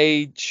I'll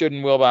say should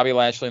and will Bobby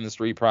Lashley and the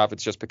Street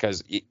Profits, just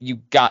because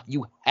you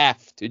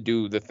have to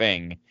do the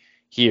thing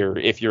here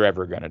if you're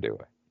ever going to do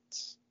it.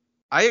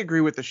 I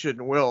agree with the should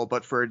and will,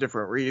 but for a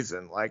different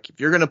reason. Like, if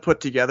you're going to put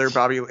together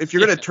if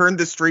you're going to turn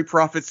the Street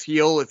Profits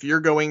heel, if you're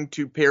going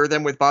to pair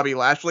them with Bobby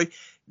Lashley,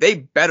 they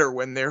better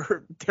win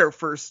their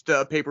first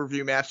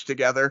pay-per-view match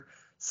together.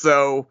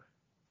 So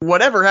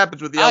whatever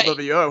happens with the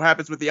LWO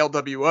happens with the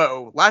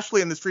LWO.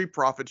 Lashley and the Street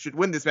Profits should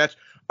win this match,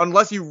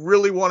 unless you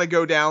really want to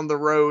go down the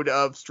road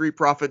of Street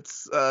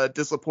Profits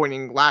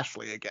disappointing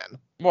Lashley again.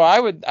 Well,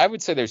 I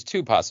would say there's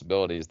two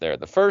possibilities there.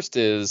 The first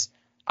is,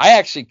 I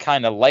actually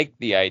kind of like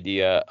the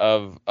idea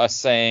of us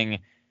saying,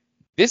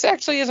 this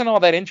actually isn't all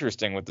that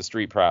interesting with the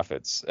Street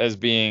Profits, as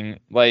being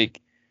like,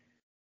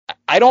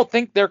 I don't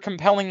think they're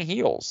compelling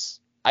heels.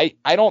 I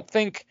don't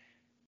think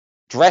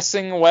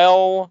dressing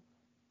well,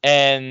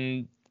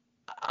 and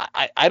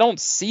I don't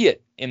see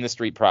it in the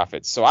Street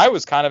Profits. So I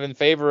was kind of in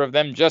favor of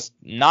them just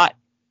not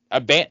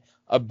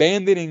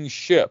abandoning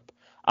ship.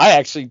 I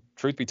actually,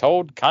 truth be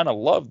told, kind of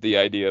loved the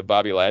idea of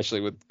Bobby Lashley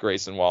with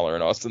Grayson Waller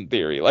and Austin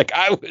Theory. Like,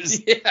 I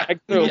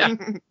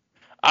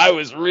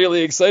was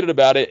really excited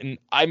about it, and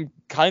I'm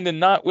kind of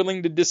not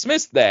willing to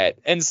dismiss that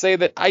and say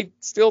that I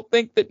still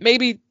think that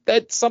maybe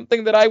that's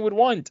something that I would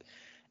want.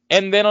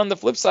 And then on the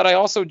flip side, I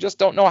also just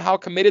don't know how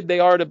committed they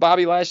are to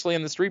Bobby Lashley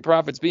and the Street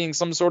Profits being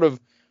some sort of,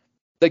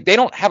 like, they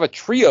don't have a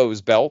trios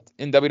belt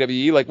in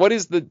WWE. Like, what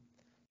is the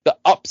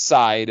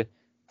upside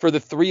for the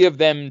three of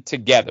them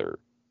together?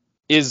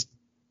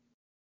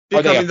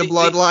 Becoming the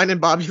Bloodline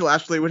and Bobby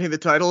Lashley winning the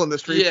title and the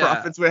Street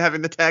Profits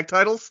having the tag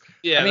titles?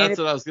 Yeah, I mean, that's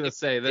what I was going to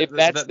say.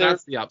 That's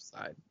the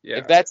upside. Yeah.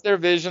 If that's their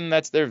vision,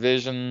 that's their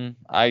vision.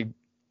 I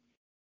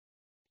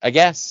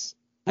guess.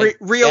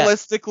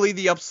 Realistically,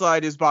 the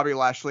upside is Bobby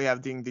Lashley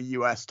having the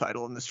U.S.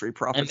 title and the Street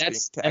Profits being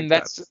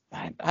tag titles.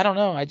 I don't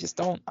know.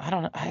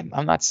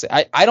 I'm not.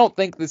 I don't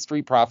think the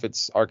Street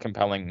Profits are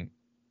compelling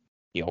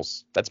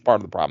heels. That's part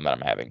of the problem that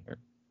I'm having here.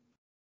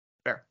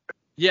 Fair.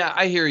 Yeah,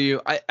 I hear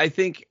you. I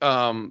think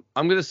I'm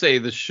going to say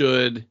the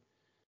should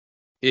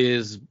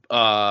is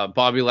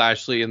Bobby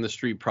Lashley and the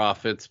Street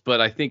Profits,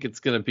 but I think it's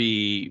going to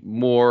be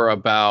more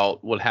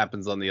about what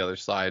happens on the other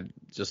side,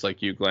 just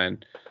like you,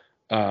 Glenn.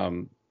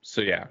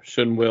 So yeah,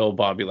 should and will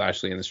Bobby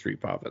Lashley and the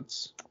Street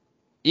Profits.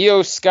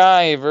 Io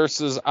Sky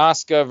versus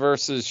Asuka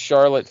versus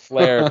Charlotte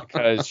Flair,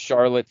 because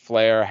Charlotte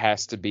Flair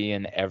has to be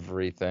in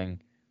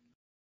everything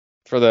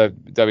for the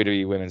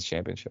WWE Women's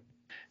Championship.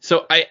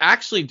 So I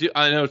actually do.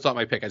 I know it's not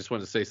my pick. I just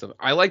wanted to say something.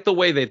 I like the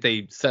way that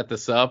they set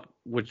this up,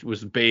 which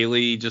was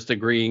Bayley just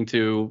agreeing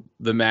to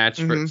the match.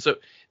 So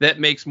that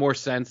makes more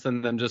sense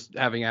than them just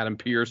having Adam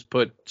Pearce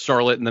put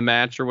Charlotte in the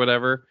match or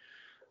whatever.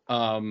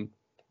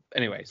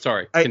 Anyway,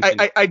 sorry.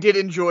 I did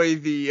enjoy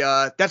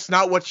the that's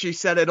not what she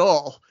said at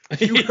all.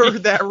 You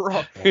heard that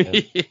wrong.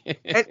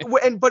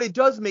 But it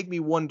does make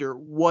me wonder,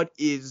 what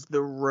is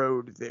the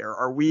road there?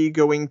 Are we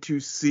going to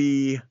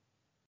see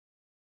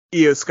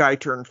Io Sky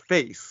turn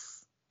face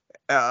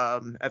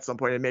at some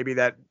point, and maybe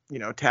that,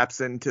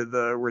 taps into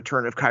the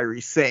return of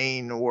Kairi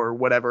Sane or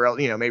whatever else?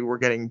 Maybe we're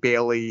getting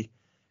Bayley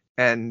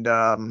and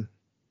why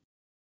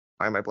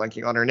am I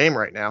blanking on her name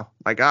right now?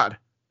 My God,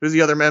 who's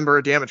the other member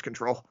of Damage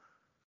Control?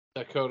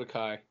 Dakota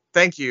Kai.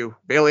 Thank you.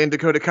 Bayley and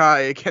Dakota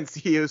Kai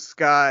against Io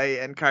Sky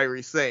and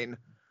Kairi Sane.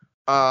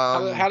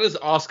 How does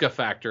Asuka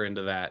factor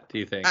into that, do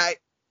you think?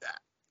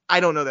 I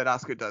don't know that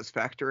Asuka does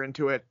factor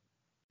into it.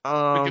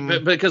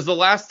 Because the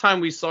last time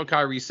we saw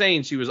Kairi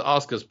Sane, she was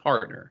Asuka's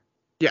partner.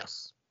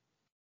 Yes.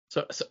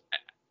 So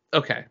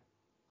okay.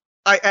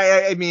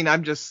 I mean, I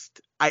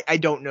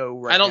don't know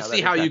right now. I don't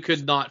see how you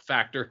could not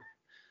factor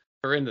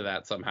her into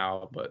that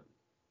somehow, but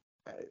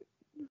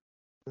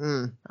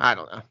I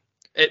don't know.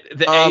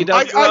 The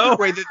AWO? Either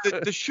way,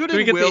 the should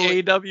and Can we will.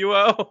 get the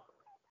AWO?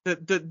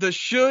 The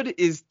should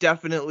is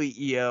definitely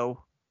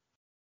Io.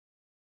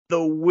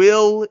 The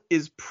will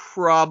is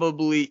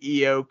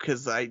probably Io,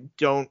 because I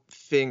don't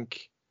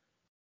think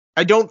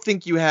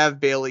you have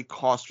Bayley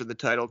cost for the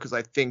title, because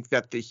I think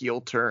that the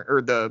heel turn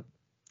or the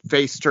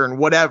face turn,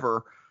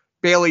 whatever,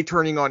 Bayley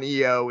turning on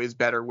Io is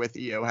better with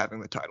Io having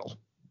the title.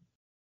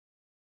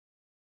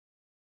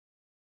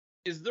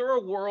 Is there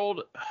a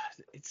world?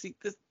 See,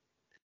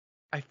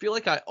 I feel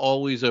like I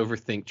always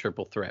overthink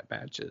triple threat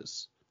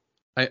matches.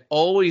 I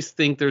always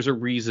think there's a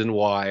reason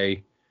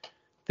why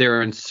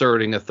they're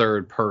inserting a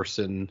third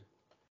person,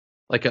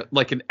 like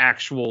an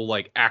actual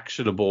like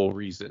actionable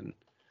reason.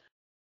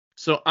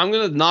 So I'm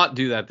gonna not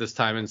do that this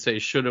time and say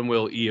should and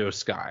will Io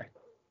Sky.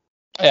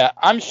 Yeah,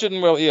 I'm should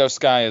and will Io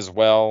Sky as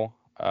well.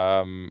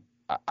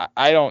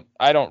 I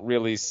don't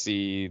really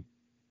see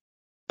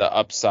the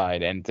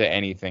upside into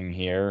anything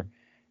here.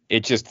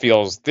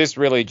 This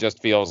really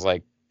just feels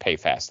like pay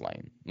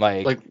Fastlane.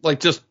 Like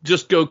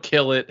just go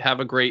kill it, have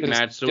a great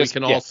match so we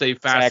can all say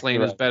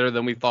Fastlane is better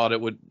than we thought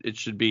it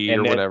should be,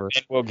 or whatever.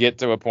 And we'll get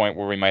to a point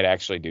where we might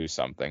actually do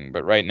something.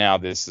 But right now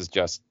this is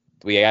just,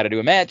 we got to do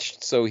a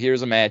match. So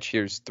here's a match,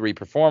 here's 3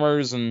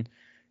 performers, and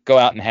go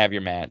out and have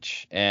your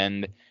match.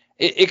 And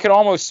it could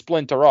almost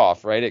splinter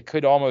off, right? It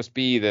could almost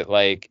be that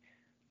like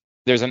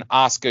there's an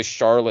Asuka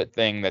Charlotte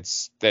thing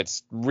that's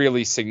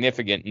really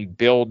significant and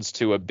builds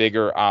to a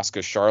bigger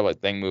Asuka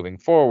Charlotte thing moving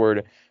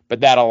forward,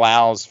 but that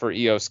allows for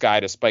Io Sky,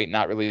 despite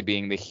not really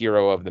being the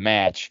hero of the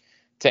match,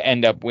 to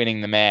end up winning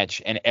the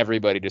match and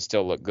everybody to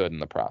still look good in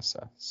the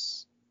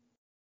process.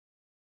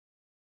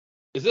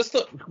 Is this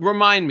the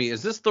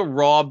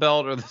Raw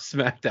belt or the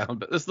SmackDown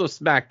belt? This is the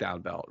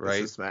SmackDown belt,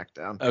 right? This is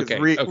SmackDown.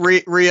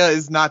 Okay. Rhea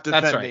is not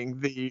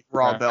defending the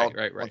Raw belt.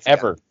 Right.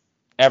 Ever.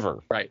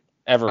 Right.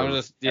 Ever. I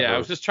was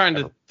just trying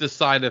to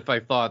decide if I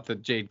thought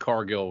that Jade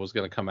Cargill was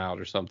going to come out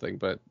or something,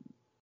 but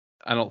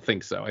I don't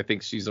think so. I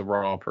think she's a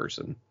Raw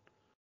person.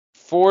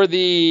 For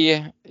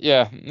the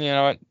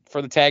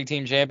tag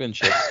team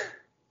championship.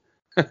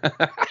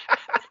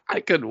 I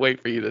couldn't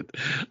wait for you to.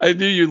 I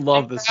knew you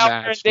loved this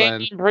match.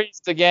 Damian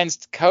Priest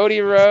against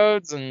Cody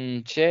Rhodes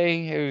and Jey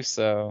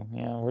Uso.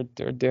 Yeah, we're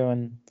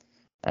doing.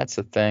 That's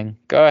a thing.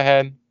 Go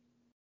ahead.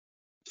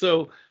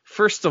 So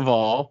first of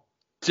all,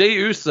 Jey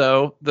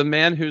Uso, the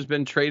man who's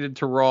been traded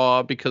to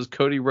Raw because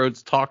Cody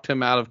Rhodes talked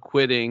him out of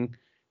quitting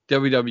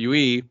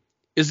WWE,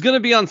 is going to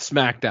be on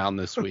SmackDown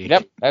this week.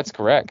 Yep, that's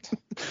correct.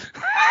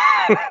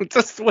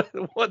 Just what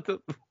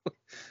the.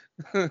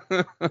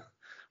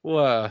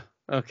 Well,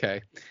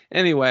 okay.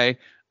 Anyway,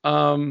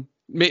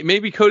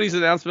 maybe Cody's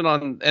announcement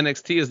on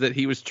NXT is that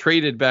he was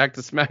traded back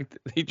to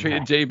He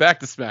traded Jey back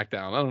to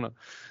SmackDown. I don't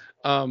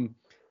know.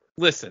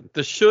 Listen,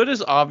 the should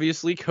is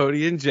obviously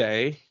Cody and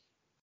Jey.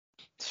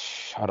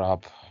 Shut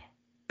up.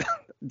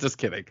 Just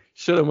kidding.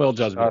 Should and will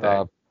Judgment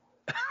Day.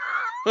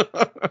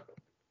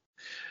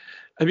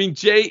 I mean,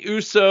 Jey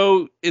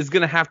Uso is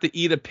going to have to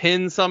eat a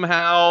pin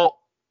somehow,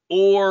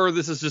 or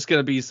this is just going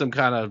to be some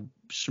kind of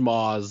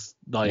schmoz,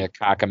 like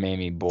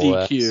cockamamie bull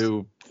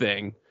DQ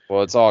thing.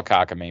 Well, it's all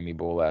cockamamie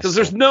bull. Because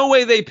there's no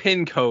way they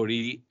pin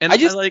Cody, and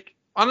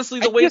honestly,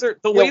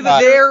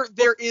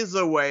 there is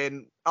a way,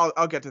 and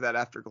I'll get to that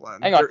after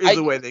Glenn. Hang on, there is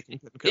a way they can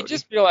pin Cody. I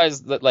just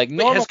realized that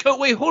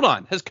hold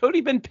on. Has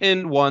Cody been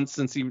pinned once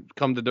since he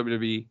come to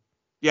WWE?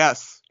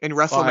 Yes, in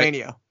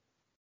WrestleMania.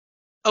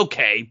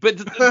 Okay,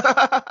 but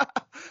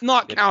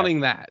not counting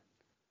that.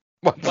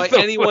 By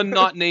anyone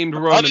not named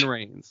Roman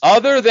Reigns.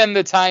 Other than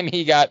the time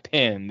he got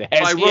pinned.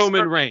 By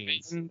Roman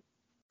Reigns.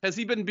 Has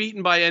he been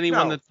beaten by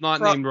anyone that's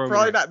not named Roman Reigns?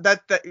 Probably not.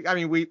 That I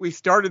mean, we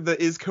started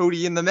the is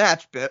Cody in the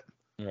match bit.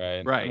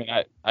 Right. I mean,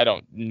 I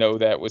don't know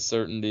that with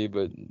certainty,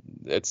 but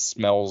it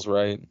smells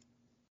right.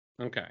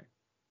 Okay.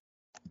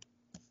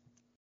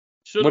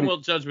 Should and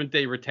will Judgment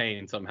Day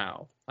retain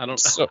somehow? I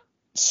don't know.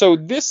 So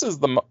this is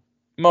the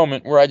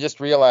moment where I just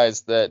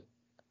realized that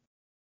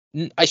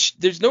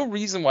there's no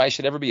reason why I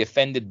should ever be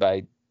offended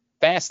by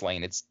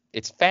Fastlane.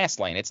 It's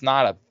Fastlane. It's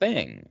not a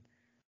thing.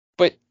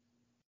 But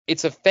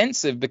it's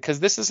offensive because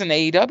this is an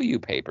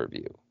AEW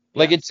pay-per-view. Yeah.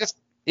 Like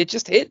it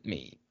just hit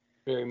me.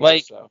 Very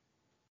much so.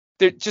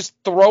 Just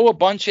throw a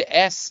bunch of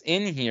S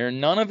in here.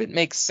 None of it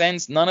makes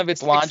sense. None of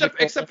it's logical.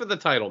 Except for the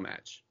title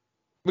match.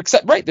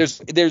 Right.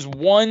 There's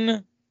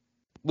one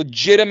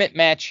legitimate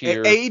match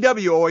here.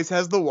 AEW always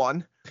has the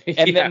one.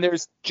 And then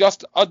there's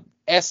just a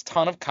S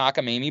ton of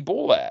cockamamie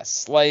bull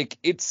S. Like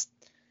it's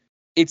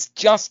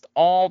just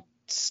all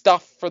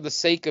stuff for the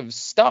sake of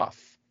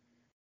stuff.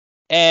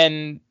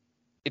 And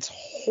it's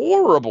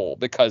horrible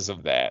because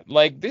of that.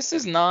 Like this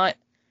is not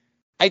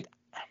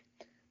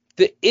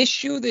the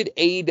issue that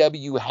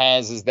AEW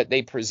has is that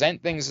they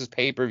present things as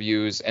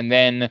pay-per-views and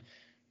then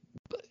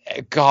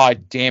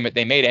God damn it,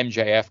 they made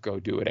MJF go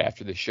do it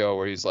after the show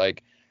where he's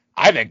like,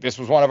 I think this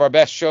was one of our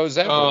best shows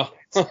ever. Oh.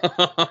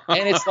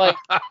 And it's like,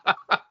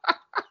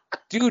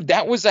 dude,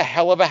 that was a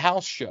hell of a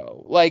house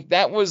show. Like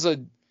that was a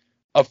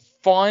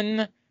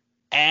fun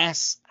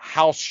ass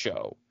house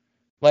show.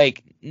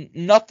 Like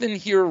nothing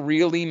here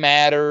really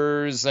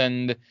matters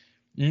and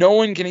no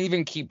one can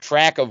even keep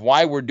track of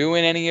why we're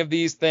doing any of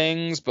these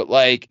things. But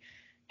like,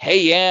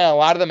 hey, yeah, a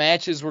lot of the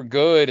matches were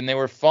good and they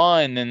were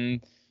fun.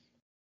 And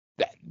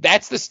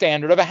that's the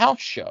standard of a house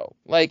show.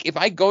 Like if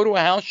I go to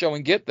a house show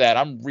and get that,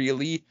 I'm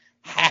really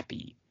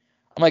happy.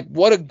 I'm like,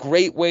 what a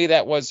great way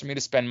that was for me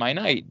to spend my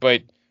night.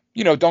 But,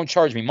 don't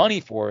charge me money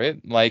for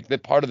it. Like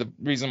that part of the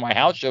reason why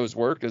house shows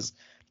work is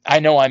I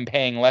know I'm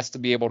paying less to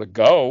be able to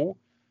go.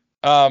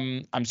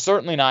 I'm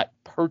certainly not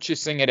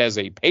purchasing it as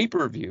a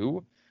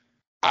pay-per-view.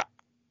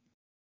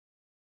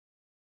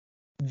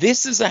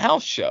 This is a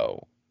house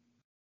show.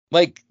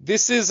 Like,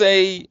 this is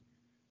a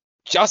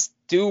just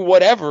do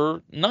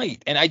whatever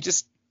night. And it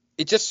just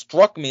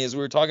struck me as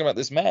we were talking about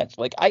this match.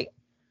 Like,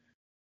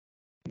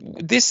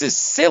 this is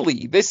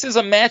silly. This is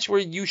a match where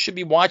you should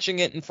be watching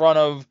it in front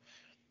of,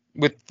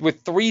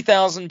 with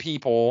 3,000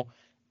 people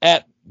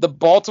at the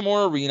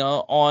Baltimore Arena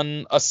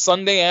on a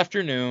Sunday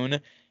afternoon,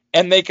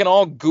 and they can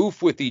all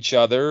goof with each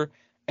other,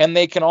 and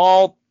they can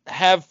all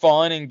have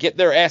fun and get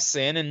their S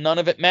in, and none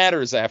of it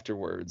matters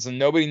afterwards, and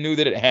nobody knew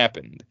that it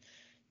happened.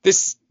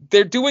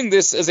 They're doing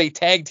this as a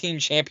tag team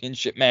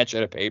championship match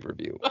at a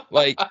pay-per-view.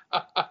 Like,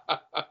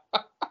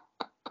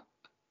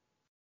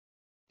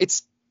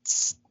 it's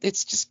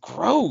just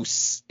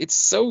gross. It's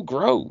so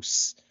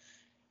gross.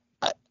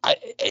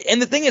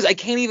 And the thing is, I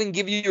can't even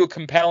give you a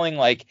compelling,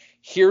 like,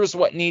 here's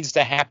what needs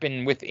to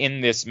happen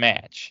within this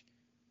match.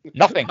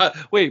 Nothing.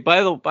 Wait,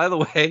 by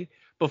the way,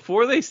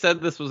 before they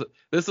said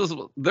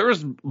there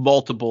was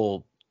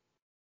multiple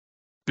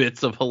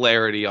bits of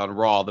hilarity on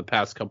Raw the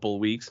past couple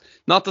of weeks.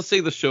 Not to say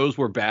the shows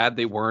were bad,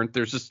 they weren't.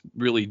 There's just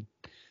really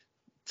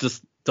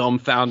just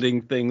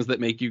dumbfounding things that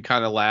make you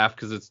kind of laugh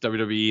because it's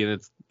WWE and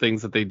it's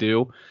things that they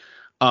do.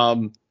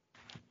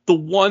 The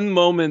one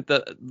moment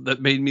that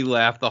made me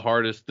laugh the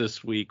hardest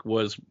this week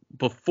was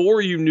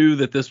before you knew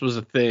that this was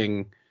a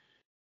thing.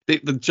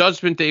 The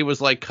Judgment Day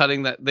was like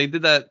cutting that. They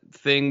did that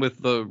thing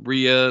with the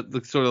Rhea,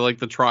 sort of like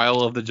the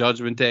trial of the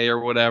Judgment Day or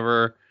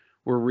whatever,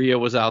 where Rhea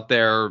was out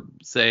there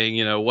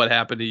saying, what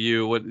happened to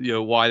you?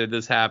 Why did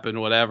this happen?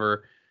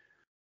 Whatever.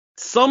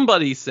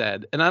 Somebody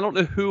said, and I don't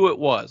know who it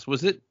was.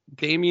 Was it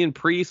Damian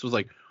Priest? Was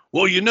like,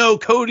 well,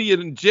 Cody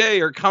and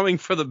Jay are coming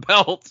for the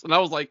belts. And I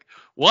was like,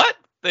 what?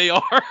 They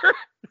are?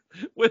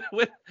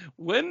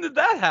 When did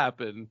that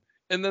happen?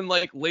 And then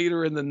like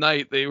later in the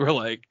night, they were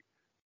like,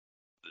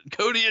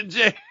 Cody and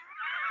Jay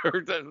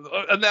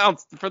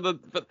announced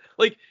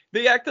like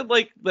they acted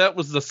like that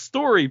was the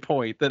story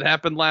point that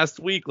happened last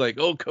week. Like,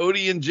 oh,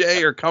 Cody and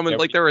Jay are coming,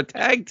 like they're a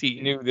tag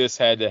team. Knew this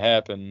had to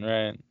happen,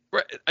 right?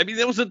 Right. I mean,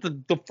 that was at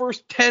the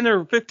first 10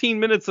 or 15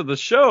 minutes of the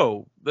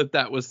show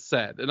that was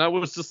said, and I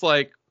was just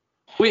like,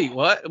 wait,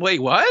 what?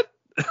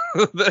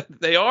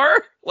 They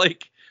are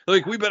like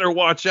we better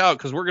watch out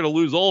because we're gonna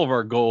lose all of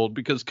our gold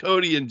because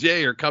Cody and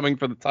Jay are coming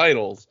for the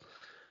titles.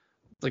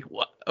 It's like,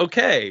 what?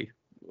 Okay.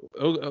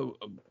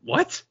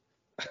 What?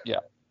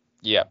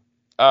 Yeah.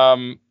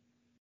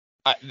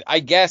 I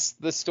guess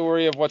the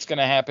story of what's going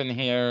to happen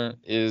here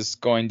is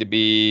going to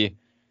be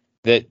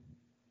that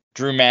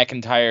Drew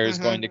McIntyre is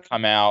going to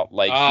come out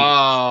like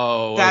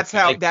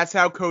that's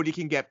how Cody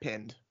can get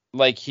pinned.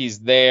 Like he's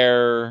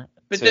there.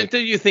 But do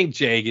you think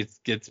Jay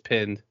gets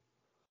pinned?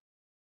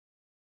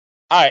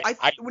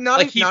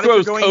 He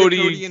throws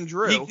Cody and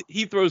Drew.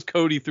 He throws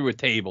Cody through a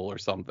table or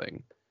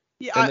something.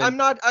 Yeah, I'm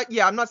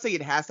not saying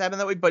it has to happen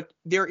that way, but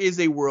there is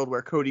a world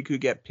where Cody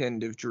could get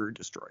pinned if Drew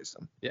destroys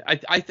him. Yeah,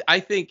 I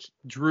think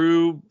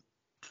Drew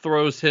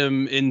throws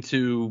him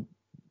into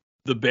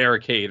the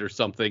barricade or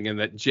something, and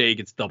that Jay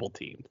gets double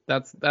teamed.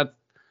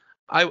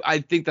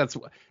 I think that's.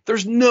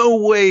 There's no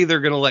way they're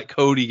gonna let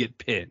Cody get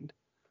pinned.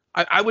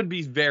 I would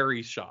be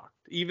very shocked,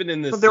 even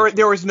in this.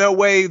 There was no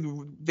way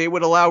they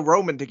would allow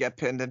Roman to get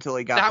pinned until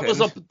he got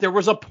pinned. There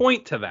was a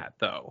point to that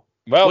though.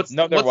 Well,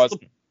 there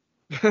wasn't.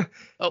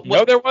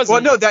 No, there wasn't.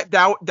 Well, no,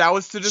 that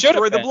was to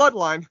destroy the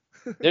bloodline.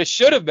 There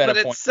should have been but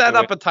a point. It set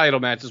up a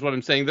title match, is what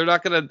I'm saying. They're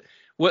not gonna.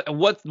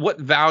 What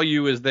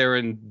value is there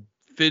in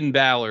Finn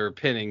Balor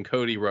pinning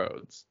Cody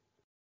Rhodes?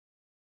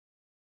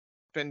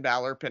 Finn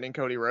Balor pinning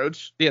Cody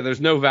Rhodes? Yeah,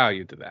 there's no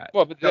value to that.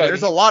 Well, but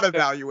there's a lot of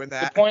value in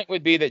that. The point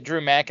would be that Drew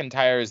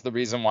McIntyre is the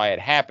reason why it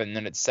happened,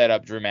 and it set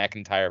up Drew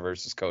McIntyre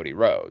versus Cody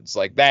Rhodes.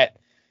 Like that,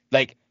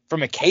 like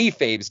from a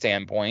kayfabe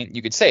standpoint,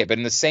 you could say it, but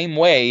in the same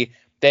way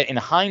that in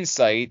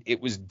hindsight,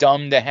 it was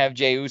dumb to have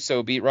Jey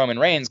Uso beat Roman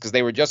Reigns because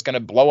they were just going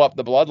to blow up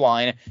the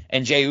bloodline,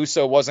 and Jey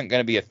Uso wasn't going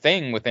to be a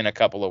thing within a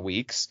couple of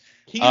weeks.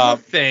 He's a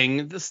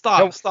thing.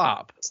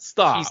 Stop.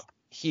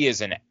 He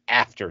is an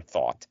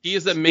afterthought. He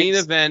is a main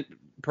event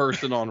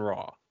person on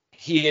Raw.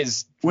 He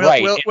is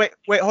right.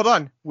 Wait, hold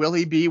on. Will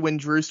he be when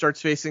Drew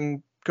starts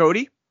facing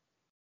Cody?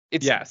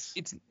 Yes.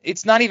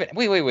 It's not even.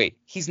 Wait.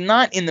 He's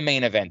not in the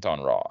main event on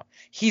Raw.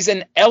 He's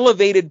an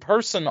elevated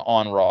person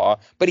on Raw,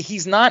 but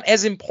he's not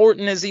as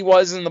important as he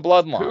was in the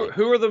Bloodline.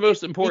 Who are the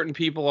most important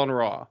people on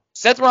Raw?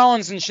 Seth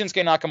Rollins and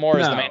Shinsuke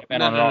Nakamura is the main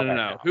event on Raw.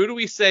 No. Who do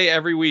we say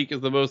every week is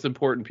the most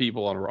important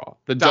people on Raw?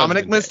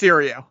 Dominic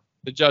Mysterio.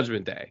 The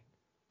Judgment Day.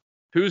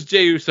 Who's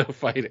Jey Uso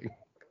fighting?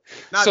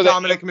 Not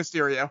Dominic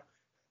Mysterio.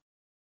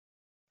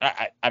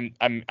 I'm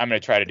going to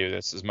try to do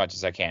this as much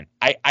as I can.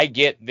 I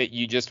get that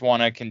you just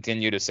want to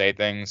continue to say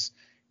things.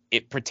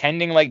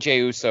 Pretending like Jey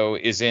Uso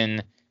is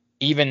in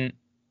even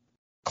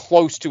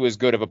close to as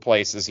good of a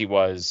place as he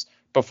was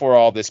before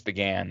all this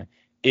began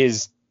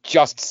is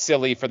just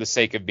silly for the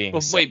sake of being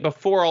silly. Wait,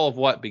 before all of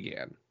what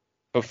began?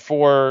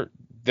 Before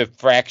the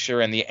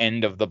fracture and the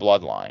end of the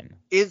bloodline.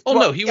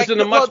 No, he was in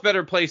a much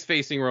better place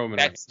facing Roman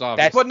Reigns.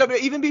 But no, but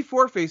even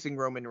before facing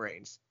Roman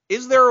Reigns,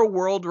 is there a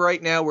world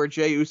right now where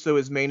Jey Uso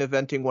is main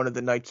eventing one of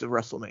the nights of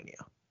WrestleMania?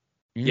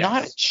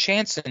 Not a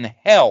chance in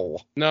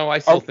hell. No, I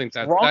still think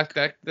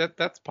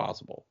that's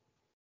possible.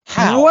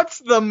 How? What's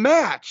the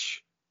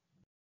match?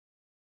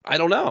 I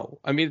don't know.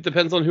 I mean, it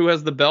depends on who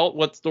has the belt,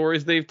 what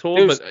stories they've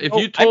told. But if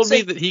you told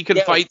me that he could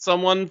fight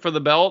someone for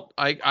the belt,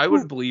 I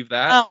would believe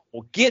that.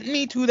 No, get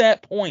me to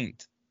that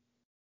point.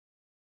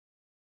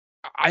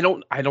 I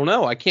don't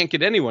know. I can't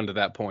get anyone to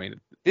that point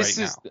now.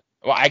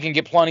 Well, I can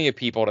get plenty of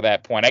people to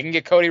that point. I can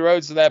get Cody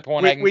Rhodes to that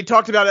point. We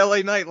talked about LA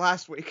Knight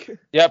last week.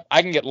 Yep,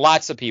 I can get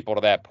lots of people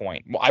to that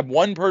point.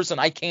 One person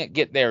I can't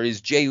get there is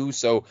Jey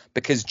Uso,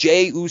 because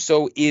Jey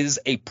Uso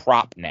is a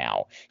prop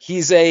now.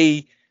 He's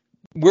Cody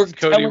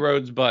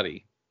Rhodes'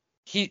 buddy.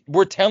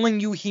 We're telling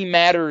you he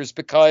matters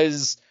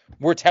because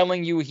we're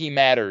telling you he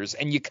matters.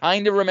 And you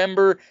kind of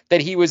remember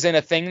that he was in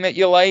a thing that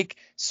you like,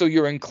 so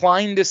you're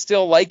inclined to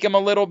still like him a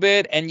little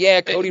bit. And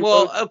yeah, Cody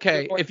Rhodes. Well,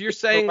 okay, if you're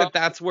saying if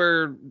that's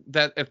where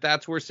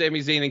Sami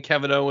Zayn and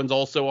Kevin Owens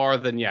also are,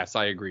 then yes,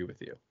 I agree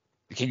with you.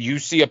 Can you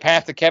see a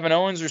path to Kevin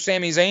Owens or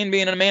Sami Zayn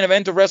being in a main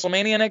event of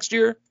WrestleMania next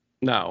year?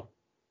 No.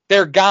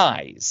 They're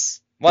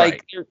guys.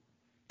 Like, right.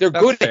 They're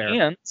good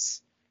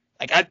hands.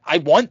 Like, I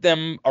want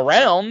them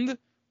around.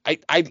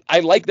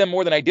 I like them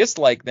more than I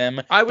dislike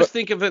them. I was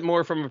thinking of it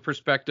more from a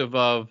perspective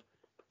of,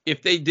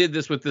 if they did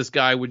this with this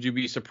guy, would you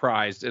be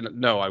surprised? And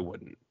no, I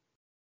wouldn't.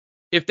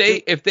 If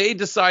they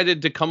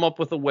decided to come up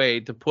with a way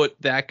to put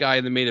that guy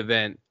in the main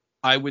event,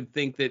 I would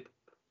think that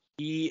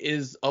he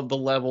is of the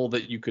level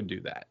that you could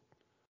do that.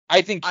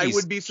 I think I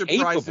would be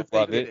surprised if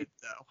they did it,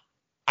 though.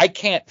 I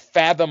can't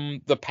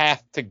fathom the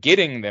path to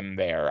getting them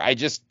there.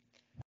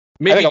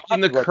 Maybe in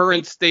the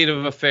current state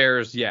of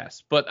affairs,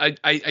 yes. But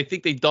I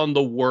think they've done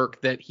the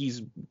work that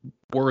he's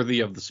worthy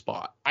of the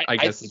spot, I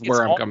guess is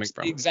where I'm coming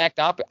from. The exact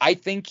opposite. I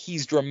think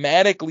he's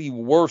dramatically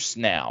worse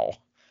now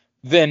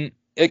than,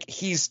 like,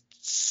 he's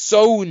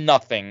so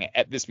nothing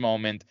at this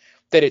moment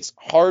that it's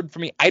hard for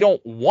me. I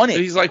don't want it.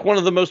 He's like one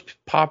of the most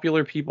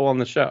popular people on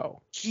the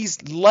show. He's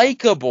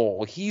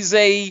likable.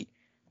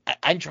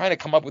 I'm trying to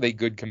come up with a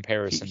good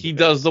comparison. He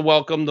does the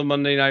welcome to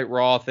Monday Night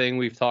Raw thing.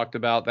 We've talked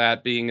about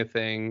that being a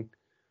thing.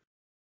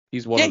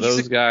 He's one of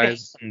those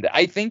guys.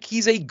 I think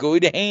he's a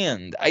good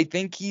hand. I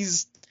think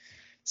he's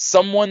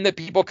someone that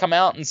people come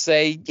out and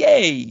say,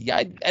 yay,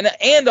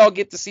 and I'll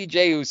get to see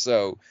Jey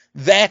Uso.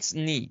 That's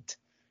neat.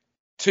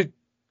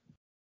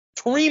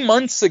 3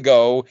 months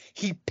ago,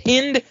 he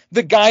pinned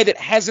the guy that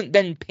hasn't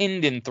been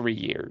pinned in 3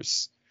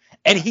 years.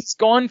 And he's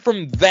gone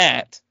from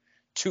that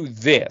to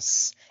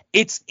this.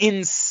 It's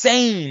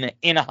insane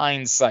in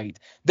hindsight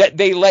that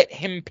they let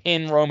him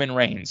pin Roman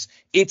Reigns.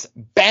 It's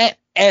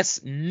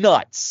bat-ass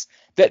nuts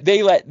that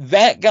they let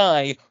that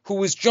guy, who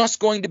was just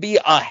going to be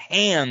a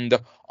hand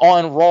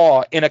on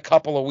Raw in a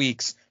couple of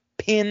weeks,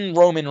 pin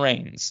Roman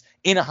Reigns.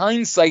 In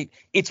hindsight,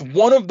 it's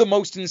one of the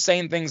most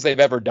insane things they've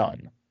ever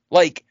done.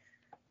 Like,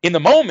 in the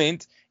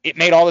moment, it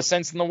made all the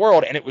sense in the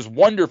world, and it was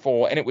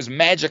wonderful, and it was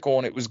magical,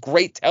 and it was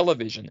great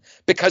television,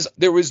 because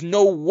there was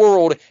no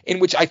world in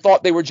which I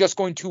thought they were just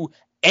going to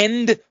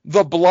end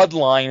the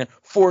bloodline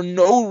for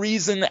no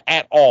reason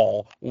at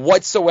all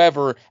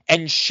whatsoever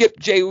and ship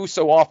Jey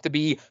Uso off to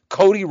be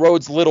Cody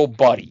Rhodes' little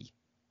buddy.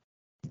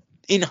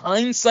 In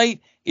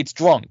hindsight, it's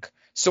drunk.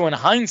 So in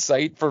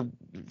hindsight, for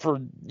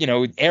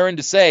Aaron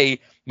to say,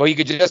 well, you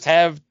could just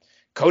have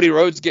Cody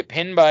Rhodes get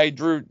pinned by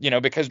Drew,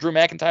 because Drew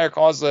McIntyre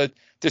caused a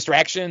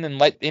distraction and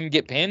let him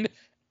get pinned.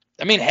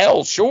 I mean,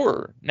 hell,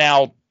 sure.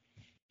 Now,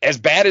 as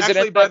bad as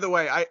Actually, by the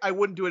way, I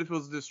wouldn't do it if it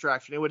was a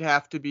distraction. It would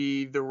have to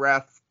be the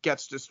ref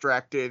gets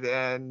distracted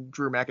and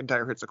Drew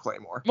McIntyre hits a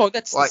Claymore. Well,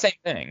 that's the same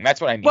thing. That's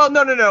what I mean. Well,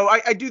 no.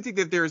 I do think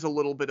that there's a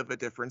little bit of a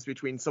difference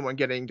between someone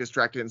getting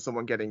distracted and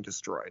someone getting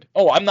destroyed.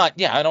 Oh, I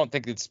don't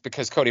think it's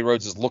because Cody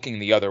Rhodes is looking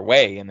the other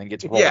way and then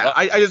gets rolled up.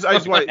 I just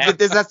want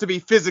this has to be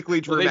physically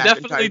Drew McIntyre. They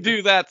definitely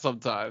do that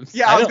sometimes.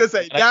 Yeah, I was going to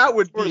say, that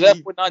would be... Ref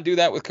would not do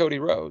that with Cody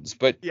Rhodes.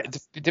 But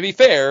yes. to be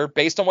fair,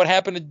 based on what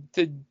happened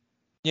to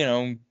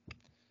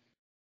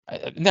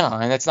no,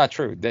 that's not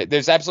true.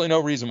 There's absolutely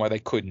no reason why they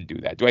couldn't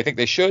do that. Do I think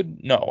they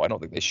should? No, I don't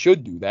think they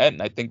should do that.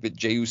 And I think that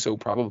Jey Uso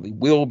probably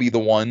will be the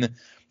one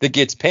that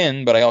gets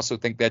pinned. But I also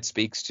think that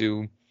speaks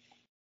to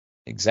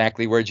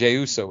exactly where Jey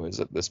Uso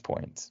is at this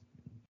point.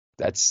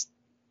 That's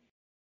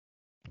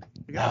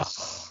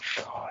oh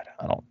God,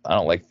 I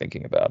don't like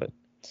thinking about it.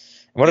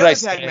 What did I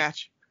say? Tag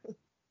match.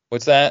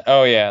 What's that?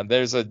 Oh yeah,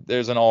 there's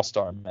an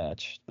all-star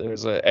match.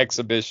 There's an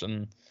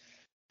exhibition.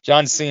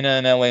 John Cena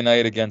and LA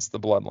Knight against the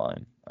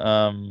Bloodline.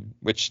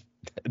 Which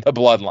the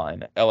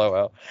Bloodline,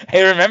 LOL.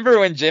 Hey, remember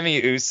when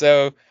Jimmy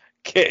Uso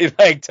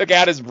took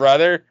out his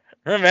brother?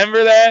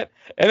 Remember that?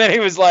 And then he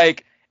was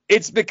like,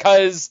 "It's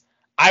because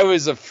I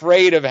was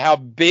afraid of how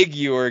big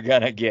you were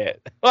gonna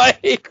get."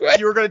 You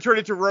were gonna turn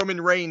into Roman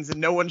Reigns, and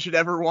no one should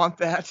ever want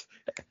that.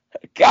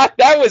 God,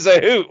 that was a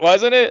hoot,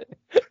 wasn't it?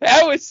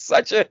 That was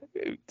such a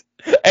hoot.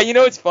 And you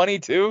know what's funny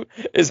too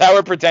is how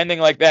we're pretending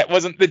like that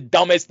wasn't the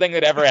dumbest thing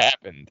that ever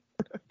happened.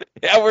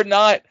 Yeah, we're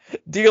not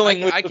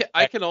dealing with.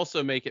 I can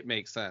also make it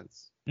make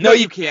sense. No,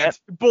 you can't.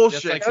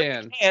 Bullshit. Yes, I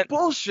can.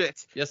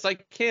 Bullshit. Yes, I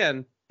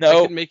can.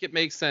 No. I can make it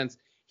make sense.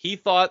 He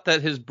thought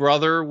that his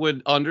brother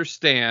would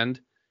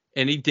understand,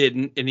 and he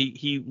didn't, and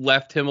he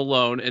left him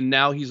alone, and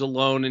now he's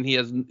alone, and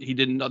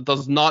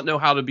does not know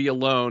how to be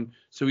alone,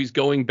 so he's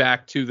going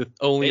back to the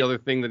only other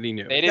thing that he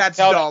knew. They didn't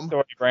tell that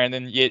story,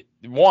 Brandon.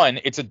 One,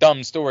 it's a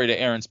dumb story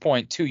to Aaron's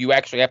point. Two, you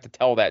actually have to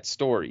tell that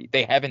story.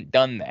 They haven't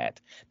done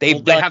that. They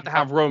have to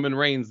have Roman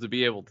Reigns to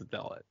be able to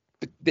tell it.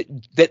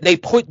 They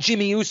put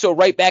Jimmy Uso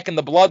right back in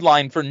the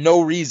bloodline for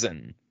no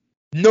reason.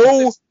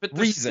 No but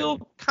reason.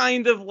 Still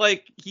kind of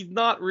like he's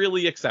not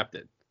really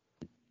accepted.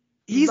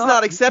 He's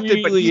not accepted,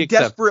 really but he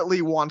accepted.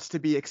 Desperately wants to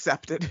be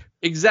accepted.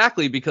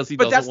 Exactly, because he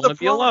doesn't want to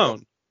be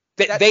alone.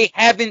 They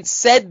haven't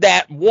said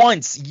that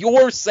once.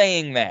 You're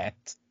saying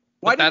that.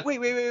 Wait.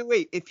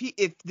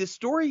 If the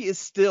story is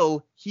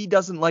still he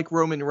doesn't like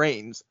Roman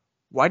Reigns,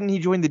 why didn't he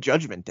join the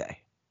Judgment Day?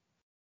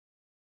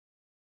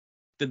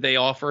 Did they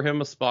offer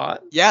him a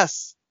spot?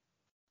 Yes.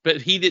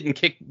 But he didn't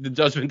kick the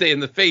Judgment Day in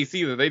the face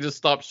either. They just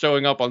stopped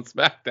showing up on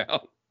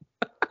SmackDown.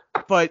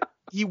 But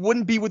he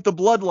wouldn't be with the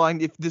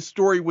Bloodline if the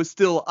story was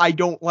still I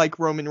don't like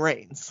Roman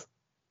Reigns.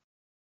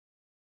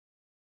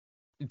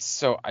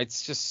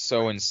 It's just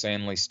so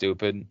insanely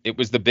stupid. It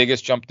was the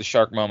biggest jump the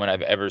shark moment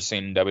I've ever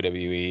seen in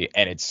WWE,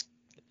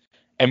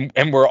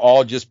 and we're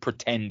all just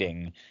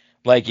pretending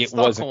like it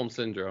wasn't Stockholm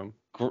syndrome.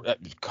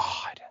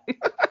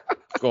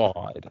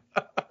 God.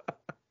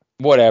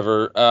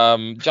 Whatever.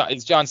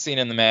 It's John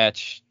Cena in the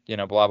match.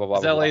 Blah blah blah.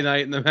 It's LA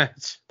Knight in the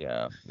match.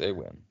 Yeah, they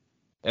win.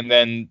 And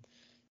then,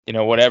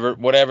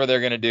 whatever they're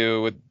gonna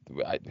do with,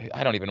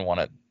 I don't even want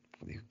to.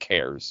 Who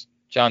cares?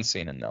 John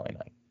Cena and LA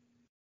Knight.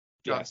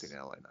 John Cena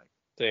and LA Knight.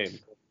 Same.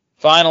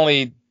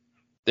 Finally,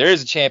 there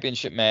is a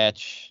championship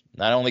match.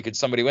 Not only could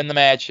somebody win the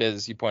match,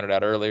 as you pointed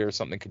out earlier,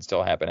 something could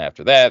still happen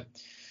after that.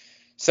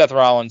 Seth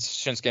Rollins,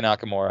 Shinsuke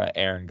Nakamura.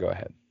 Aaron, go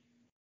ahead.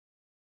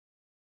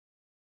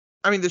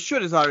 I mean, the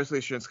should is obviously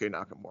Shinsuke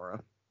Nakamura.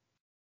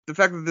 The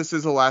fact that this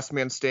is a last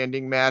man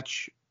standing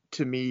match,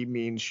 to me,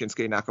 means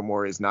Shinsuke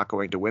Nakamura is not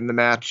going to win the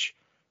match,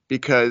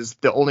 because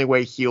the only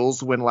way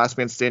heels win last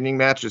man standing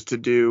match is to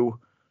do,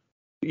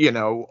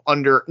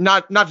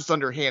 not just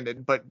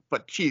underhanded, but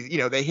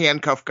cheesy. They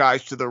handcuff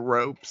guys to the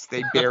ropes,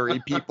 they bury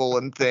people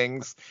and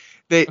things.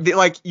 They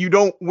like, you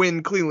don't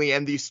win cleanly,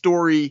 and the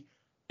story,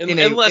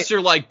 unless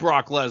you're like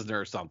Brock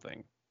Lesnar or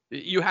something,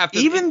 you have to.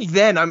 Even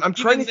then, I'm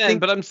trying to think,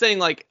 but I'm saying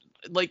like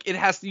it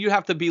has to. You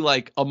have to be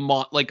like a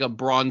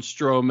Braun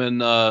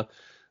Strowman,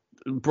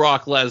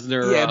 Brock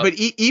Lesnar. Yeah, but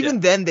even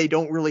then, they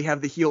don't really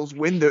have the heels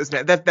win those.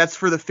 That's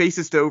for the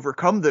faces to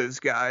overcome those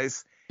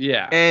guys.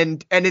 Yeah.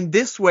 And in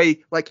this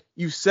way, like,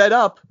 you set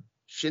up,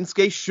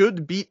 Shinsuke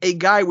should beat a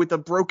guy with a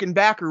broken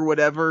back or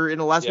whatever in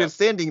a last man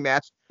standing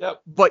match.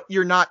 Yep. But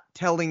you're not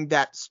telling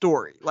that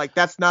story. Like,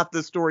 that's not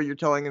the story you're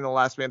telling in the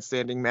last man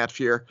standing match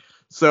here.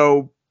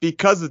 So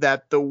because of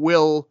that, the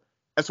will,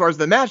 as far as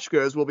the match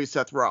goes, will be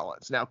Seth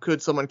Rollins. Now,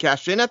 could someone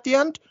cash in at the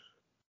end?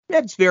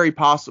 That's very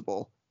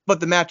possible. But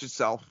the match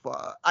itself,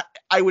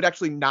 I would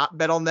actually not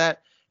bet on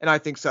that. And I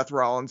think Seth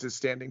Rollins is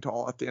standing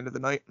tall at the end of the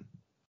night.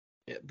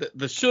 Yeah,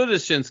 the should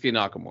is Shinsuke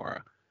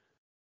Nakamura.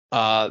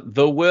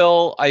 The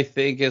will, I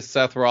think, is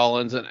Seth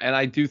Rollins. And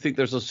I do think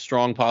there's a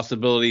strong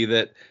possibility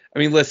that, I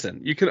mean,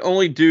 listen, you can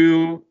only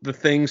do the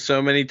thing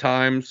so many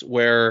times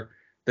where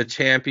the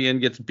champion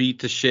gets beat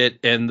to shit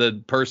and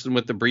the person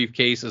with the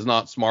briefcase is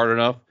not smart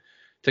enough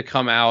to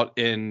come out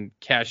and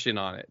cash in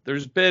on it.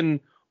 There's been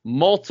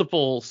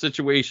multiple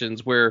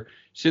situations where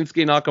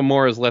Shinsuke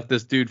Nakamura has left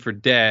this dude for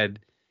dead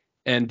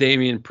and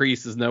Damian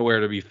Priest is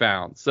nowhere to be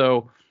found.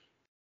 So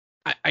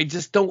I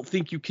just don't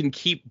think you can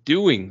keep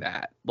doing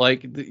that.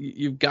 Like,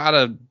 you've got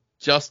to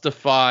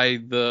justify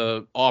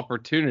the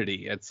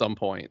opportunity at some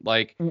point.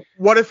 Like,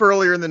 what if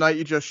earlier in the night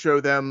you just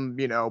show them,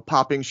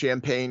 popping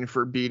champagne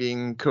for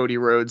beating Cody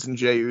Rhodes and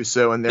Jey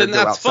Uso, and then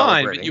that's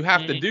fine, but you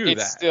have to do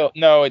that.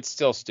 It's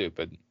still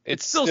stupid.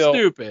 It's still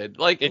stupid.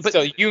 Like, it's but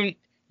still if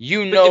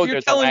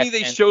you're telling me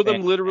they show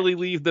them literally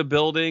leave the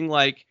building,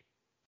 like,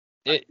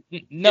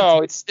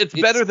 it's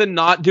better than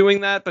not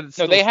doing that, but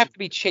they have to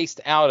be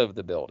chased out of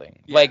the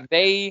building. Yeah. Like,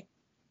 they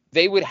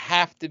would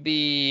have to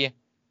be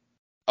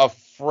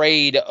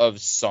afraid of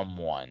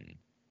someone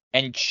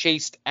and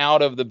chased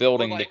out of the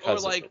building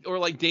or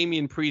like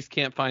Damian Priest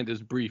can't find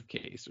his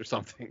briefcase or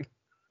something.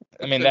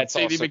 I mean, that's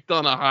Sadie also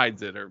McDonough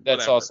hides it, or that's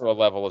whatever. Also a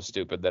level of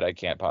stupid that I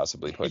can't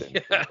possibly put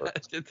in. Yeah,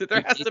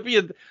 there has to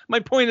be my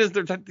point is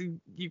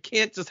you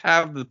can't just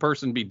have the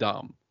person be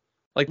dumb.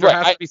 Like, there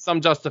has to be some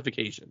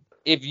justification.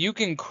 If you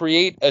can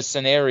create a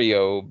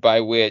scenario by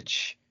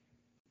which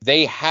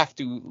they have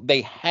to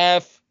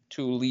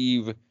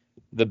leave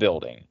the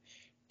building.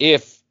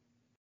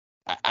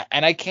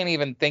 And I can't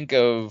even think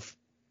of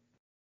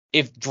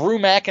if Drew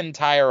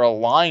McIntyre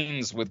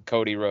aligns with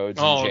Cody Rhodes.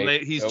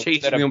 He's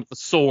chasing them with a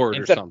sword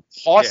or something.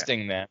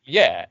 Costing them.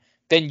 Yeah.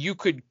 Then you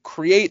could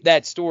create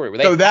that story.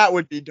 That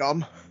would be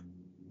dumb.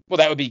 Well,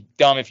 that would be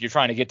dumb if you're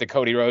trying to get to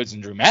Cody Rhodes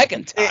and Drew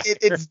McIntyre.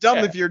 It's dumb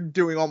if you're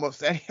doing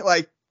almost any,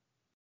 like,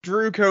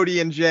 Drew, Cody,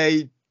 and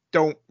Jay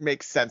don't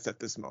make sense at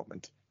this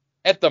moment.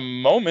 At the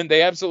moment,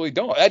 they absolutely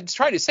don't. I was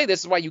trying to say this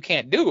is why you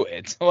can't do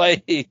it.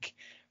 Like,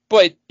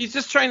 but he's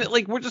just trying to,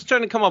 like, we're just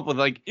trying to come up with,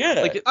 like, yeah,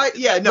 like,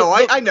 I know.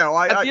 At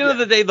the end of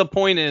the day, the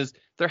point is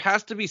there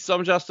has to be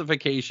some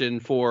justification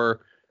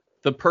for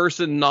the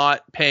person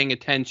not paying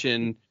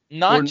attention,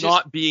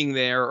 not being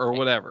there, or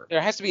whatever.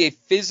 There has to be a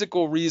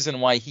physical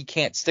reason why he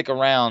can't stick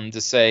around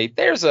to say,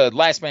 there's a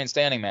last man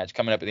standing match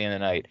coming up at the end of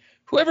the night.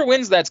 Whoever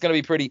wins that's going to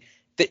be pretty.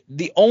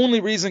 The only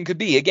reason could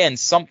be, again,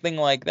 something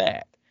like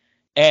that.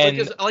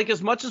 And like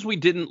as much as we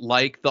didn't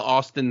like the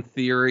Austin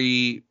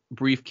Theory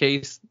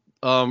briefcase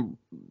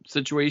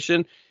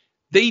situation,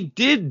 they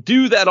did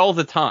do that all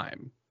the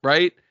time,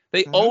 right?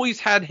 They always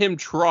had him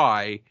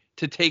try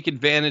to take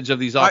advantage of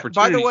these opportunities.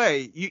 By the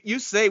way, you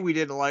say we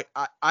didn't like.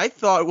 I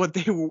thought what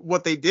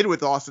they did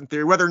with Austin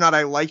Theory, whether or not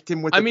I liked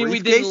him with. The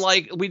briefcase,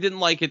 we didn't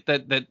like it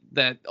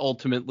that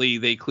ultimately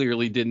they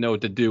clearly didn't know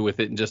what to do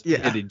with it and just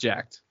hit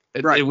eject.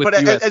 Right, but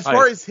as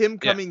far as him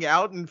coming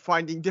out and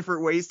finding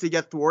different ways to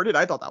get thwarted,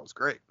 I thought that was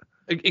great.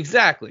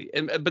 Exactly,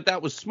 but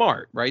that was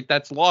smart, right?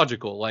 That's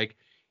logical. Like,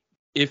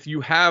 if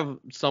you have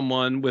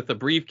someone with a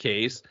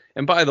briefcase,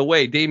 and by the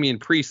way, Damian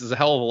Priest is a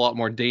hell of a lot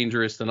more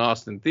dangerous than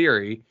Austin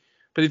Theory,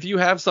 but if you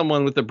have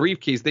someone with a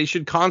briefcase, they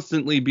should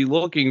constantly be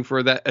looking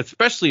for that,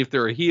 especially if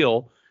they're a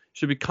heel,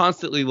 should be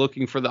constantly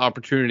looking for the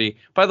opportunity.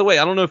 By the way,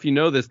 I don't know if you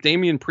know this,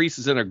 Damian Priest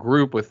is in a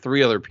group with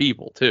 3 other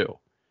people, too.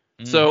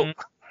 Mm-hmm. So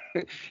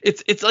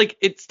it's like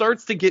it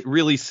starts to get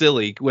really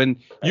silly when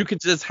you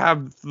could just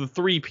have the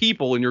 3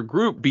 people in your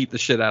group beat the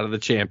shit out of the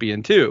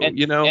champion too,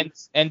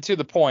 and to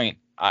the point,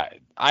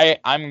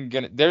 I'm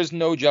gonna, there's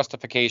no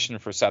justification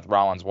for Seth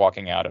Rollins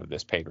walking out of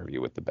this pay-per-view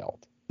with the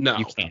belt. No,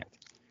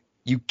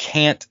 you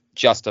can't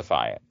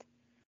justify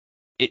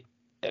it.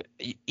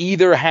 It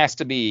either has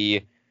to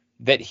be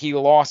that he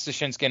lost to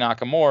Shinsuke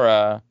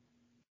Nakamura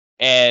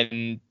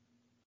and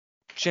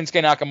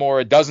Shinsuke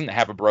Nakamura doesn't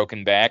have a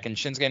broken back, and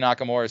Shinsuke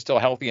Nakamura is still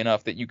healthy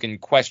enough that you can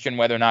question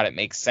whether or not it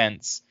makes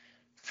sense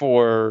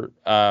for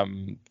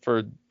Damian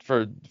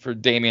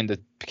to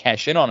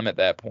cash in on him at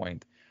that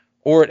point,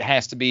 or it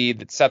has to be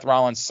that Seth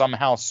Rollins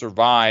somehow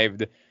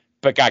survived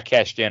but got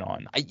cashed in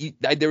on.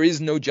 There is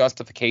no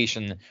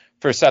justification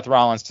for Seth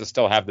Rollins to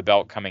still have the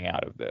belt coming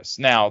out of this.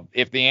 Now,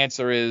 if the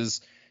answer is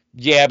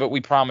yeah, but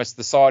we promised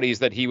the Saudis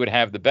that he would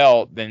have the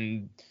belt,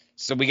 then.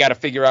 So we got to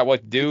figure out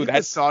what to do. The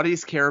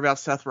Saudis care about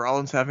Seth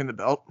Rollins having the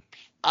belt?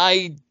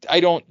 I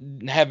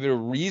don't have a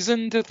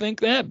reason to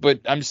think that,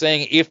 but I'm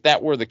saying if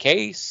that were the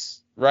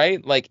case,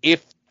 right? Like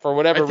if for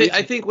whatever reason.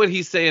 I think what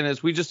he's saying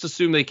is we just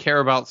assume they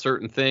care about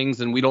certain things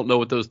and we don't know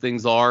what those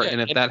things are.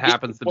 And if that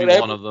happens to be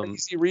one of them.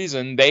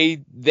 Reason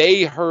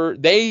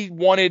they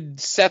wanted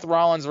Seth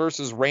Rollins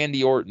versus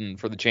Randy Orton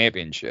for the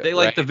championship. They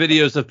like the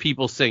videos of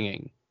people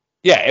singing.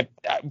 Yeah,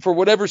 for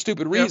whatever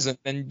stupid reason,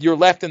 and you're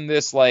left in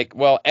this like,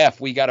 well,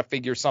 we got to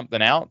figure something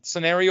out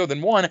scenario.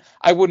 Then one,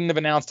 I wouldn't have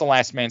announced a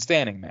last man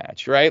standing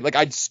match, right? Like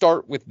I'd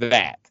start with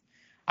that.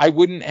 I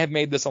wouldn't have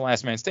made this a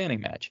last man standing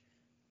match.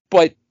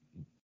 But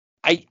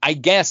I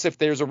guess if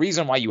there's a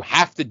reason why you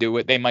have to do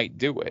it, they might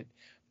do it.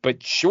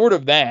 But short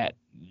of that,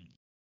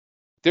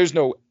 there's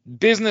no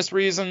business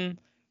reason.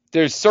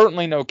 There's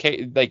certainly no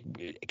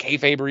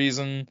kayfabe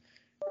reason.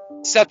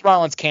 Seth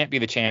Rollins can't be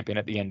the champion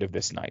at the end of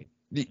this night.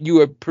 You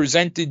have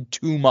presented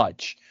too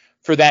much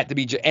for that to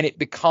be, and it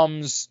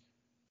becomes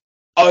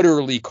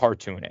utterly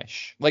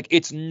cartoonish. Like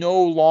it's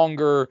no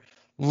longer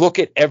look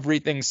at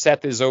everything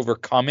Seth is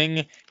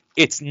overcoming.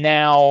 It's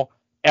now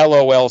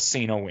LOL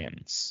Cena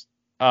wins.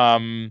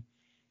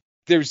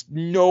 There's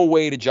no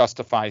way to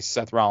justify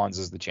Seth Rollins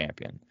as the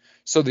champion.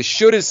 So the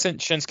should is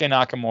Shinsuke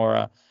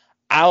Nakamura.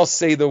 I'll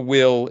say the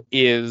will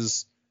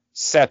is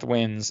Seth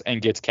wins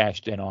and gets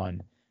cashed in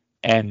on,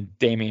 and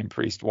Damian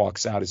Priest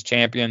walks out as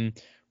champion.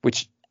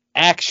 Which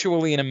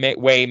actually in a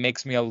way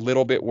makes me a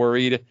little bit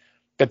worried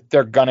that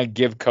they're going to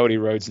give Cody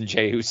Rhodes and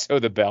Jey Uso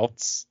the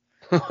belts.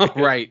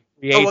 Right.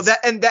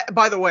 That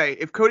by the way,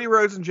 if Cody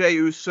Rhodes and Jey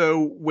Uso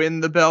win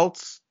the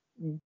belts,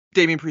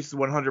 Damian Priest is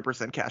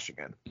 100% cashing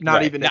in.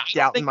 Not even a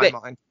doubt in my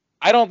mind.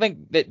 I don't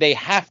think that they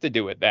have to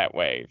do it that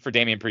way for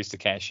Damian Priest to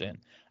cash in.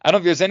 I don't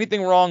think there's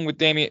anything wrong with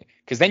Damian,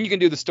 because then you can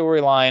do the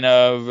storyline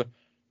of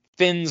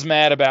Finn's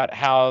mad about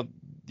how,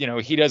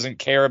 he doesn't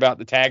care about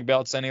the tag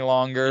belts any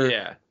longer.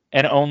 Yeah.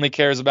 And only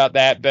cares about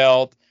that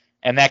belt,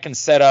 and that can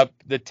set up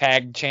the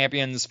tag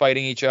champions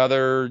fighting each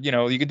other.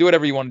 You can do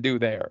whatever you want to do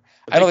there.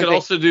 But they could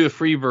also do the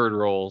Freebird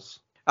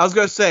roles. I was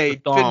going to say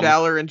Finn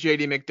Balor and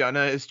JD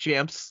McDonough as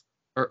champs.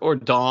 Or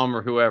Dom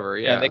or whoever,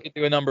 yeah. They could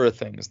do a number of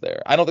things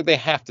there. I don't think they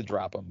have to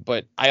drop them,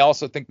 but I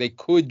also think they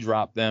could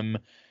drop them.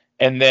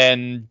 And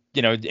then,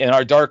 in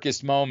our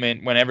darkest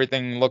moment, when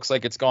everything looks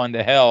like it's gone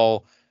to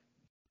hell,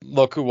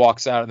 look who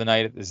walks out of the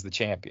night as the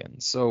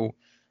champion. So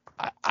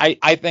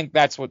I think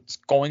that's what's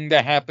going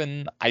to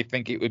happen. I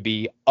think it would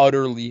be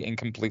utterly and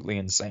completely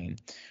insane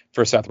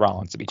for Seth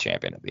Rollins to be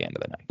champion at the end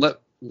of the night.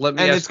 Let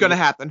me. And it's going to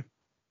happen.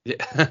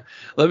 Yeah.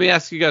 Let me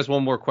ask you guys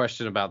one more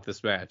question about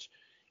this match.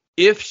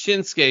 If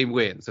Shinsuke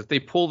wins, if they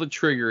pull the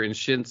trigger and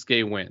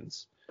Shinsuke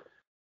wins,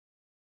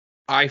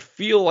 I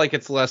feel like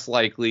it's less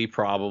likely,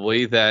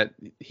 probably, that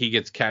he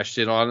gets cashed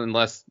in on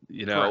unless,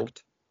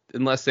 Correct.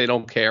 unless they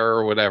don't care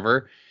or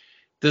whatever.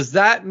 Does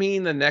that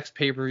mean the next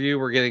pay-per-view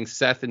we're getting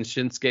Seth and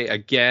Shinsuke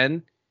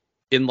again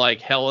in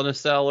like Hell in a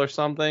Cell or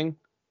something?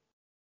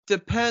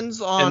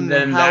 Depends on and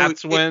then how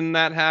that's when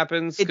that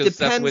happens it because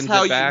Seth depends wins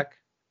how it you back.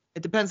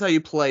 it depends how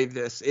you play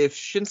this. If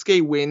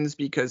Shinsuke wins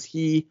because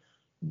he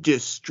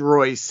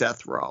destroys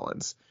Seth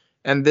Rollins,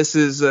 and this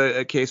is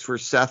a case for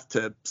Seth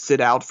to sit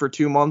out for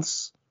 2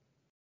 months,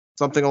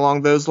 something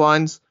along those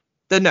lines,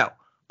 then no.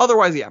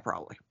 Otherwise, yeah,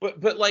 probably.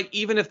 But like,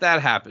 even if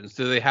that happens,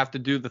 do they have to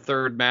do the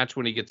third match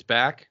when he gets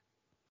back?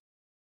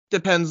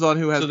 Depends on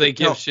who has So the they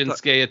give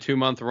Shinsuke a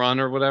 2-month run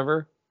or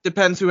whatever?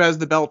 Depends who has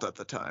the belt at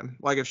the time.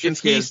 Like if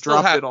Shinsuke has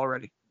dropped it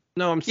already.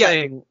 No, I'm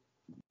saying,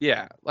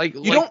 yeah. Like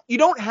you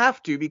don't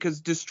have to,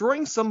 because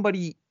destroying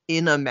somebody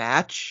in a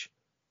match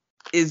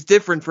is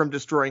different from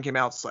destroying him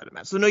outside a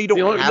match. So no, you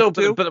don't have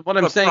to. But what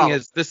I'm saying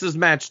is this is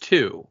match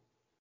 2.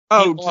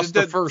 Oh, he lost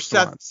the first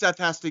one. Seth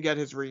has to get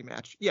his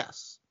rematch.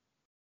 Yes.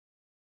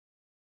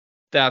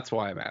 That's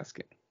why I'm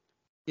asking.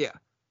 Yeah.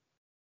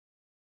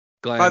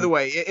 Glenn. By the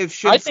way, if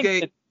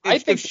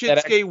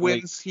Shinsuke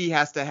wins, he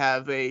has to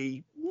have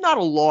not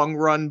a long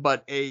run,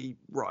 but a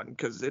run,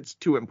 because it's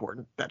too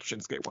important that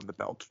Shinsuke won the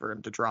belt for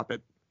him to drop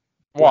it.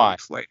 Why?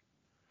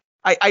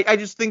 I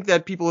just think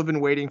that people have been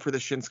waiting for the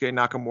Shinsuke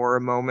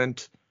Nakamura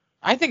moment.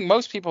 I think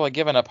most people had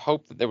given up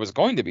hope that there was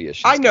going to be a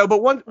Shinsuke. I know,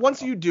 but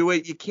once you do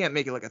it, you can't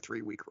make it like a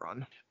 3-week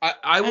run.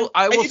 I will it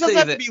doesn't say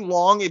have that to be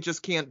long. It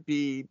just can't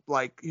be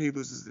like he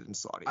loses it in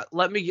Saudi.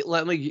 Let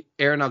me,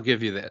 Aaron, I'll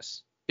give you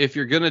this. If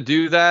you're gonna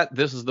do that,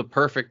 this is the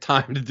perfect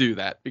time to do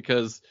that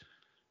because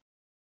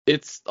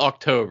it's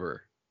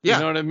October. Yeah.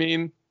 You know what I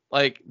mean?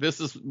 Like, this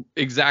is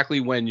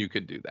exactly when you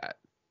could do that.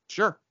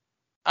 Sure.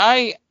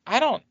 I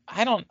don't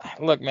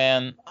look,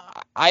 man.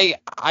 I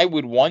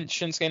would want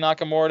Shinsuke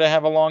Nakamura to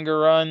have a longer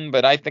run,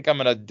 but I think I'm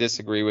gonna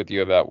disagree with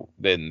you about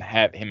him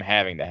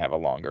having to have a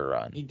longer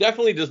run. He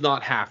definitely does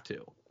not have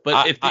to.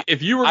 But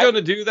if you were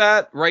gonna do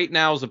that, right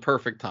now is a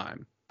perfect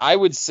time. I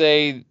would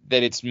say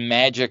that it's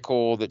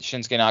magical that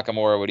Shinsuke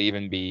Nakamura would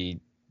even be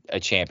a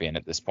champion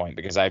at this point,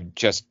 because I've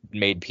just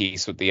made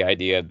peace with the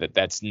idea that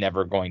that's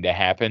never going to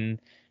happen.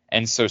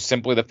 And so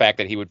simply the fact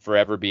that he would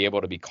forever be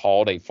able to be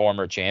called a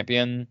former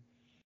champion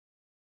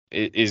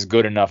is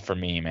good enough for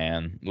me,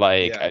 man.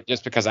 Like,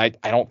 just because I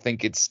don't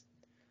think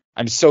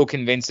I'm so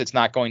convinced it's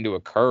not going to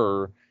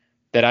occur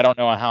that I don't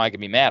know how I can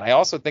be mad. I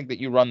also think that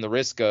you run the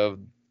risk of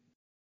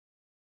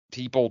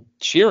people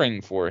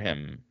cheering for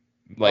him.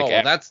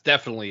 That's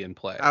definitely in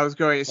play. I was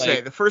going to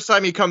say, the first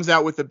time he comes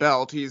out with the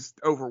belt, he's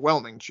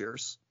overwhelming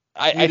cheers.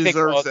 He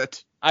deserves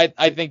it. I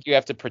think you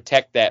have to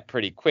protect that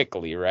pretty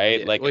quickly,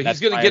 right? Yeah. He's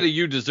going to get a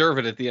 "you deserve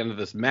it" at the end of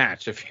this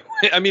match.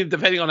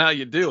 Depending on how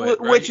you do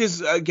it. Which is,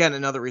 again,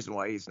 another reason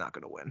why he's not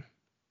going to win.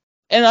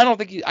 And I don't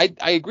think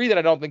I agree that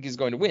I don't think he's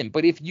going to win.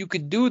 But if you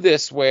could do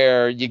this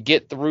where you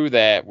get through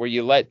that, where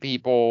you let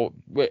people,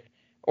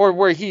 or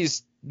where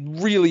he's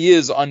really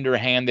is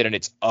underhanded and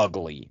it's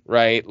ugly,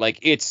 right? Like,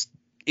 it's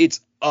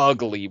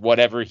ugly,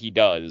 whatever he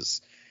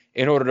does,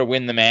 in order to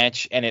win the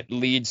match, and it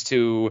leads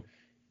to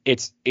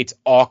it's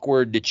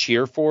awkward to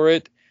cheer for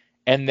it,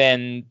 and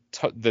then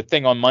the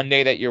thing on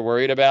Monday that you're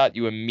worried about,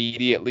 you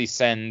immediately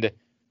send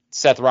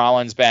Seth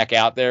Rollins back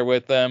out there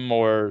with them,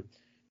 or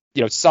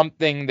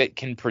something that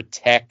can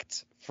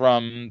protect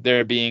from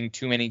there being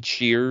too many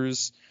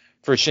cheers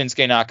for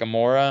Shinsuke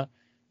Nakamura,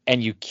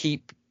 and you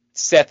keep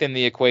Seth in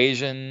the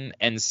equation,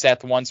 and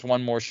Seth wants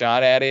one more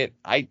shot at it.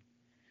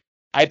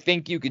 I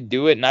think you could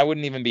do it, and I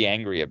wouldn't even be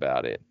angry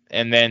about it.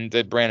 And then,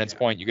 to Brandon's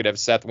point, you could have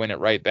Seth win it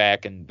right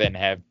back, and then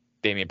have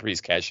Damian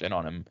Priest cash in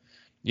on him,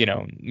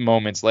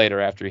 moments later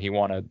after he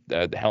won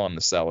a Hell in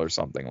the Cell or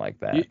something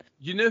like that.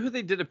 You know who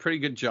they did a pretty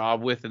good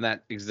job with in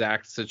that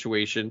exact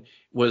situation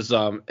was,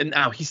 and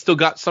now he still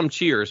got some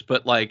cheers,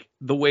 but like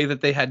the way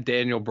that they had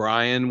Daniel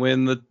Bryan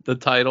win the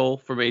title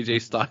from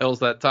AJ Styles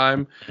that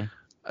time,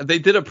 they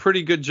did a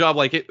pretty good job.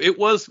 Like it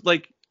was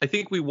like, I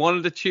think we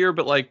wanted to cheer,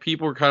 but like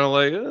people were kind of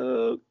like,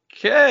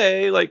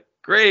 okay, like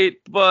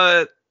great,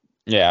 but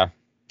yeah.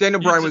 Daniel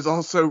Bryan was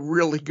also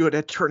really good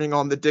at turning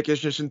on the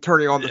dickishness and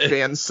turning on the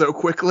fans so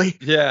quickly.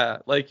 Yeah,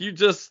 like you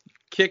just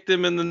kicked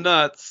him in the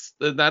nuts.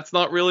 That's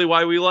not really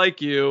why we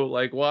like you.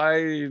 Like,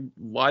 why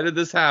did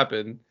this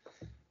happen?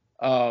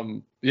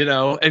 And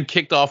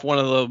kicked off one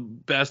of the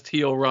best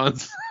heel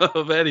runs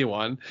of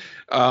anyone.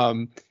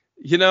 And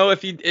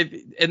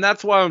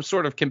that's why I'm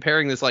sort of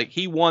comparing this. Like,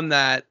 he won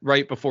that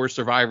right before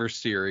Survivor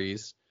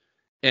Series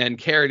and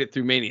carried it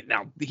through Mania.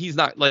 Now, he's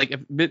not, like,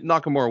 if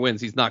Nakamura wins,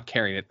 he's not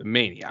carrying it to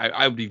Mania.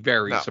 I would be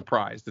very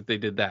surprised if they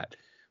did that.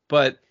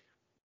 But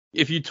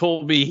if you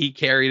told me he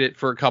carried it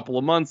for a couple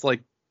of months,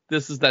 like,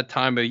 this is that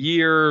time of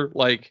year,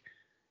 like,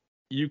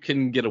 you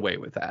can get away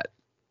with that.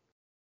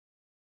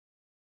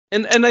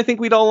 And I think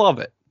we'd all love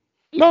it.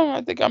 No, I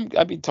think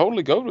I'd be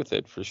totally good with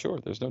it, for sure.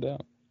 There's no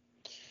doubt.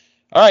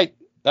 All right.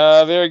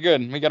 Very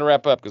good. We got to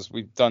wrap up because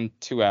we've done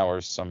 2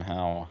 hours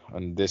somehow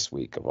on this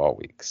week of all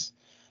weeks.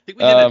 I think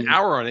we did an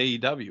hour on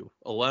AEW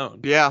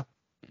alone. Yeah.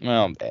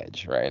 Well,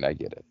 Edge, right? I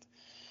get it.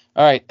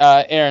 All right,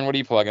 Aaron, what are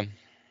you plugging?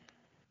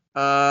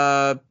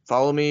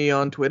 Follow me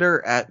on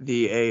Twitter at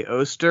the A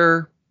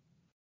Oster.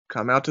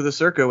 Come out to the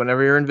Circa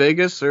whenever you're in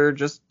Vegas, or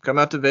just come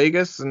out to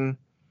Vegas. And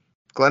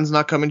Glenn's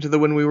not coming to the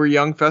When We Were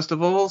Young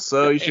festival,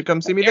 so you should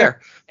come see me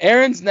there.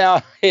 Aaron's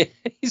now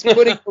he's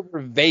putting over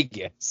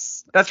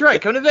Vegas. That's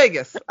right. Come to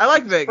Vegas. I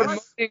like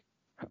Vegas.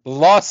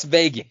 Las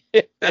Vegas.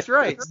 That's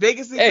right.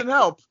 Vegas needs some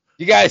help.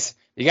 You guys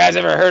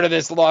ever heard of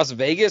this Las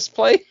Vegas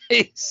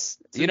place?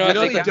 You know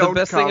the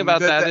best thing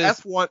about that is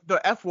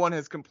the F1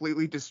 has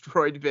completely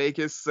destroyed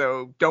Vegas,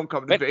 so don't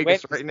come to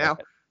Vegas right now.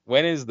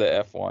 When is the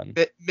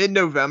F1?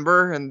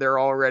 Mid-November, and they're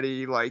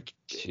already like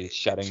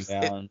shutting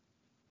down.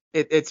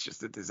 It's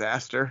just a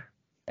disaster.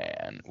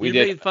 And you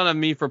made fun of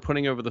me for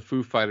putting over the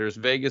Foo Fighters.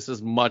 Vegas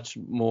is much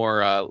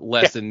more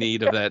less in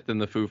need of that than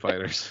the Foo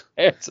Fighters.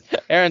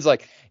 Aaron's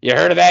like, you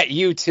heard of that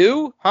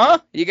U2? Huh?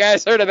 You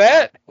guys heard of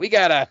that? We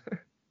got a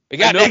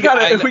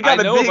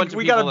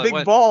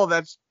big ball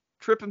that's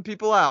tripping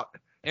people out.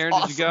 Aaron,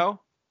 awesome. Did you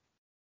go?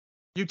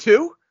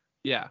 U2?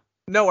 Yeah.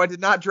 No, I did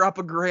not drop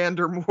 $1,000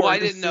 or more. Well, I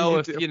didn't know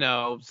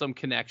if some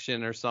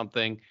connection or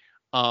something.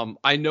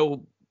 I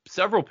know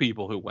several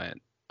people who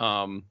went.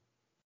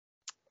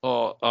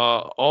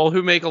 All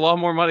who make a lot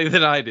more money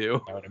than I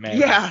do. I would imagine.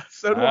 Yeah,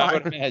 so do I. I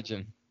would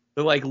imagine.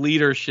 The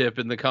leadership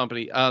in the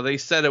company. They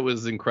said it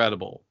was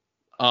incredible.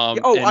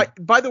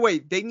 By the way,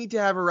 they need to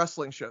have a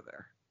wrestling show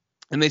there.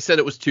 And they said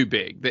it was too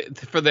big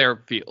for their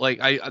feel.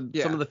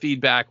 Some of the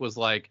feedback was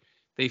like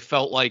they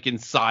felt like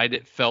inside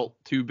it felt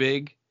too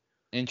big.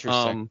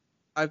 Interesting.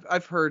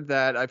 I've heard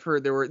that. I've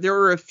heard there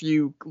were a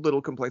few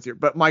little complaints here,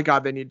 but my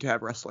God, they need to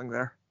have wrestling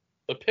there.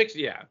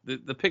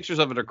 The pictures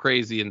of it are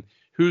crazy, and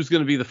who's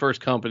going to be the first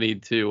company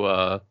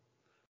to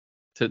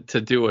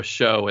do a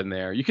show in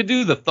there? You could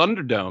do the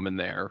Thunderdome in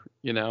there,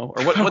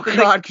 or what? Oh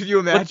God, could you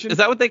imagine? Is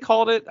that what they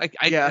called it?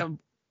 Yeah.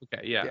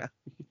 Okay, yeah.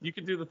 You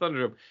could do the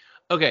Thunderdome.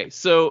 Okay,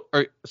 so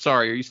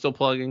are you still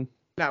plugging?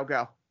 Now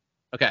go.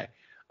 Okay.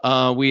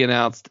 We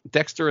announced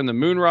Dexter and the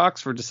Moonrocks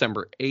for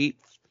December 8th.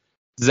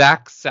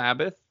 Zach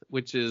Sabbath,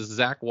 which is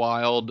Zach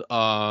Wilde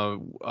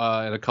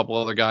and a couple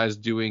other guys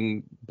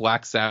doing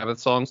Black Sabbath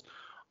songs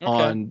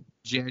on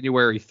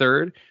January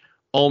 3rd.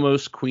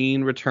 Almost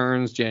Queen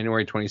returns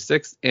January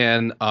 26th.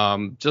 And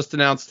just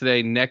announced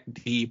today, Neck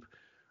Deep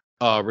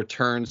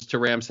returns to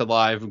Ramshead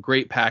Live. A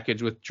great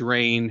package with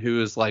Drain,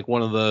 who is like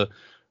one of the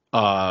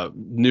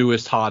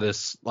newest,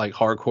 hottest like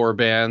hardcore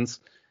bands,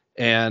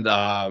 and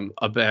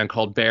a band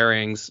called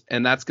Bearings.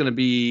 And that's going to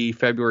be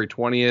February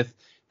 20th.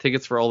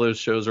 Tickets for all those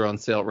shows are on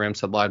sale at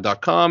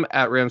ramsheadlive.com,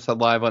 at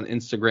ramsheadlive on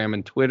Instagram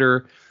and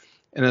Twitter.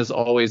 And as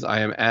always,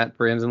 I am at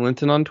Brandon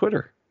Linton on Twitter.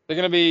 Are there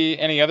going to be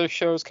any other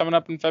shows coming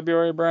up in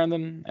February,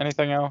 Brandon?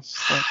 Anything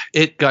else?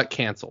 It got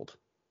canceled.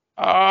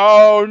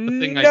 Oh, the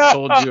thing I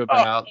told you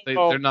about.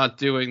 They're not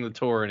doing the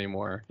tour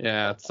anymore.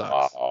 Yeah, it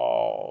sucks.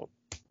 Oh.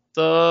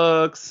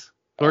 Sucks.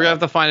 We're going to have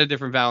to find a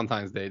different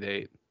Valentine's Day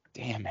date.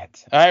 Damn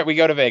it. All right, we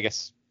go to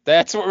Vegas.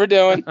 That's what we're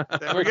doing.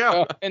 There we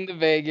go. Going to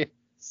Vegas.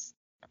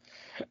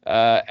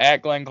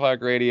 At Glenn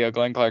Clark Radio,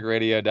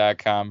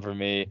 glennclarkradio.com for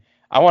me.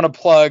 I want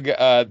to plug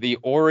the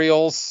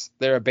Orioles.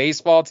 They're a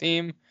baseball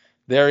team.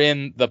 They're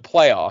in the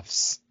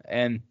playoffs,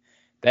 and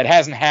that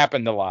hasn't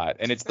happened a lot,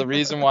 and it's the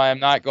reason why I'm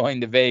not going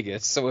to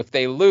Vegas. So if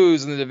they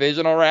lose in the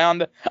divisional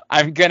round,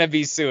 I'm going to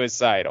be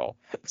suicidal.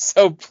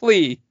 So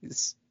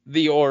please,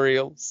 the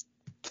Orioles,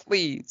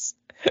 please,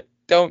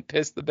 don't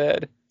piss the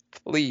bed.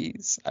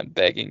 Please, I'm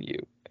begging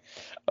you.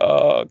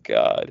 Oh,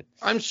 God.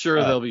 I'm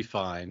sure they'll be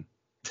fine.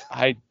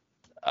 That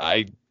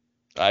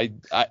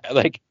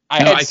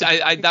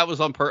was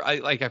on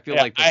I feel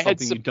like that's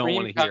something you don't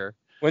want to hear.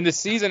 When the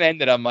season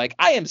ended, I'm like,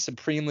 I am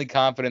supremely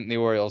confident in the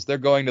Orioles. They're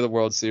going to the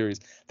World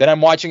Series. Then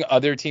I'm watching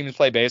other teams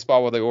play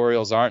baseball where the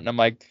Orioles aren't, and I'm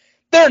like,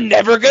 they're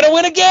never going to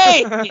win a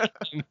game.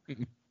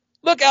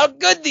 Look how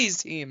good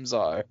these teams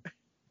are.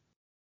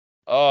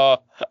 Oh,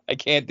 I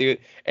can't do it.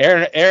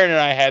 Aaron and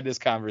I had this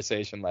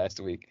conversation last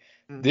week.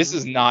 Mm-hmm. This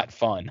is not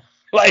fun.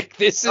 Like,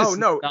 this is. Oh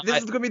no,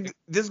 this is gonna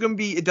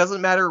be. It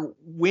doesn't matter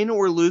win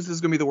or lose. This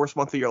is gonna be the worst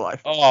month of your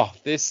life. Oh,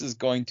 this is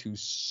going to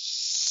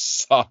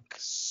suck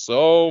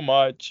so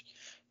much.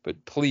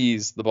 But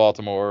please, the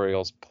Baltimore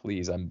Orioles,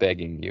 please, I'm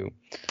begging you,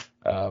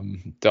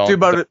 don't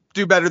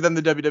do better than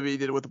the WWE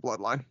did with the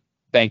Bloodline.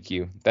 Thank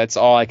you. That's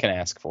all I can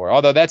ask for.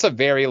 Although that's a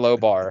very low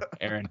bar,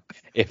 Aaron.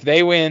 If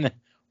they win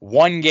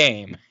one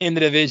game in the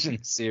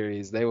division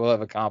series, they will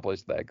have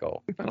accomplished that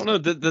goal. I don't know.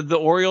 The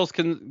Orioles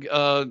can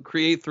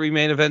create 3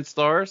 main event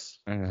stars.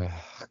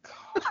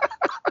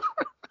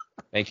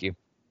 Thank you.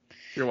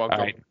 You're welcome.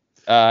 All right.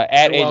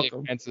 At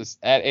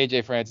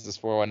AJ Francis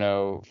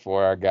 410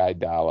 for our guy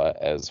Dala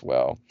as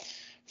well.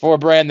 For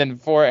Brandon,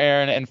 for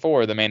Aaron, and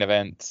for the main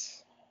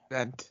event.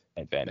 AJ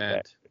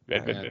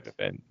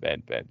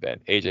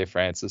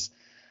Francis.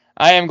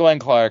 I am Glenn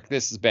Clark.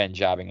 This has been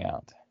Jobbing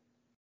Out.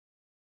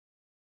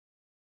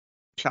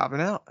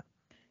 Jobbing out.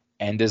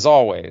 And as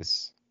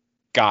always,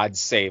 God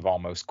save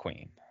Almost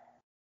Queen.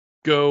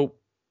 Go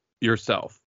yourself.